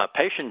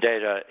patient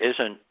data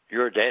isn't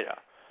your data.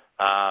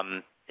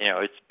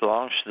 It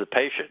belongs to the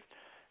patient,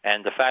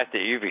 and the fact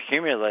that you've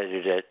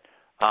accumulated it,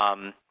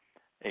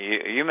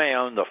 you may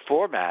own the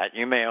format,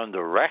 you may own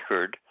the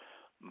record,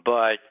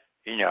 but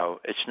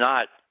it's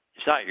not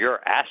your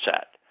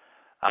asset.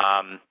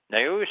 Now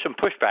there will be some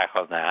pushback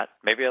on that,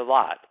 maybe a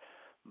lot,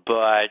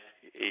 but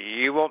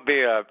you won't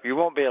be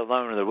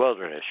alone in the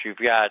wilderness. You've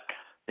got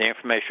the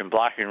information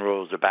blocking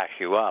rules to back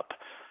you up,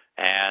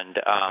 and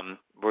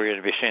we're going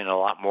to be seeing a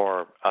lot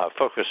more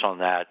focus on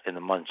that in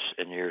the months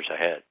and years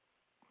ahead.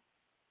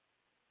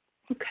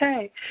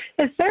 Okay.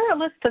 Is there a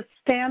list of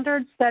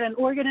standards that an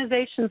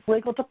organization's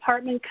legal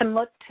department can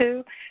look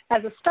to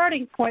as a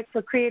starting point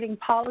for creating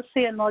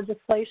policy and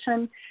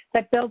legislation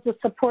that builds a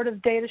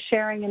supportive data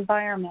sharing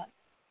environment?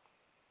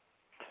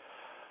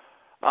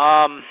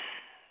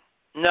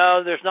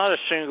 No, there's not a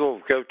single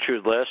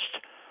go-to list.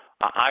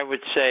 I would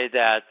say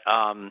that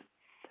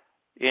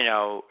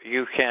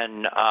you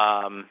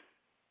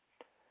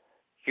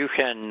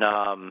can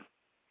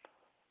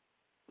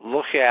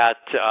look at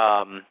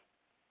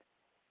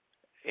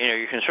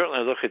you can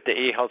certainly look at the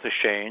eHealth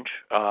Exchange,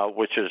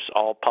 which is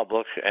all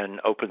public and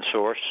open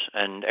source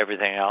and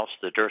everything else.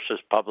 The DIRS is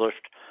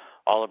published.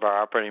 All of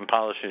our operating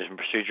policies and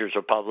procedures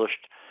are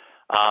published.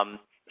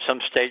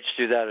 Some states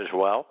do that as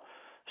well.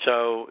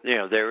 So,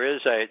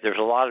 there's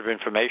a lot of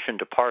information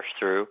to parse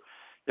through.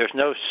 There's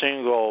no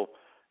single,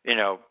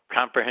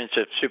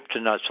 comprehensive soup to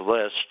nuts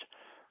list.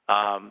 There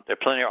are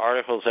plenty of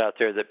articles out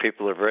there that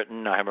people have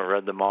written. I haven't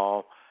read them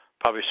all.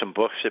 Probably some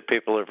books that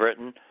people have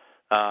written.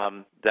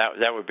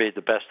 That would be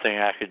the best thing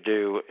I could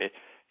do,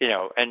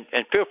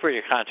 and feel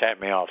free to contact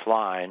me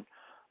offline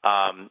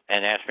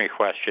and ask me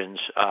questions.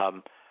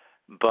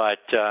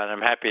 But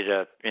I'm happy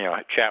to,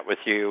 chat with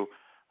you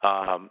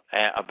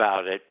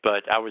about it.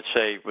 But I would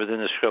say within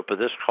the scope of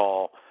this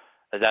call,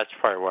 that's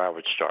probably where I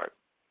would start.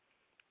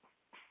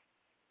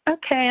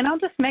 Okay, and I'll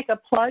just make a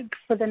plug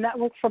for the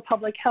Network for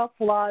Public Health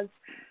Laws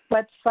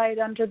website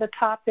under the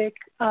topic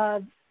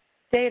of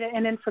data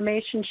and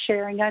information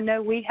sharing. I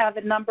know we have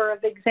a number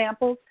of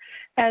examples,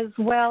 as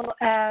well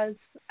as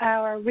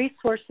our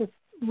resource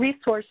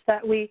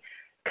that we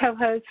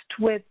co-host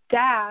with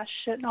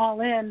Dash and All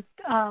In.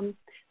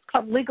 It's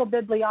called Legal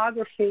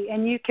Bibliography,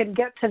 and you can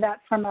get to that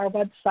from our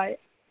website.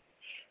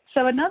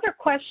 So another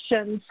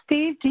question,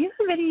 Steve, do you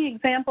have any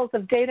examples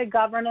of data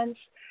governance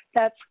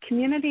that's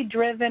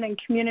community-driven and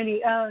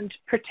community-owned,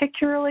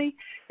 particularly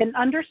in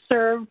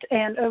underserved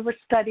and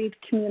overstudied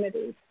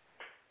communities?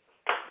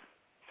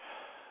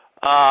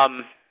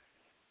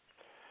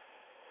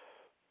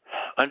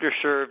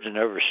 Underserved and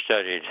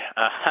overstudied.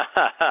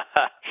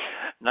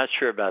 Not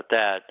sure about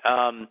that.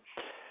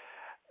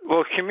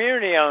 Well,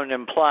 community-owned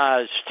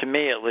implies, to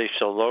me at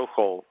least, a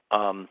local,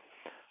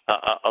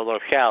 a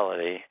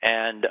locality,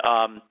 and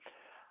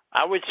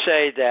I would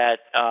say that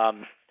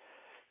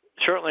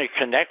certainly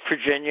Connect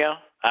Virginia.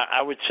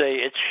 I would say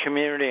it's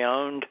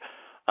community-owned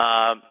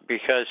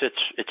because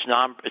it's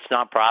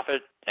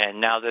nonprofit, and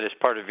now that it's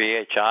part of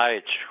VHI,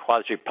 it's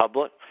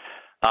quasi-public.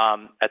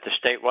 At the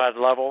statewide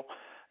level,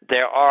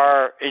 there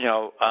are,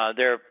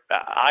 there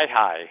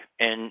IHI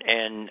in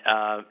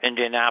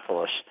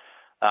Indianapolis.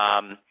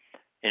 John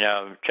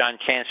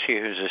Kansky,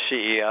 who's the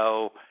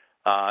CEO,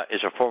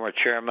 is a former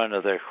chairman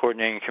of the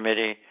coordinating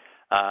committee.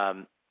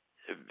 One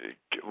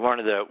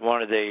of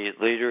the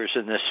leaders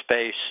in this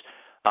space.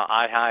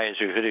 IHI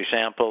is a good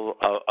example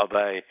of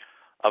a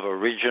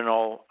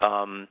regional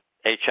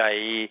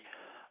HIE.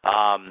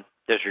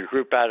 There's a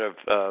group out of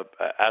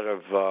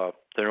the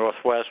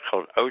Northwest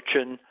called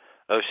OCHIN,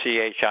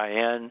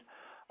 OCHIN.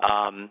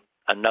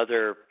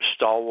 Another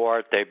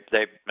stalwart.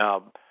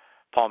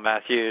 Paul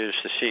Matthews,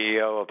 the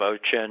CEO of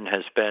OCHIN,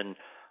 has been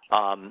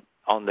on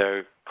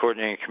the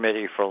coordinating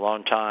committee for a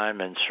long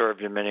time and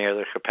served in many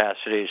other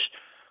capacities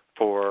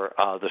for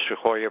the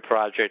Sequoia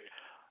Project.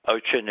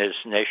 OCHIN is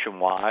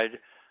nationwide.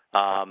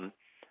 I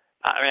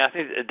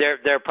think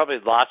there are probably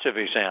lots of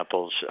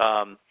examples.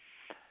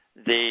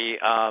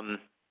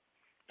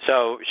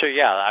 So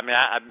yeah,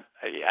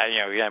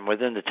 again,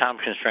 within the time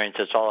constraints,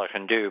 that's all I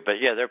can do. But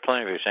yeah, there are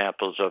plenty of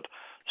examples of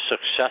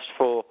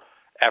successful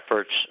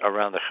efforts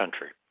around the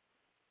country.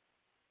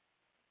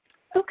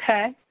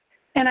 Okay.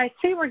 And I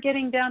see we're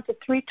getting down to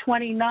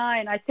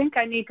 3:29. I think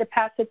I need to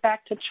pass it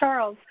back to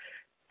Charles.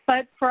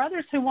 But for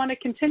others who want to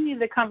continue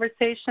the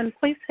conversation,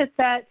 please hit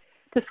that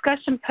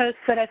discussion post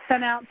that I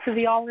sent out to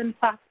the All In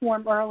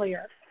platform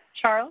earlier.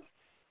 Charles?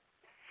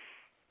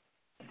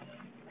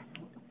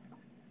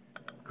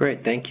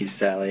 Great. Thank you,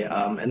 Sallie.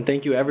 And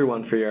thank you,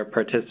 everyone, for your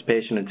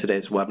participation in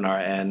today's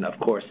webinar, and, of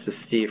course, to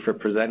Steve for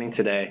presenting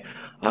today.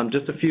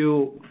 Just a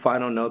few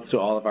final notes to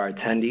all of our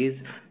attendees.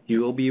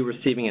 You will be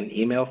receiving an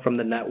email from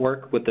the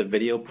network with the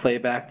video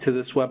playback to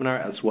this webinar,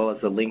 as well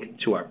as a link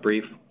to our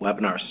brief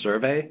webinar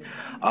survey.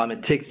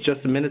 It takes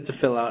just a minute to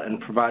fill out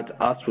and provides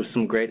us with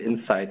some great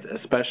insights,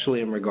 especially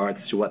in regards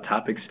to what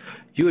topics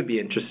you would be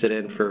interested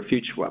in for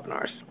future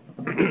webinars.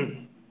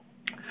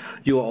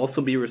 You will also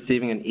be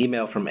receiving an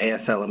email from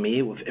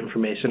ASLME with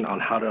information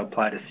on how to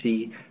apply to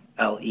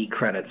CLE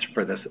credits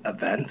for this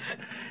event.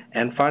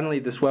 And finally,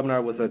 this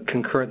webinar was a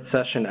concurrent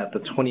session at the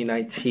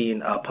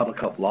 2019 Public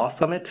Health Law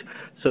Summit.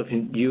 So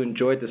if you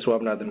enjoyed this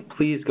webinar, then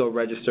please go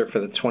register for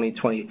the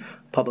 2020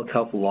 Public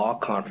Health Law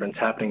Conference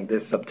happening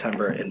this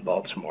September in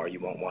Baltimore. You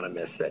won't want to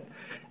miss it.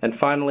 And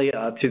finally,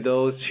 to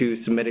those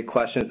who submitted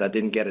questions that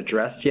didn't get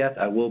addressed yet,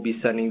 I will be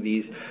sending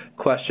these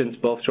questions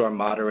both to our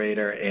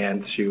moderator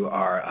and to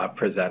our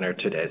presenter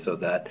today so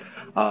that,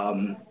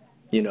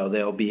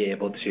 they'll be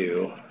able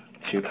to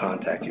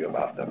contact you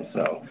about them.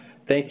 So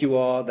thank you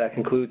all. That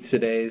concludes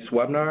today's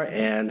webinar,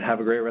 and have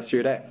a great rest of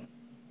your day.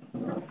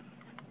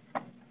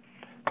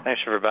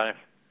 Thanks, everybody.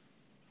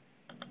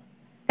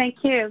 Thank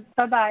you.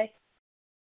 Bye-bye.